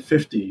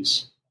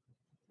 1950s,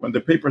 when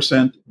the paper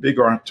sent Big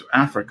Art to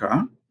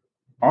Africa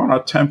on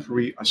a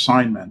temporary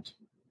assignment.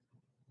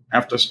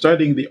 After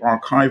studying the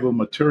archival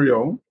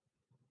material,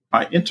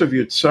 I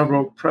interviewed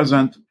several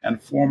present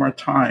and former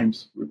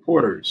Times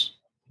reporters.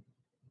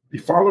 The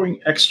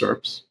following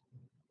excerpts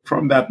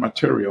from that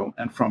material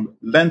and from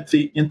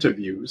lengthy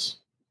interviews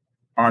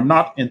are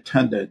not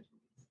intended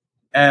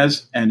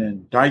as an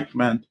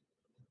indictment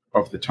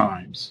of the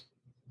Times,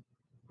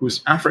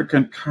 whose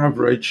African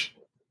coverage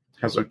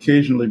has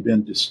occasionally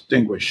been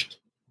distinguished,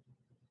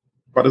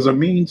 but as a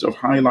means of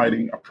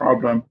highlighting a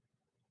problem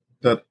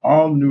that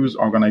all news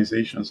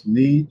organizations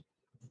need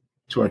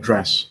to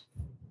address.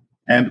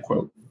 End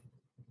quote.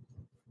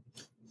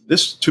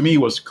 This, to me,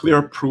 was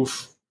clear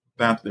proof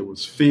that there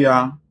was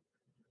fear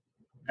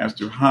as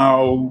to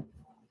how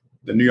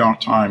the New York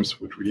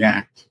Times would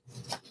react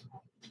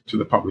to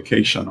the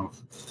publication of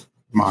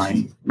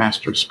my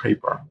master's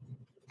paper.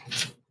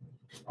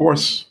 Of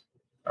course,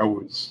 I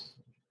was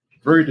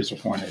very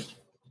disappointed.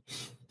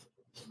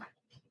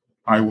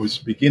 I was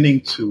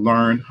beginning to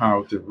learn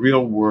how the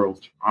real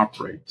world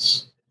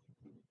operates.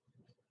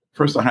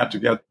 First, I had to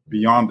get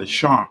beyond the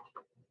shock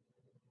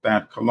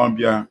that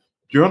Columbia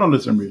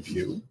Journalism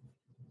Review,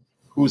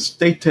 whose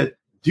stated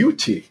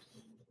duty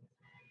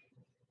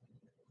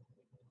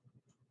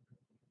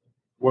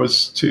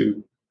was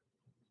to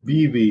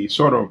be the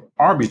sort of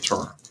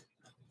arbiter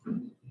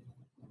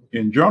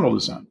in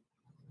journalism,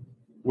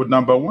 would,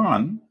 number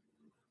one,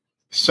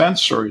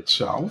 censor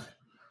itself,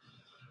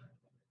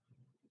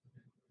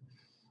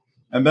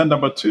 and then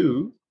number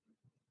two,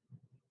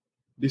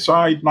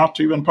 decide not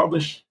to even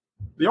publish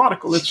the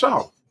article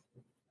itself.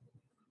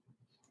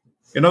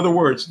 In other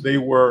words, they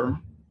were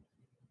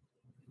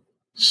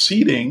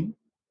ceding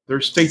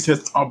their stated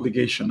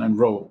obligation and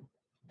role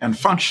and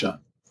function.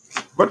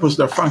 What was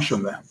their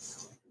function then?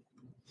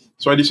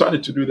 So I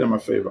decided to do them a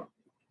favor.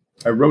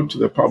 I wrote to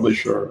the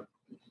publisher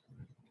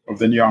of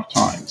the New York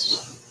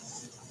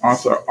Times,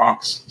 Arthur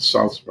Ox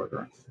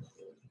Salzberger,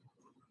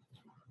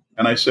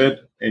 and I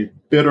said a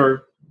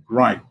bitter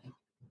gripe,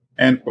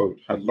 end quote,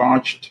 had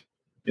lodged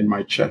in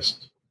my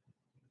chest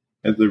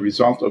as the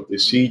result of the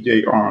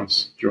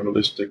CJR's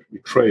journalistic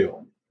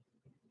betrayal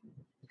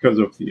because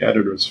of the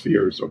editor's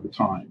fears of the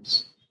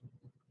Times.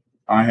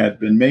 I had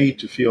been made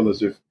to feel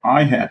as if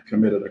I had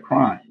committed a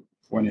crime,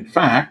 when in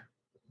fact,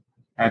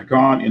 I had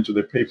gone into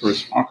the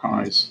paper's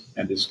archives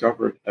and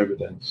discovered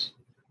evidence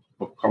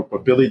of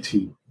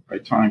culpability by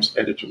Times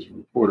editors and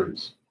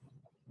reporters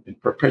in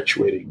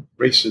perpetuating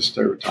racist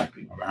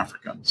stereotyping of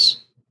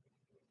Africans.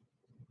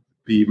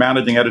 The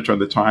managing editor at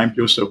the time,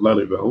 Joseph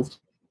Lelyveld,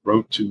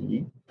 wrote to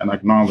me and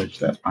acknowledged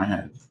that I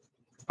had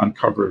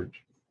uncovered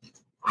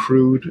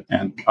crude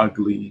and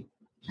ugly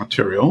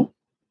material.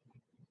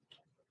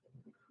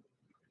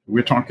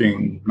 We're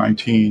talking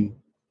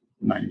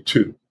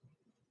 1992.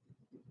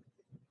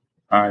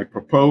 I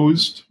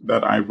proposed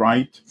that I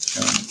write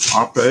an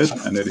op-ed,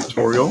 an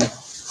editorial,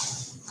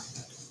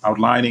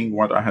 outlining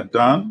what I had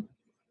done,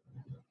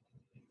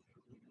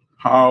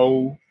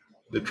 how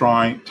the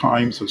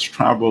Times has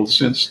traveled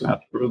since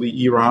that early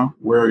era,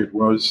 where it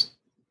was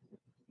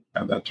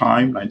at that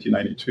time,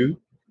 1992,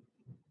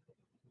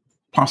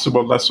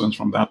 possible lessons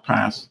from that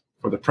past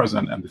for the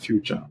present and the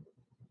future.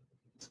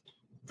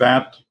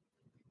 That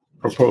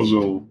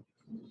proposal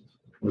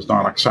was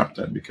not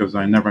accepted because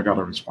I never got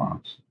a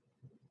response.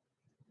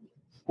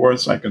 Of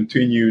course, I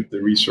continued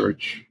the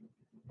research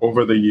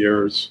over the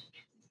years,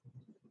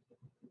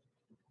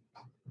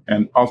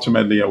 and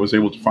ultimately I was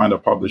able to find a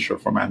publisher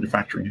for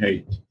Manufacturing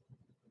Hate,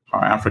 how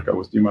Africa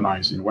was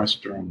demonized in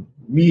Western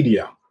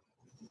media.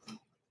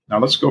 Now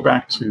let's go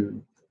back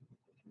to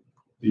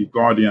the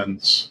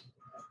Guardian's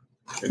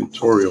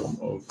editorial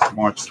of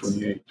March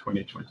 28,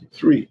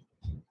 2023.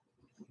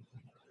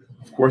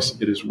 Of course,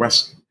 it is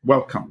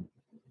welcome.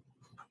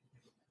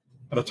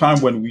 At a time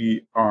when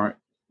we are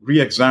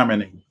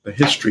re-examining the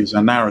histories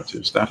and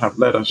narratives that have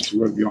led us to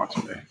where we are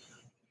today,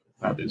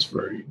 that is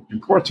very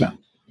important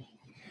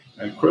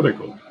and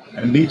critical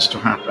and needs to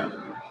happen.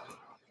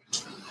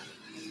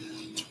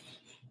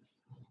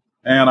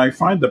 And I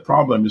find the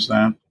problem is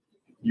that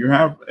you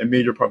have a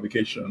major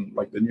publication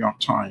like the New York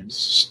Times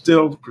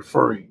still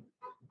preferring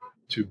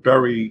to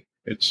bury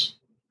its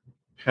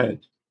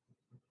head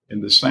in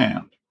the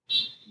sand,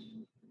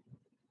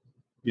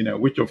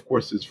 which of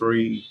course is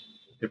very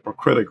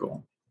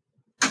hypocritical,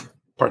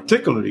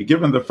 particularly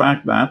given the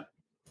fact that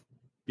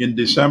in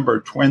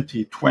December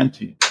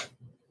 2020,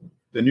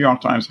 the New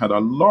York Times had a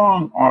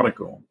long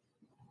article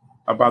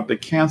about the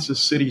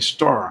Kansas City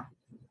Star,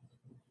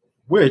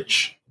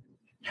 which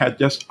had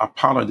just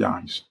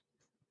apologized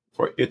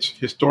for its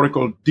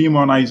historical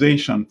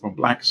demonization for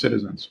Black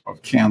citizens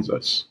of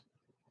Kansas.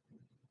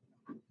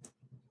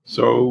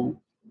 So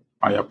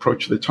I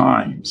approached the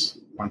Times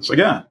once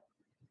again.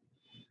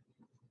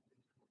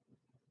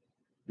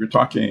 You're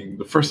talking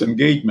the first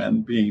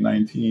engagement being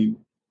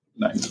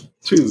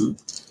 1992.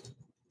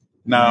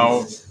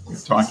 Now you're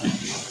talking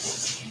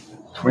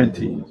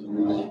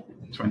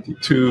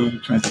 2022,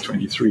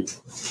 2023.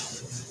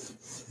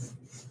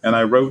 And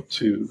I wrote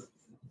to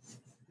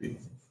the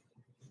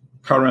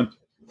current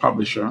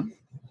publisher,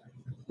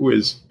 who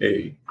is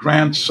a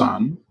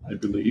grandson, I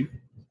believe,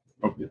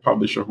 of the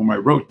publisher whom I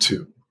wrote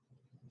to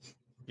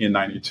in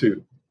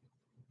 92.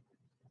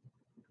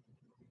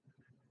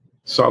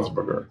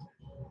 Salzberger,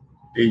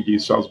 A.G.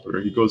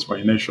 Salzberger, he goes by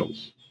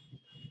initials.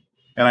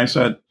 And I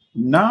said,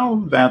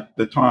 now that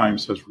the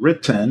Times has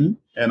written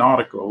an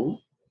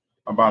article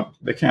about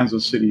the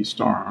Kansas City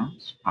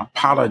Star's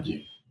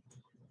apology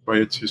for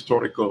its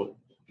historical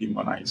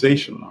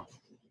demonization of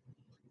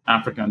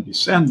African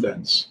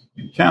descendants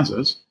in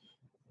Kansas,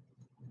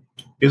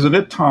 isn't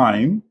it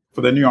time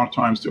for the New York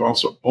Times to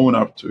also own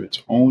up to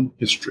its own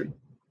history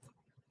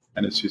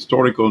and its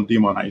historical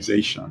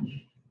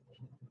demonization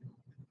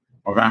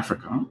of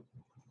Africa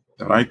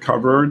that I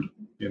covered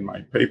in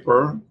my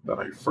paper that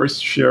I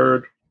first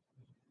shared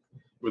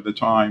with the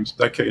Times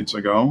decades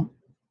ago,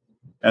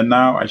 and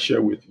now I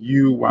share with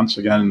you once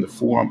again in the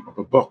form of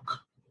a book?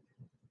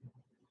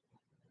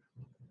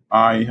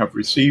 I have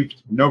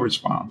received no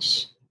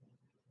response,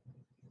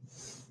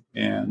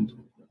 and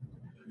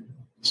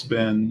it's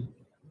been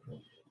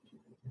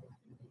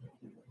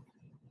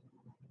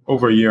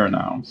over a year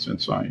now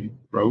since I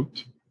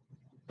wrote.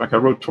 In fact, I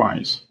wrote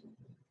twice.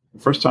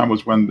 The first time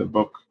was when the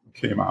book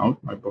came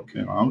out. My book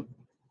came out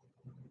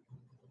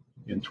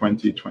in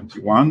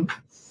 2021.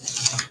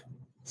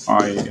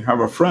 I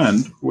have a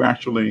friend who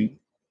actually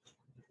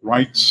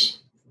writes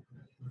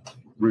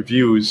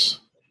reviews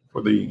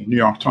for the New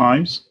York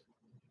Times,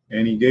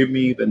 and he gave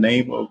me the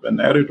name of an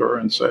editor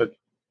and said,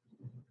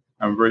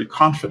 I'm very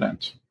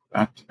confident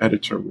that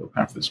editor will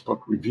have this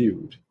book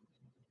reviewed.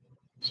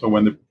 So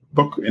when the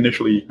book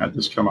initially had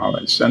just come out,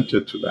 I sent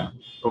it to that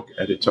book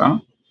editor.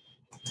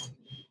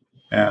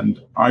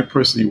 And I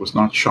personally was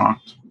not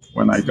shocked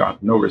when I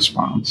got no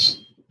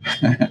response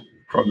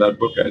from that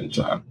book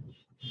editor.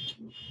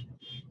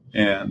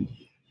 And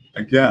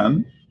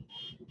again,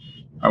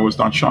 I was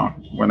not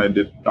shocked when I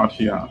did not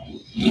hear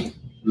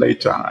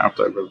later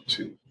after I wrote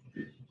to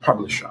the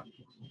publisher.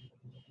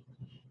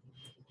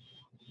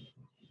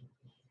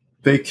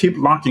 They keep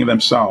locking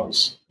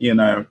themselves in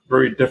a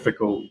very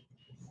difficult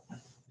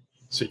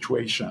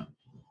situation.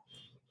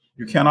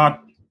 You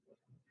cannot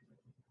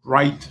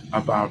write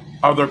about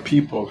other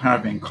people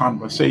having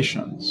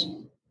conversations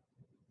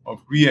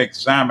of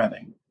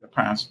re-examining the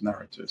past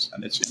narratives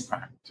and its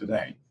impact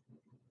today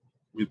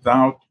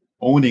without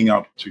owning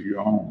up to your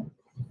own.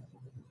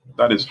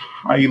 That is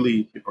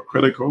highly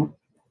hypocritical.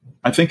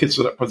 I think it's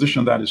a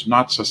position that is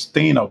not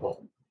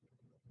sustainable.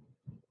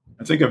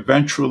 I think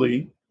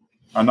eventually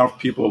enough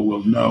people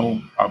will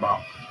know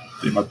about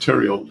the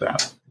material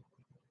that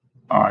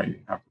I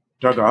have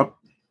dug up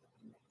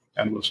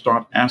and will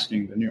start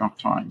asking the New York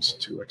Times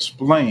to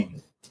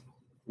explain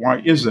why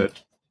is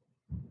it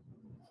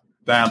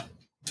that,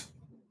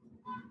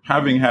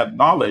 having had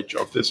knowledge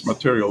of this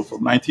material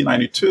from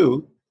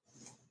 1992,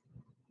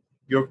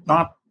 you've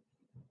not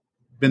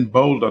been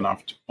bold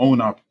enough to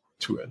own up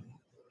to it.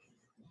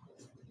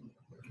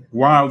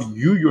 While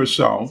you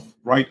yourself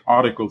write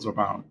articles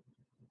about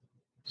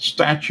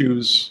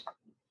statues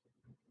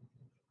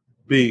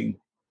being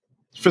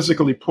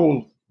physically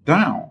pulled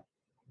down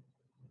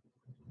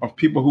of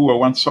people who were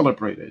once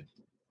celebrated,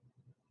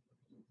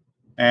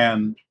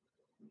 and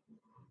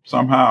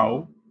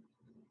somehow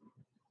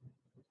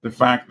the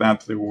fact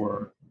that there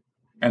were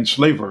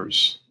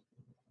enslavers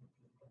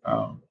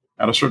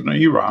at a certain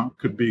era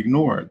could be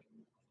ignored,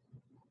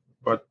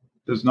 but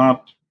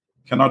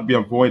cannot be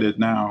avoided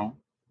now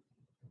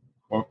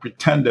or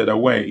pretended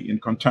away in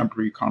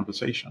contemporary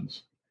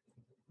conversations.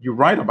 You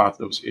write about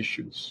those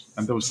issues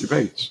and those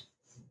debates,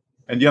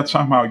 and yet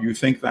somehow you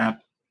think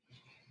that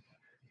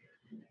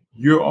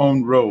your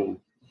own role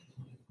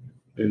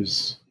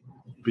is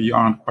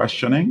beyond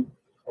questioning.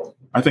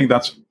 I think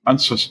that's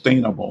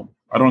unsustainable.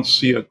 I don't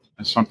see it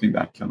as something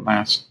that can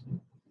last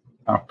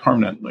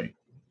permanently.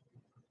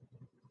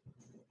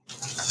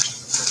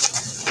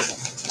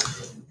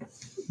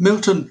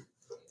 Milton,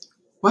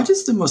 what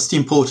is the most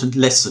important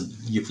lesson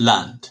you've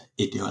learned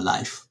in your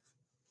life?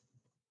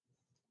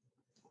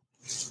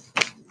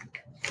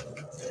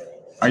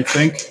 I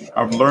think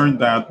I've learned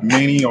that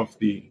many of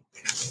the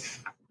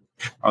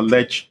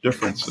alleged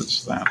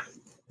differences that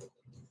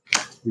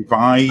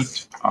divide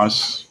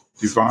us,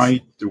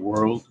 divide the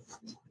world,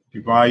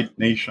 divide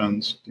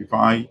nations,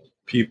 divide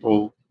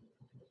people,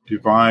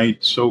 divide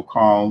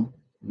so-called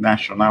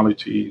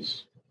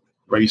nationalities,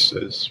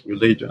 races,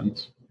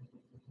 religions,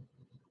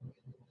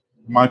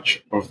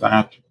 much of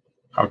that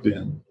have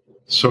been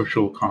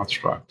social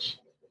constructs.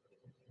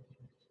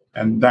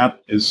 And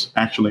that is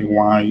actually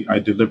why I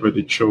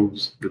deliberately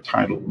chose the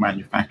title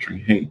Manufacturing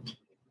Hate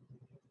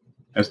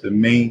as the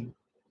main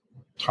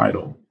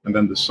title, and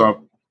then the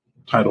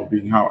subtitle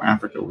being How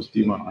Africa Was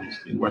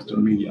Demonized in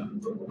Western Media.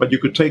 But you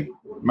could take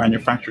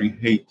manufacturing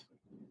hate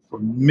for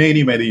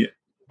many, many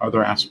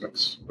other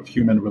aspects of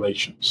human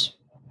relations,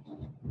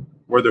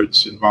 whether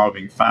it's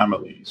involving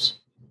families,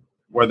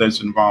 whether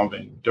it's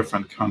involving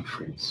different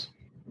countries,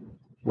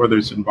 whether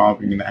it's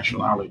involving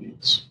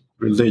nationalities,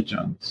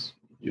 religions,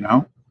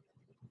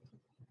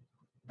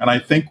 And I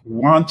think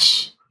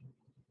once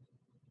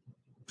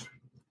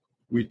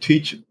we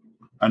teach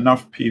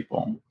enough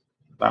people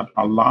that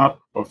a lot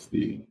of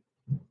the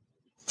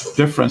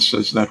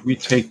differences that we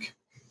take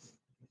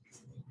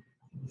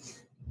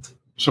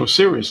so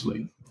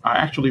seriously are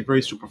actually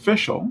very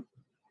superficial.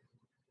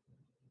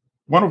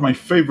 One of my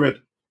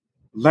favorite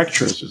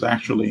lectures is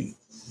actually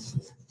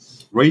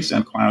Race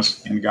and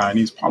Class in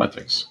Guyanese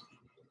Politics.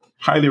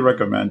 Highly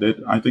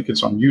recommended. I think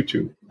it's on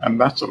YouTube. And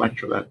that's a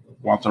lecture that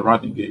Walter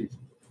Rodney gave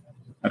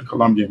at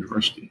Columbia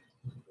University.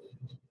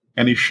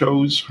 And he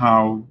shows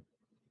how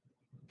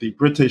the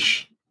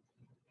British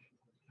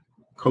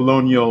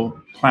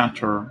colonial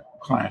planter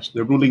class,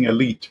 the ruling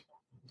elite,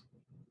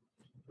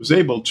 was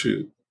able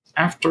to,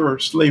 after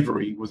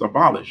slavery was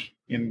abolished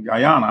in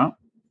Guyana,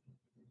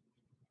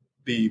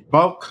 the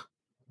bulk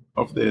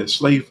of the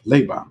slave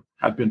labor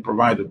had been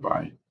provided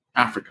by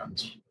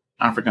Africans,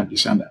 African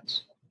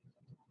descendants.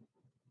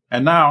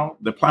 And now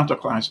the planter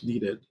class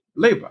needed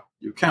labor.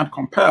 You can't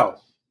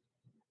compel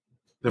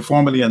the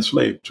formerly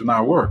enslaved to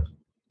now work.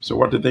 So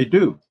what did they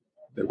do?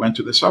 They went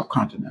to the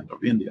subcontinent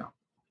of India,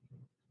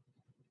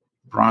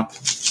 brought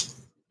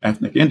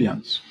ethnic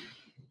Indians.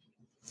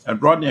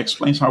 And Rodney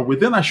explains how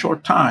within a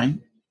short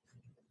time,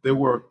 they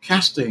were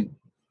casting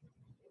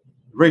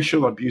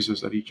racial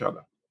abuses at each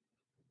other.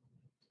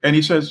 And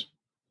he says,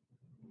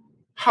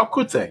 how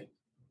could they,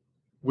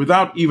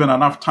 without even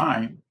enough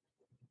time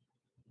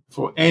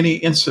for any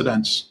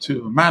incidents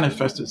to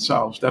manifest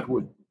itself that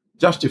would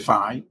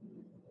justify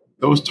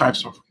those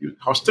types of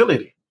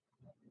hostility?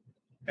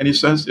 And he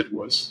says it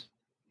was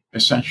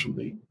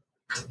essentially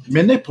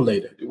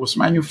manipulated. It was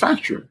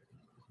manufactured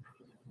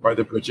by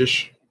the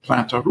British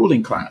planter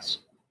ruling class.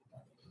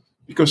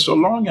 Because so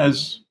long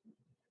as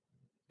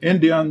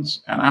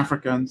Indians and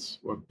Africans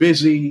were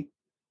busy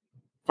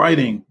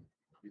fighting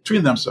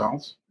between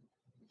themselves,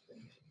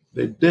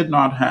 they did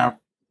not have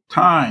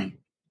time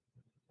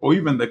or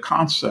even the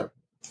concept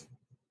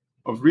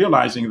of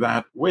realizing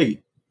that,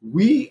 wait,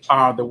 we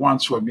are the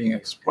ones who are being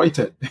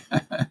exploited.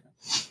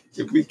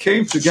 If we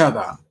came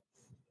together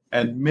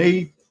and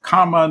made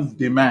common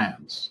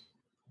demands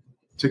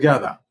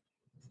together,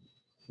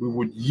 we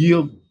would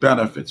yield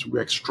benefits, we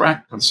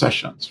extract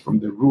concessions from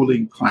the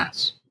ruling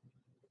class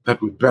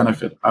that would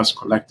benefit us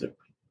collectively.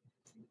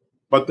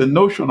 But the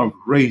notion of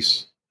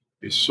race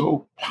is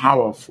so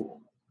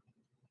powerful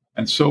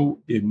and so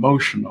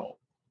emotional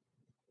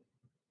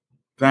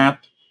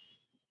that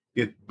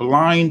it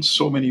blinds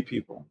so many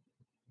people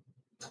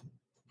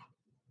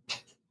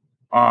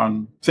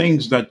on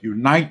things that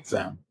unite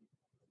them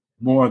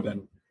more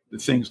than the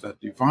things that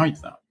divide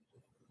them.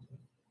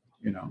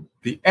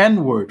 The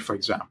N word, for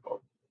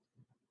example,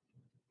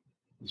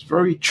 is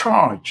very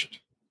charged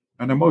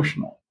and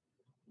emotional.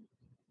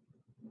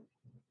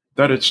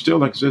 That it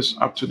still exists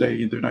up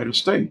today in the United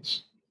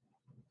States.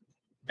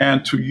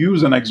 And to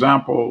use an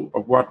example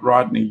of what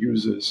Rodney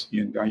uses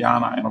in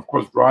Guyana, and of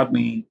course,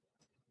 Rodney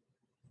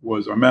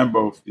was a member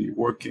of the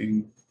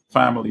Working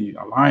Family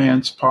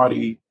Alliance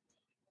Party,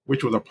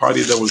 which was a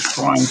party that was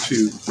trying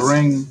to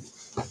bring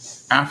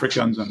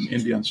Africans and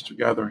Indians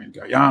together in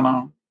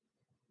Guyana.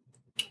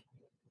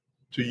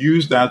 To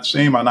use that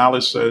same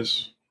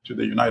analysis to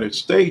the United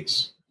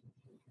States,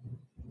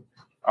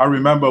 I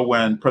remember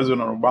when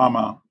President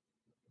Obama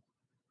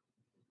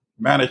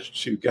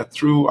managed to get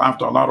through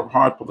after a lot of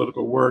hard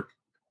political work,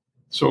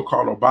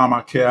 so-called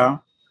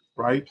Obamacare,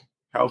 right?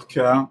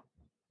 Healthcare,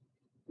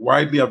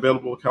 widely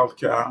available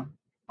healthcare,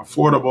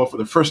 affordable for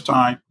the first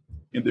time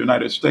in the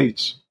United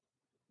States.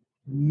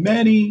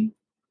 Many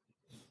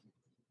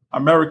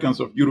Americans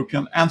of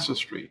European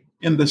ancestry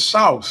in the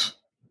South,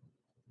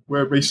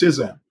 where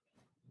racism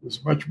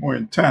was much more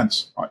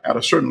intense at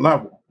a certain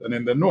level than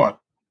in the North,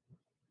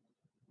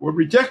 were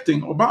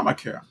rejecting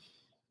Obamacare.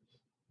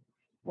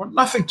 Want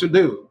nothing to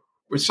do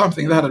with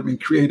something that had been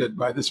created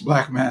by this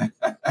black man,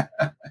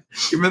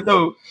 even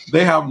though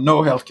they have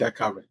no healthcare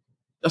coverage.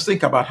 Just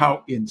think about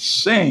how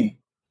insane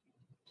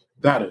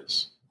that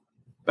is.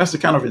 That's the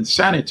kind of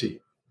insanity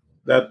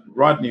that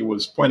Rodney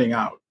was pointing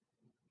out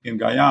in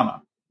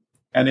Guyana.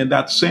 And in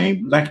that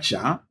same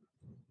lecture,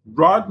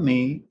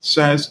 Rodney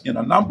says in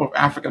a number of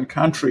African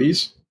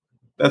countries,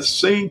 that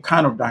same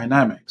kind of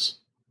dynamics.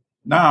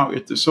 Now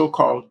it's the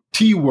so-called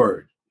T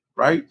word,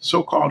 right?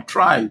 So-called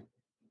tribe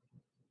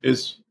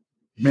is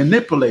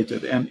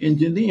manipulated and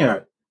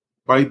engineered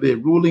by the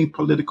ruling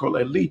political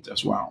elite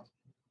as well.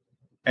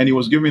 And he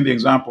was giving the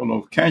example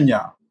of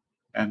Kenya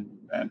and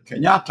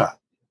Kenyatta,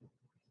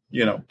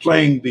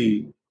 playing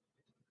the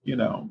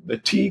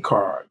T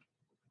card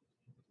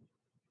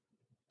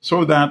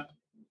so that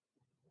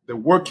the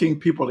working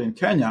people in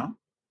Kenya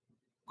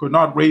could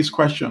not raise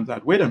questions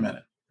that, wait a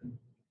minute,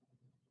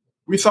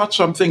 we thought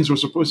some things were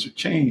supposed to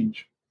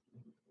change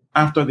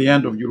after the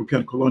end of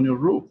European colonial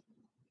rule.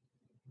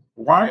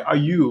 Why are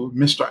you,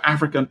 Mr.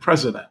 African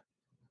President,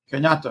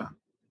 Kenyatta,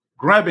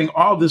 grabbing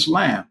all this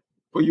land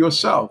for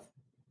yourself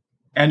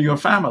and your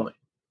family?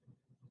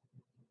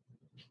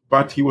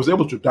 But he was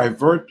able to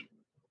divert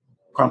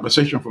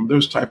conversation from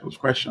those types of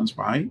questions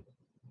by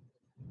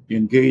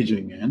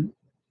engaging in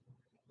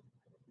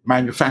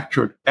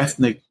manufactured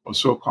ethnic or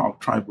so-called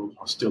tribal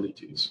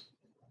hostilities.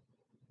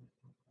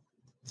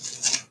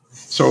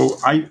 So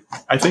I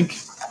think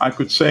I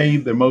could say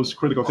the most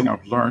critical thing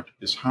I've learned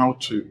is how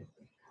to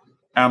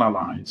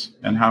analyze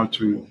and how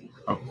to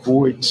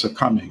avoid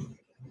succumbing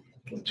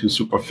to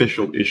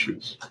superficial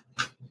issues.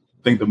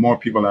 I think the more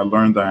people that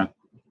learn that,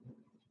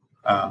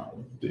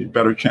 the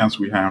better chance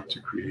we have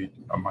to create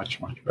a much,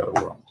 much better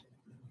world.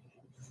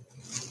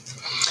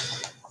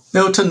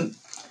 Milton,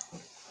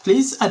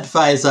 please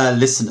advise our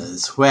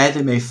listeners where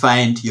they may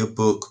find your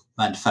book,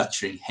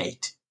 Manufacturing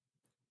Hate.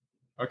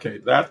 Okay,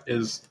 that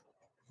is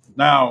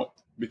now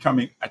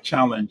becoming a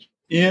challenge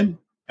in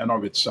and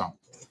of itself.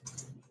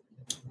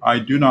 I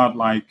do not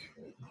like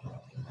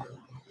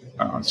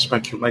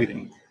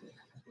speculating.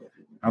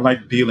 I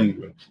like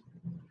dealing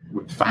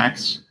with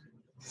facts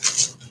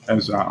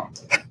as a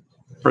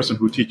person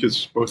who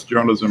teaches both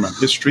journalism and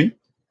history.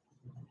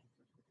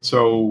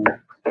 So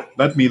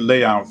let me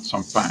lay out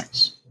some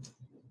facts.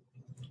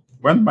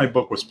 When my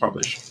book was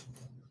published,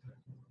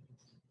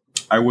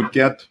 I would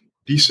get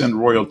decent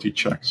royalty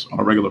checks on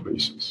a regular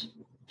basis.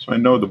 So I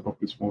know the book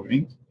is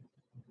moving.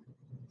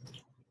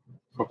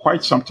 For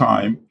quite some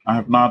time, I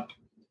have not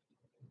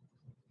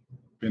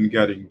been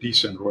getting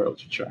decent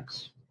royalty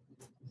checks.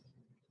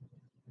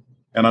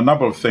 And a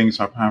number of things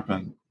have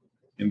happened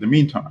in the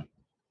meantime.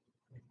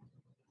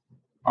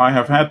 I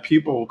have had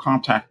people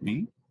contact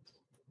me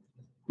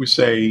who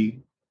say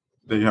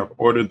they have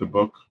ordered the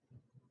book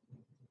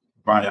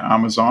via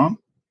Amazon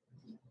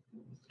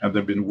and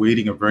they've been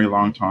waiting a very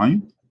long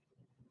time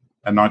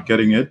and not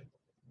getting it,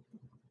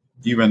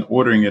 even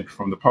ordering it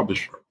from the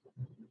publisher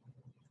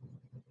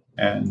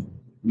and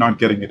not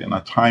getting it in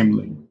a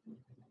timely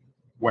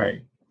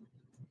way.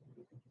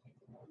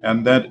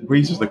 And that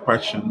raises the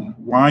question,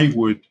 why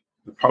would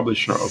the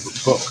publisher of a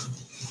book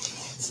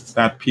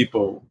that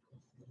people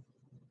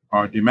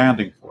are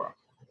demanding for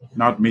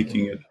not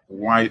making it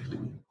widely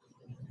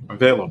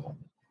available?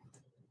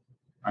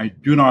 I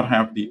do not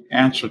have the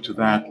answer to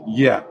that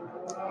yet.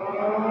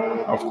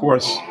 Of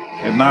course,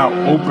 it now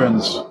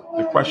opens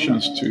the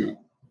questions to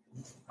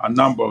a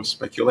number of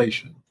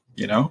speculation,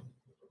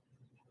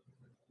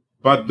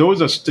 But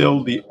those are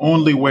still the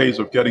only ways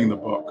of getting the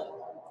book.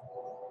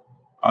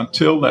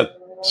 Until at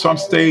some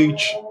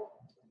stage,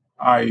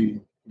 I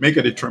make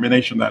a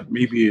determination that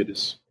maybe it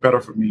is better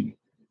for me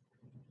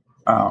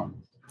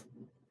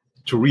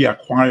to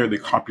reacquire the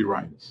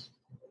copyrights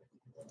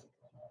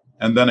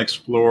and then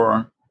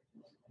explore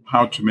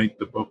how to make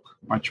the book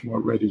much more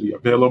readily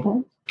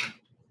available.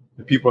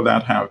 The people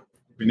that have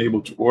been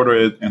able to order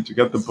it and to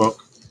get the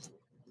book,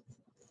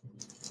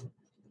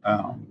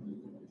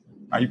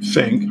 I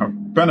think,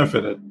 have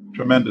benefited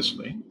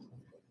tremendously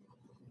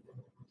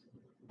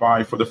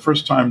by, for the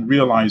first time,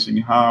 realizing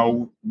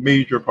how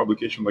major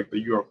publications like the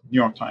New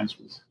York Times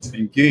was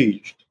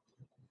engaged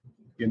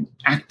in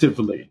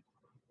actively,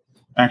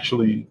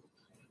 actually,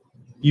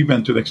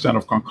 even to the extent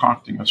of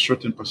concocting a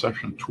certain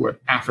perception toward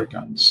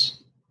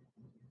Africans.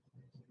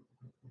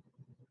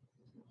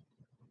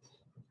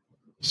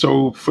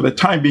 So for the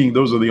time being,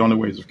 those are the only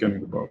ways of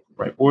getting the book,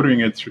 right? Ordering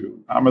it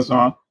through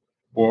Amazon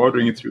or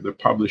ordering it through the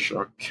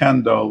publisher,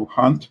 Kendall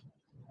Hunt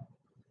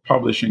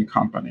Publishing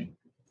Company.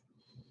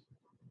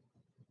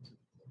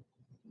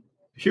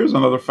 Here's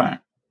another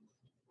fact.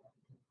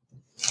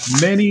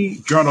 Many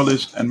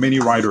journalists and many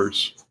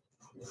writers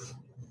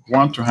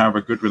want to have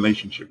a good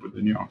relationship with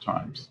the New York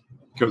Times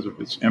because of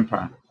its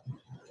impact.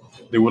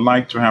 They would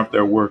like to have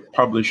their work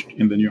published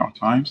in the New York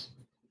Times,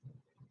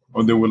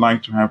 or they would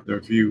like to have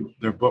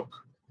their book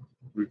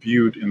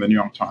reviewed in the New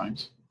York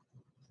Times.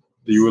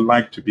 They would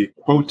like to be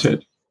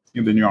quoted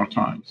in the New York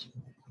Times.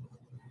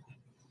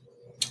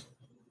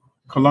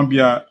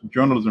 Columbia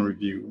Journalism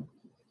Review,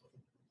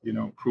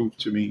 proved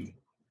to me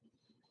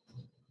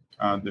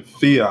the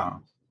fear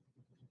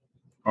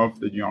of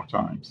the New York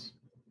Times.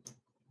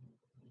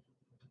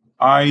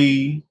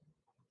 I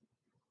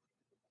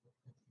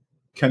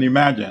can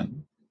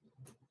imagine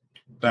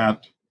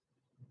that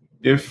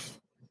if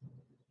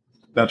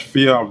that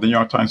fear of the New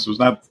York Times was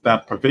not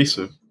that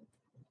pervasive,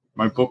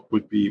 my book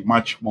would be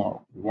much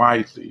more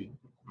widely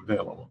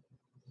available.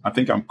 I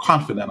think I'm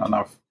confident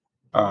enough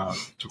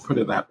to put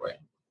it that way.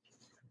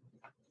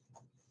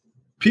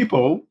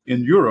 People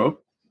in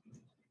Europe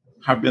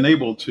have been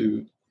able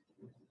to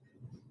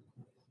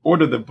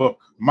order the book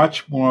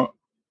much more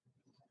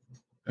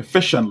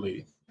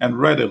efficiently and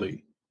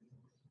readily,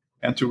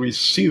 and to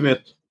receive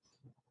it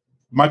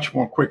much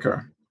more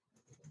quicker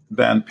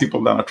than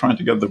people that are trying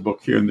to get the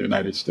book here in the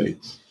United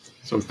States.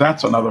 So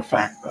that's another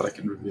fact that I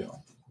can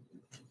reveal.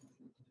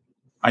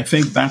 I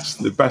think that's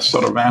the best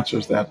sort of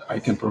answers that I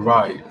can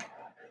provide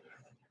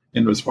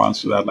in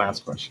response to that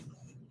last question.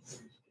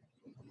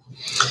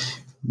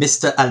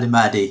 Mr.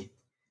 Alimadi,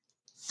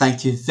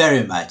 thank you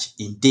very much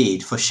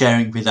indeed for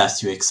sharing with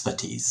us your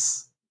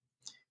expertise.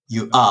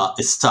 You are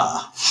a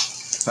star.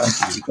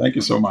 Thank you. Thank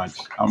you so much.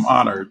 I'm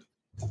honored.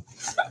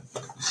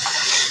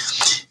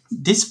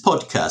 This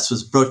podcast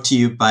was brought to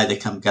you by the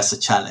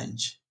Kamgasa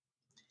Challenge.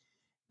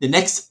 The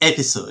next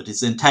episode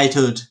is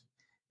entitled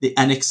The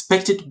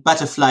Unexpected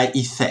Butterfly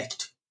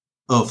Effect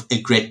of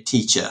a Great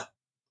Teacher.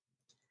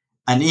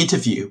 An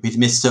interview with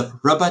Mr.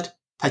 Robert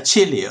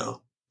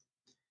Pacilio,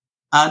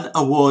 an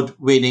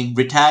award-winning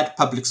retired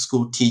public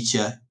school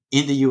teacher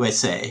in the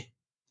USA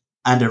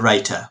and a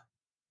writer.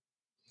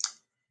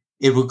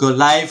 It will go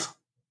live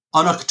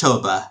on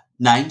October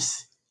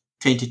 9th,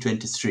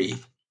 2023.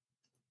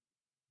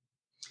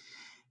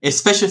 A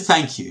special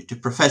thank you to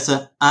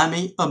Professor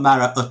Ami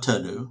Omara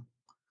Otonu,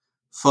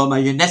 former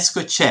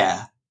UNESCO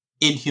Chair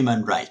in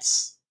Human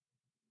Rights.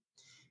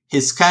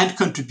 His kind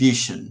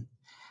contribution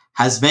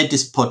has made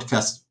this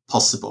podcast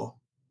possible.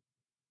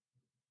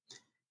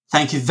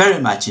 Thank you very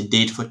much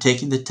indeed for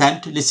taking the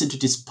time to listen to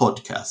this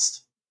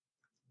podcast.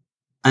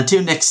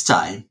 Until next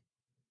time,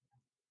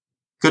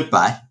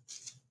 goodbye.